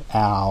to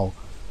our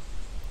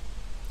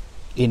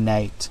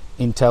innate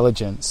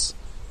intelligence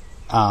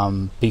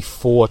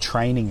before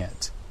training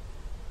it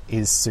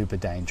is super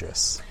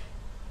dangerous.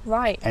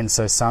 Right. And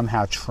so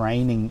somehow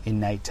training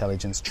innate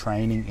intelligence,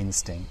 training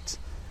instinct,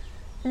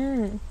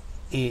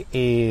 it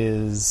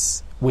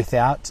is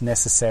without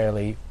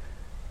necessarily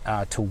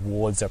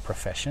towards a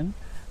profession,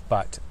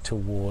 but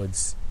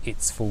towards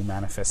its full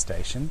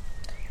manifestation,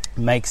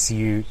 makes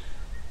you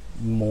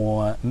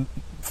more,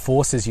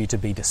 forces you to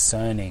be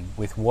discerning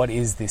with what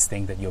is this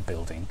thing that you're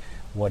building,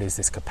 what is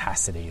this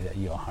capacity that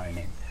you're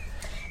honing.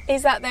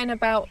 Is that then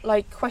about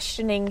like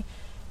questioning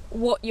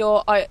what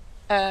your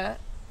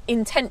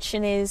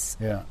intention is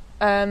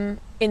in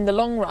the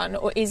long run,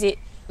 or is it,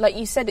 like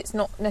you said, it's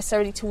not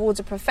necessarily towards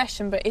a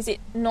profession, but is it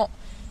not,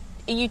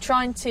 are you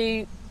trying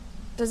to,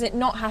 does it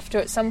not have to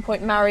at some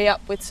point marry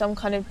up with some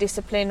kind of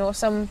discipline or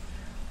some,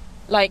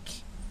 like,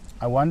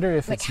 I wonder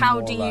if like it's how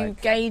more do you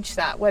like gauge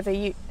that, whether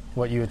you,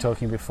 what you were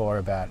talking before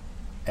about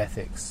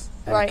ethics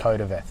and Right. a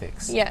code of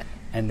ethics, yeah,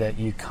 and that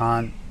you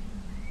can't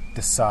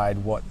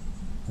decide what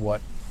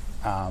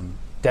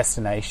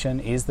destination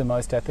is the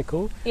most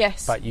ethical,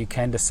 yes, but you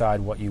can decide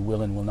what you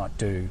will and will not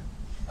do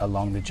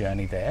along the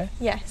journey there.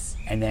 yes,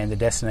 And then the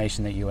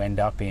destination that you end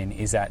up in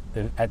is at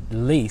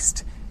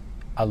least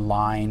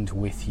aligned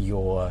with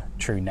your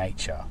true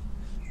nature,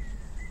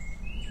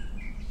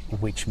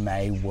 which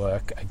may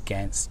work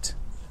against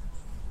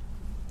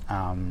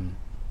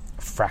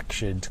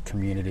fractured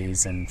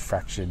communities and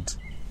fractured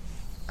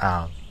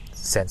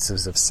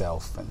senses of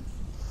self, and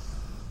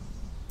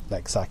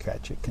like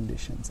psychiatric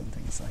conditions and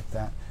things like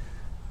that.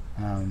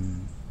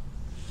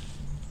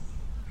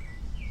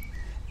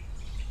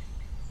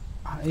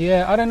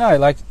 I don't know,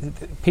 like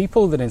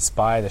people that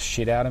inspire the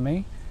shit out of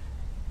me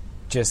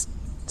just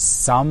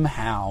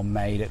somehow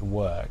made it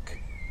work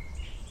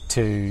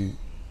to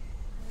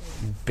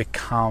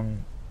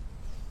become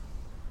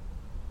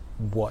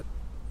what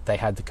they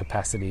had the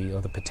capacity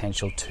or the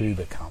potential to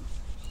become.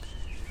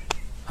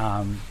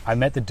 I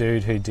met the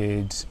dude who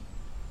did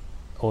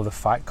all the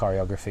fight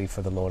choreography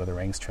for the Lord of the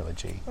Rings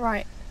trilogy,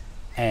 right,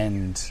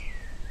 and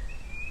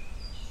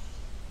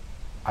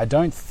I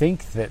don't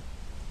think that,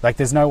 like,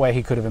 there's no way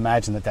he could have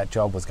imagined that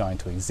job was going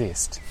to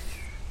exist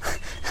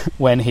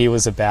when he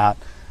was about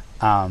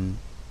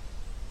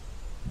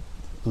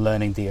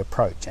learning the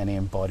approach and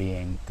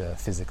embodying the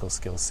physical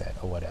skill set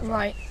or whatever.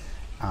 right.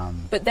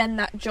 But then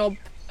that job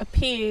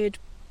appeared,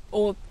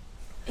 or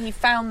he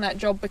found that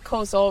job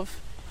because of,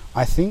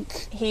 I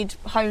think he'd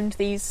honed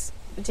these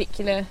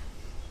particular,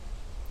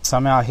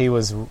 somehow he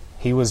was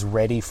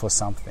ready for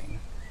something.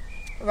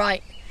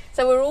 right.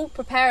 So we're all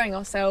preparing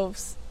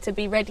ourselves to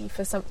be ready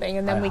for something,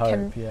 and then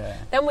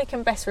then we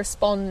can best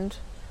respond.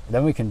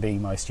 Then we can be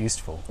most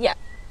useful. Yeah.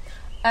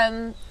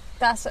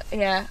 That's,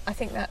 yeah, I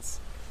think that's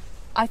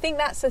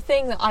the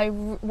thing that I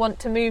want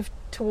to move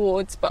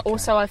towards, but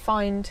also I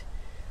find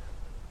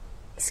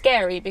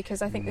scary,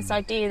 because I think this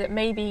idea that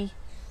maybe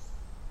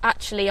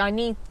actually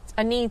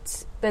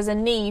there's a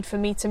need for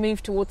me to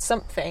move towards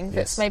something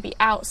that's maybe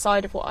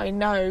outside of what I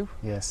know.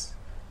 Yes.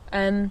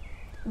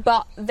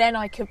 But then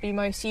I could be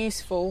most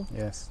useful.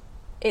 Yes.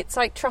 It's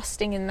like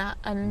trusting in that,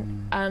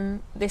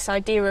 and this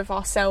idea of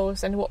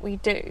ourselves and what we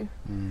do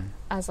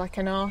as like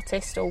an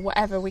artist or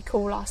whatever we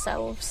call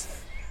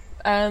ourselves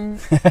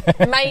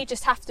may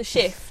just have to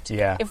shift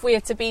if we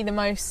are to be the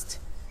most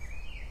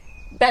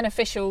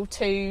beneficial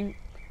to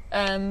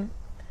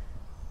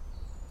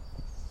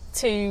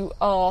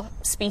our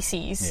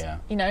species,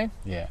 you know?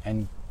 Yeah,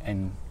 and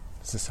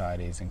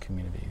societies and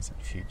communities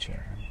and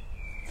future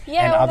and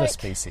and other like,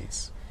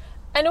 species.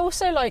 And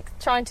also, like,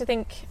 trying to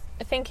think,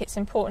 I think it's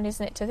important,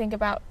 isn't it, to think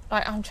about,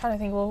 like, I'm trying to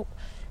think, well,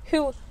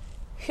 who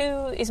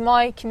is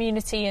my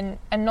community, and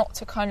not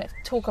to kind of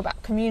talk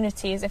about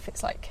community as if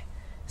it's like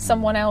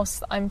someone else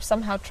that I'm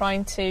somehow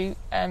trying to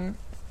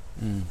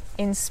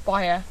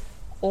inspire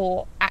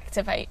or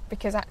activate,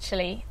 because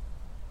actually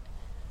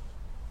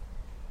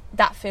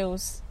that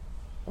feels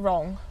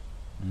wrong.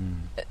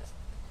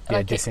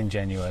 like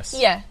disingenuous.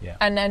 Yeah.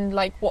 And then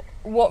like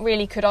what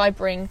really could I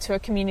bring to a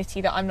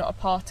community that I'm not a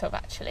part of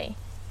actually?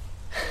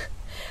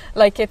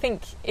 Like I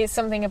think it's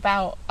something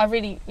about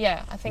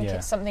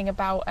it's something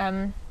about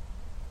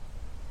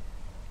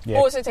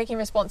also taking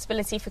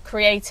responsibility for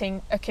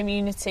creating a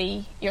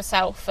community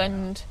yourself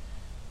and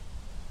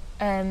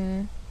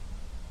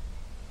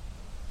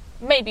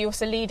maybe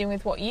also leading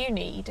with what you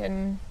need,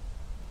 and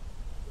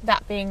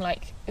that being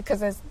like, because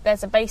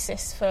there's a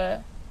basis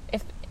for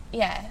if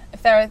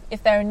there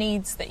are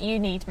needs that you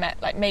need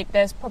met, like maybe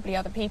there's probably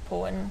other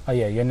people, and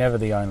you're never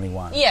the only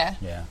one. Yeah.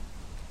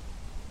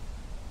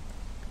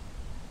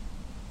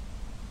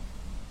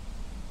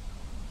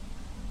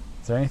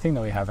 Is there anything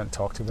that we haven't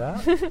talked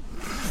about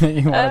that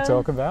you want to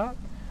talk about?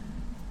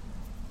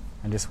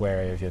 I'm just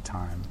wary of your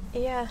time.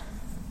 Yeah.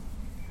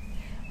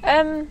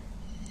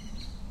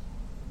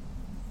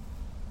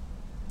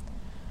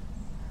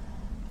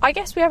 I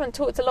guess we haven't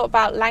talked a lot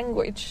about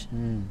language.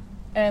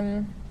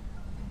 And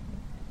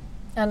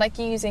like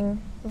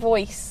using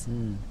voice.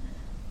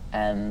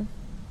 I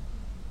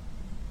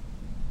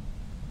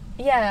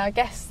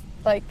guess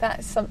like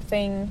that's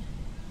something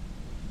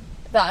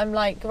that I'm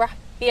like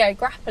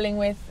grappling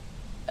with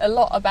a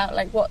lot, about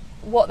like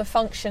what the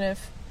function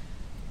of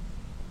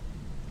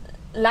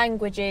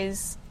language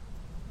is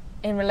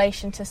in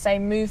relation to, say,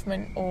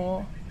 movement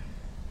or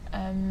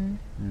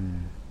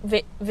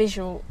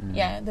visual.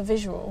 The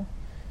visual.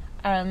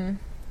 And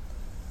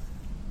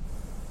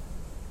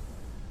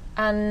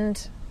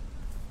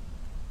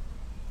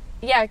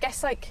I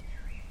guess like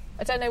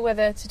I don't know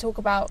whether to talk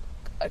about,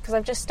 because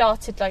I've just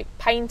started like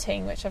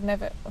painting, which I've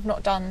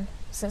not done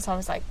since I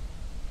was like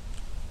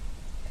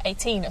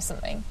 18 or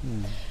something.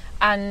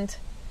 And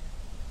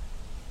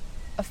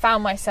I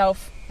found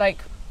myself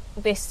like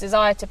this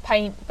desire to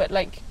paint, but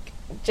like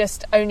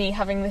just only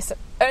having the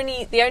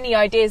only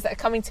ideas that are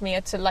coming to me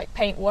are to like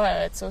paint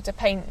words, or to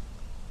paint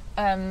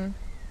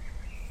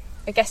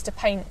I guess to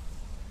paint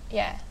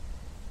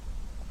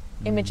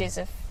images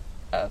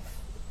of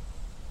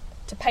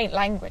to paint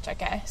language, I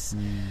guess.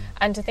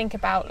 And to think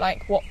about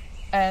like what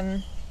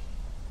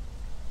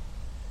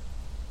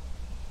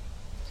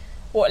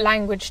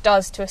language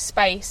does to a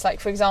space. Like,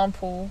 for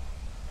example,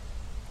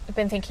 I've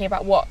been thinking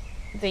about what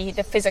the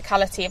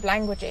physicality of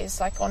language is,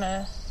 like on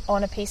a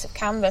piece of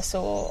canvas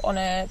or on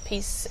a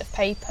piece of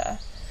paper,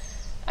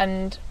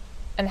 and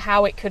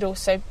how it could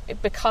also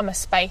become a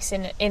space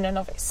in and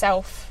of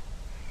itself,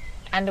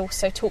 and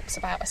also talks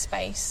about a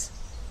space.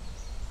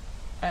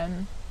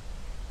 And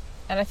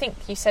I think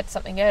you said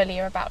something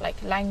earlier about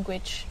like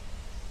language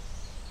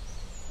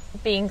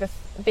being the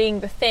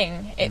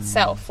thing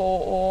itself,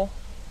 or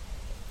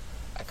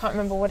I can't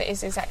remember what it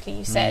is exactly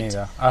you said. Me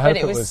neither. I hope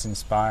it was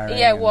inspiring.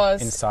 Yeah, it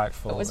was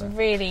insightful. It was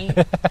really.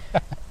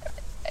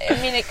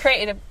 I mean, it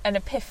created an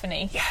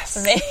epiphany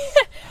for me.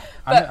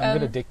 But, I'm a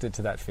bit addicted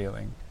to that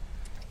feeling,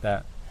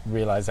 that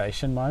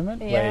realization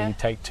moment where you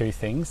take two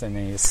things and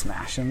then you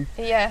smash them.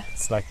 Yeah,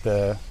 it's like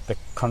the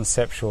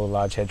conceptual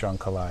Large Hadron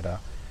Collider,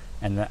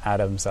 and the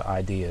atoms are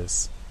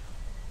ideas.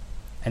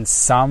 And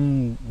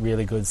some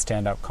really good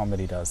stand-up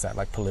comedy does that,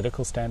 like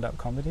political stand-up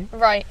comedy.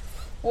 Right.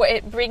 What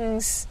it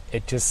brings...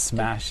 It just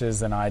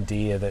smashes an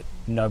idea that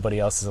nobody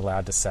else is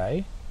allowed to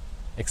say,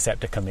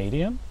 except a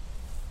comedian,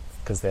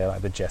 because they're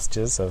like the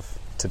gestures of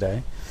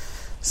today.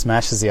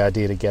 Smashes the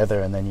idea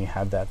together, and then you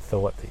have that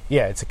thought that,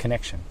 it's a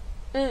connection.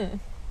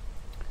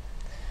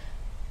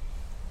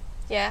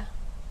 Yeah.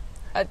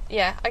 I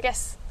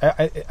guess...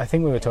 I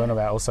think we were talking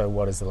about also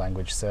what is the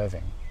language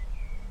serving,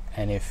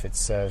 and if it's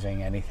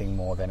serving anything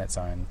more than its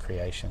own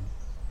creation.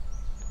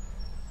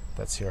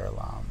 That's your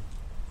alarm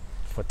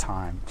for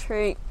time.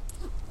 True.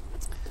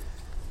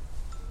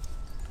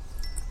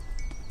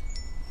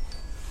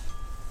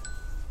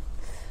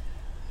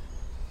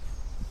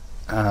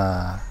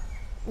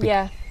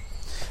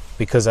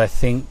 Because I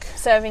think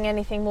serving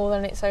anything more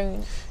than its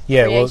own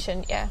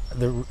creation.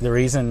 The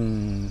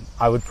reason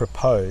I would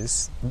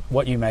propose,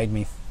 what you made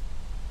me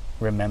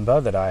remember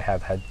that I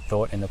have had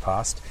thought in the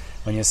past,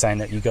 when you're saying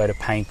that you go to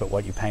paint but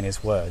what you paint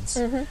is words.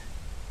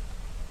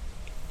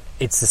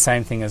 It's the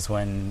same thing as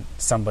when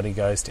somebody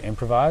goes to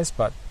improvise,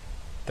 but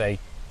they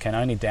can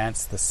only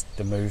dance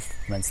the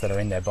movements that are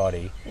in their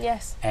body.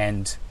 Yes.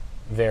 And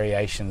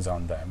variations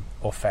on them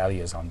or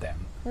failures on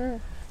them.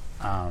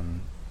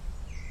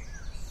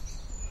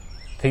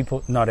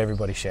 Not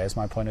everybody shares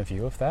my point of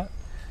view of that,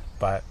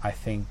 but I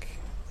think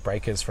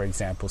breakers, for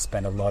example,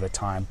 spend a lot of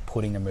time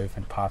putting the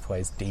movement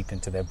pathways deep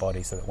into their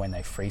body so that when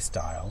they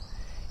freestyle,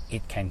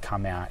 it can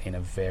come out in a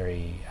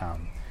very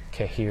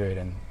coherent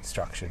and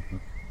structured,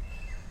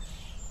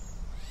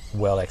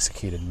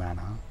 well-executed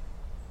manner.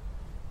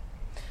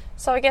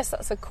 So I guess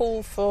that's a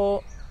call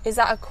for... Is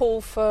that a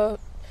call for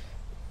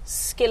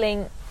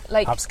skilling,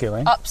 like...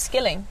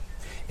 Upskilling.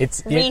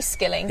 It's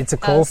reskilling. It's a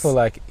call for,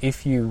 like,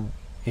 if you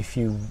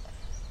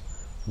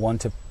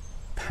want to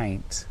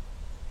paint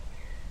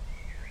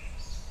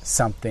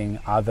something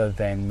other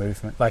than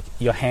movement, like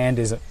your hand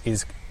is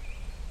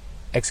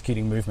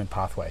executing movement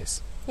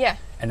pathways. Yeah.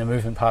 And the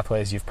movement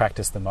pathways you've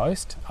practiced the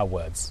most are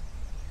words.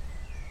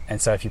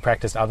 And so if you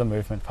practiced other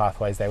movement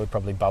pathways, they would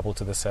probably bubble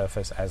to the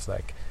surface as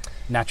like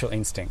natural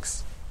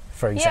instincts,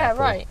 for example.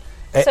 Yeah, right.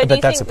 So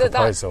but that's a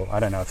proposal. I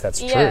don't know if that's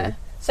true.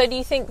 So do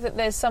you think that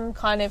there's some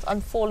kind of,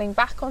 I'm falling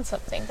back on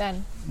something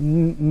then?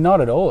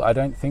 Not at all. I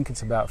don't think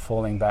it's about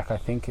falling back. I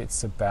think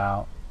it's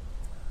about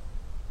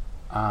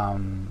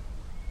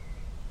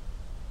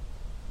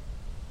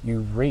you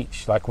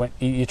reach, like when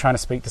you're trying to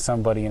speak to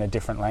somebody in a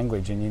different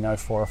language and you know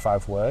 4 or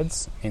 5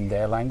 words in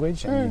their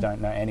language and you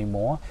don't know any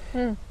more,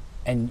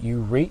 and you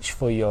reach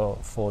for the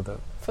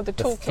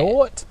toolkit.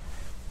 Thought,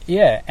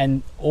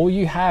 and all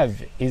you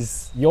have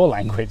is your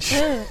language,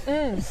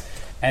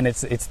 and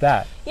it's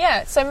that.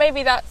 Yeah, so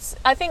maybe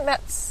I think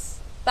that's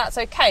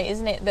okay,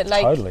 isn't it? That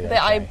like totally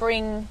that okay. I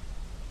bring, and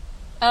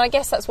I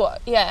guess that's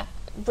what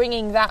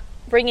bringing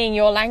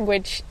your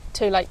language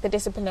to like the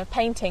discipline of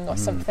painting or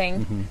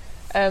something.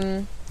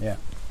 And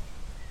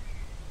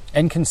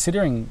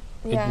considering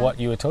what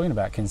you were talking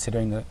about,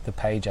 considering the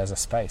page as a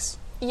space.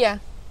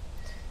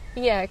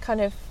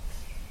 Kind of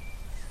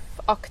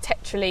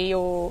architecturally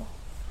or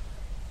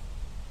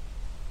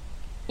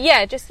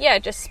just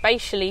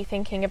spatially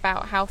thinking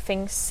about how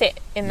things sit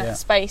in that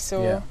space,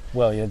 or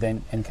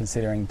then and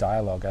considering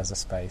dialogue as a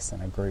space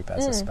and a group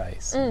as a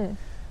space.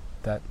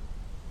 That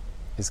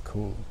is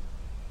cool.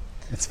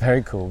 It's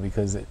very cool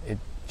because it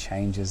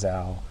changes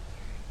our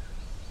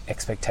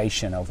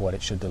expectation of what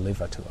it should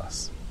deliver to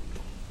us.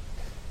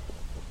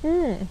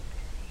 I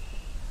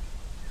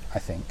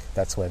think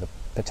that's where the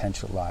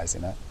potential lies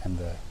in it, and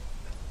the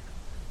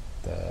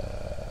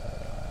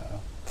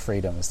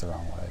freedom is the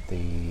wrong word.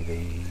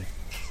 The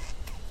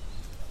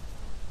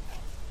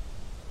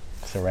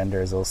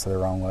surrender is also the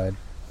wrong word.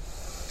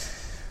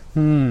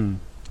 I've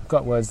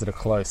got words that are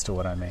close to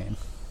what I mean.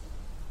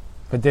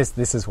 But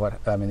this is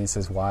what I mean. This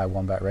is why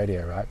Wombat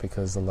Radio, right?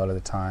 Because a lot of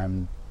the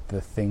time, the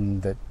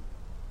thing that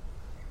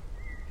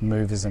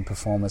movers and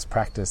performers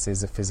practice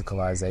is a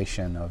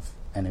physicalization of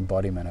an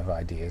embodiment of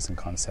ideas and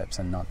concepts,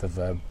 and not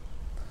the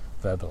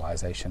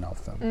verbalization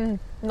of them.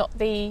 Not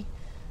the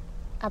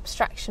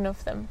abstraction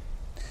of them.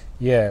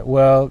 Yeah,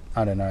 well,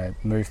 I don't know.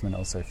 Movement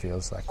also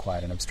feels like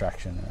quite an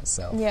abstraction in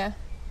itself. Yeah.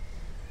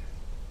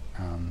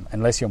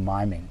 Unless you're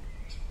miming,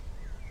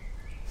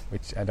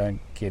 which I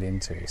don't get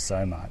into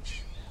so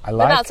much. But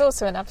that's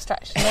also an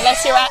abstraction,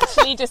 unless you're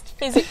actually just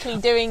physically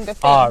doing the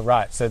thing. Oh,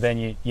 right. So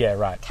then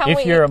right.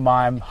 If you're a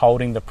mime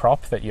holding the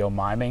prop that you're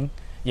miming,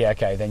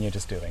 then you're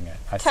just doing it.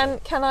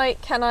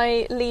 Can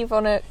I leave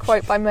on a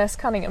quote by Merce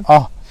Cunningham?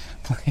 Oh,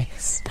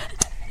 please.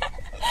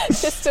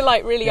 Just to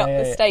like really up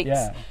the stakes.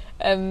 Yeah.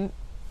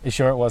 You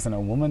sure it wasn't a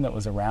woman that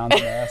was around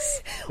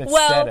Merce that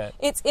said it?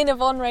 It's in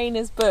Yvonne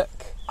Rayner's book,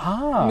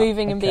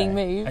 Moving and Being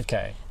Moved.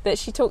 Okay. That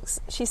she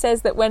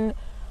says that when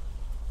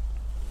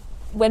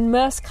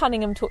Merce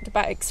Cunningham talked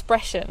about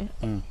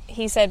expression,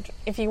 he said,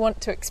 if you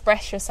want to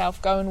express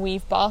yourself, go and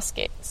weave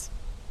baskets.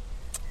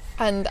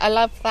 And I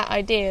love that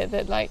idea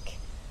that, like,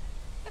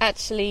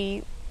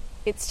 actually,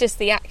 it's just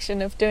the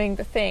action of doing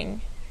the thing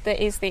that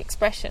is the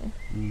expression.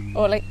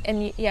 Or like,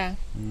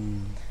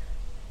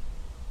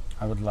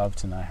 I would love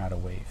to know how to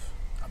weave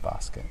a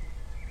basket.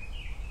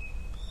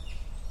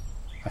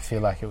 I feel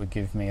like it would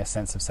give me a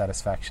sense of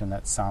satisfaction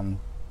that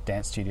some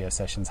dance studio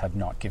sessions have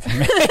not given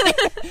me.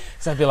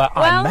 So I'd be like,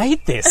 I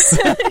made this.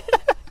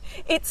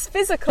 It's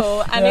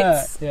physical and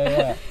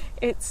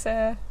it's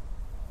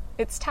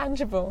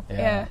tangible.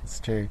 Yeah, it's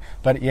true.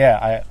 But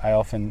I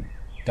often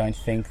don't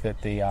think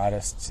that the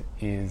artist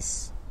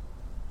is.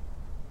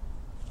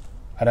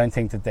 I don't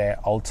think that their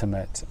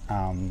ultimate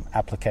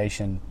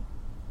application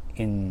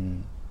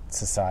in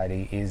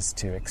society is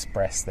to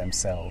express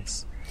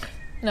themselves.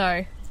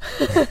 No.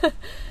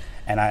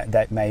 And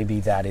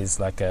that is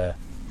like a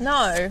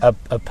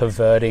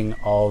perverting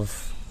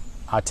of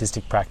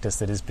artistic practice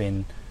that has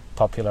been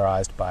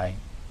popularized by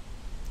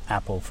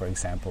Apple, for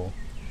example.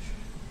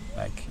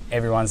 Like,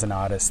 everyone's an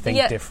artist,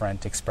 think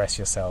different, express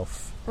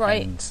yourself.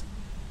 Right. And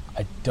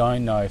I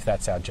don't know if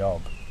that's our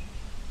job.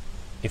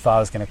 If I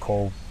was going to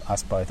call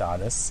us both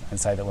artists and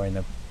say that we're in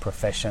the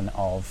profession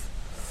of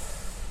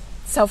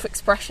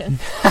self-expression,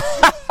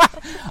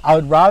 I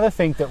would rather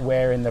think that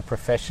we're in the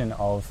profession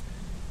of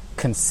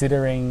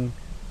considering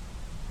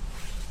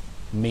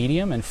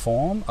medium and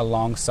form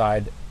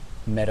alongside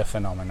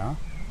metaphenomena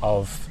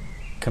of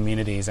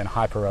communities and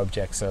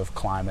hyper-objects of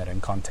climate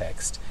and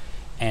context,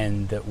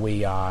 and that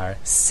we are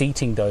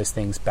seating those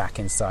things back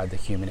inside the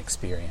human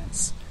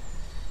experience,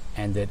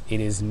 and that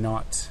it is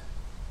not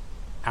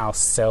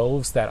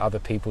ourselves that other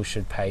people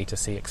should pay to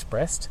see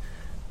expressed,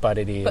 but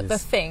it is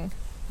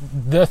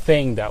the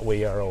thing that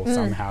we are all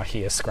somehow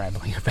here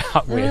scrambling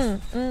about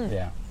with.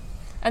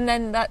 And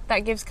then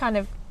that gives kind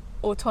of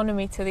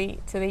autonomy to the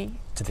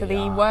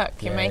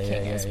work you're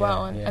making as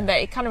well, and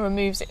that it kind of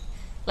removes it.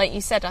 Like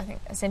you said, I think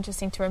it's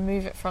interesting to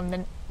remove it from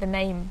the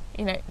name,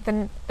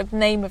 the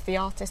name of the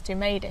artist who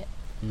made it,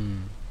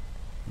 and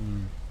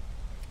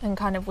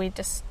kind of we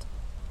just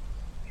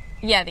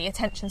the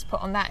attention's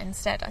put on that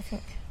instead, I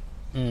think.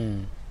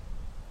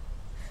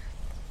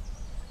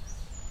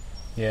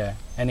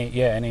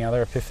 Any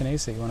other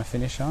epiphanies that you want to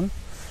finish on?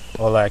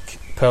 or like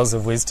pearls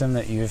of wisdom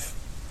that you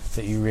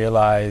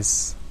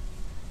realise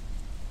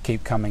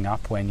keep coming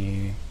up when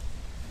you...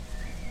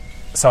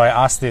 So I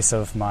asked this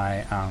of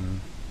my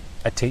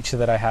a teacher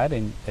that I had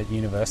at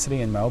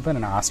university in Melbourne,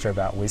 and I asked her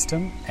about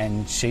wisdom,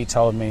 and she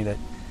told me that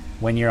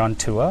when you're on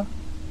tour,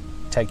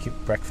 take your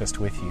breakfast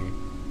with you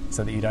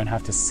so that you don't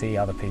have to see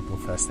other people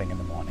first thing in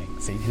the morning,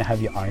 so you can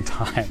have your own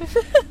time.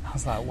 I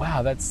was like,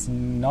 wow, that's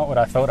not what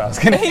I thought I was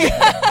going to get.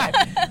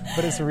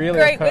 But it's really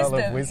Great a pearl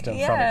wisdom. of wisdom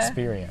Yeah. from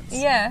experience.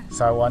 Yeah.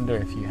 So I wonder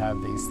if you have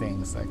these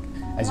things, like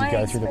as you My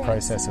go through the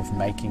experience. process of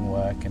making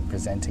work and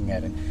presenting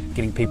it and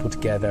getting people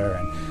together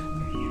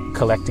and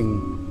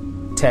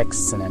collecting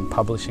texts and then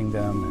publishing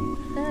them.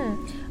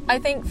 I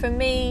think for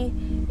me,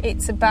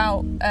 it's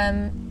about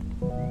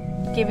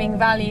giving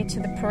value to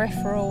the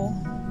peripheral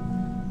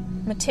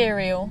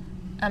material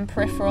and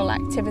peripheral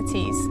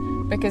activities,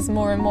 because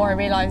more and more I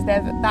realise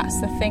that's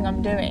the thing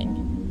I'm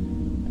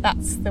doing.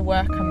 That's the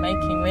work I'm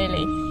making,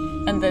 really.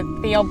 And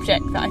the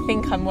object that I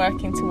think I'm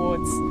working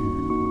towards,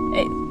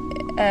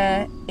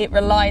 it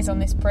relies on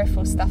this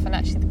peripheral stuff, and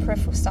actually the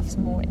peripheral stuff's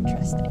more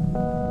interesting.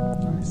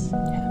 Nice.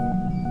 Yeah.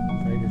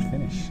 Very good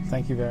finish.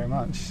 Thank you very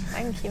much.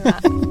 Thank you,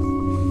 Matt.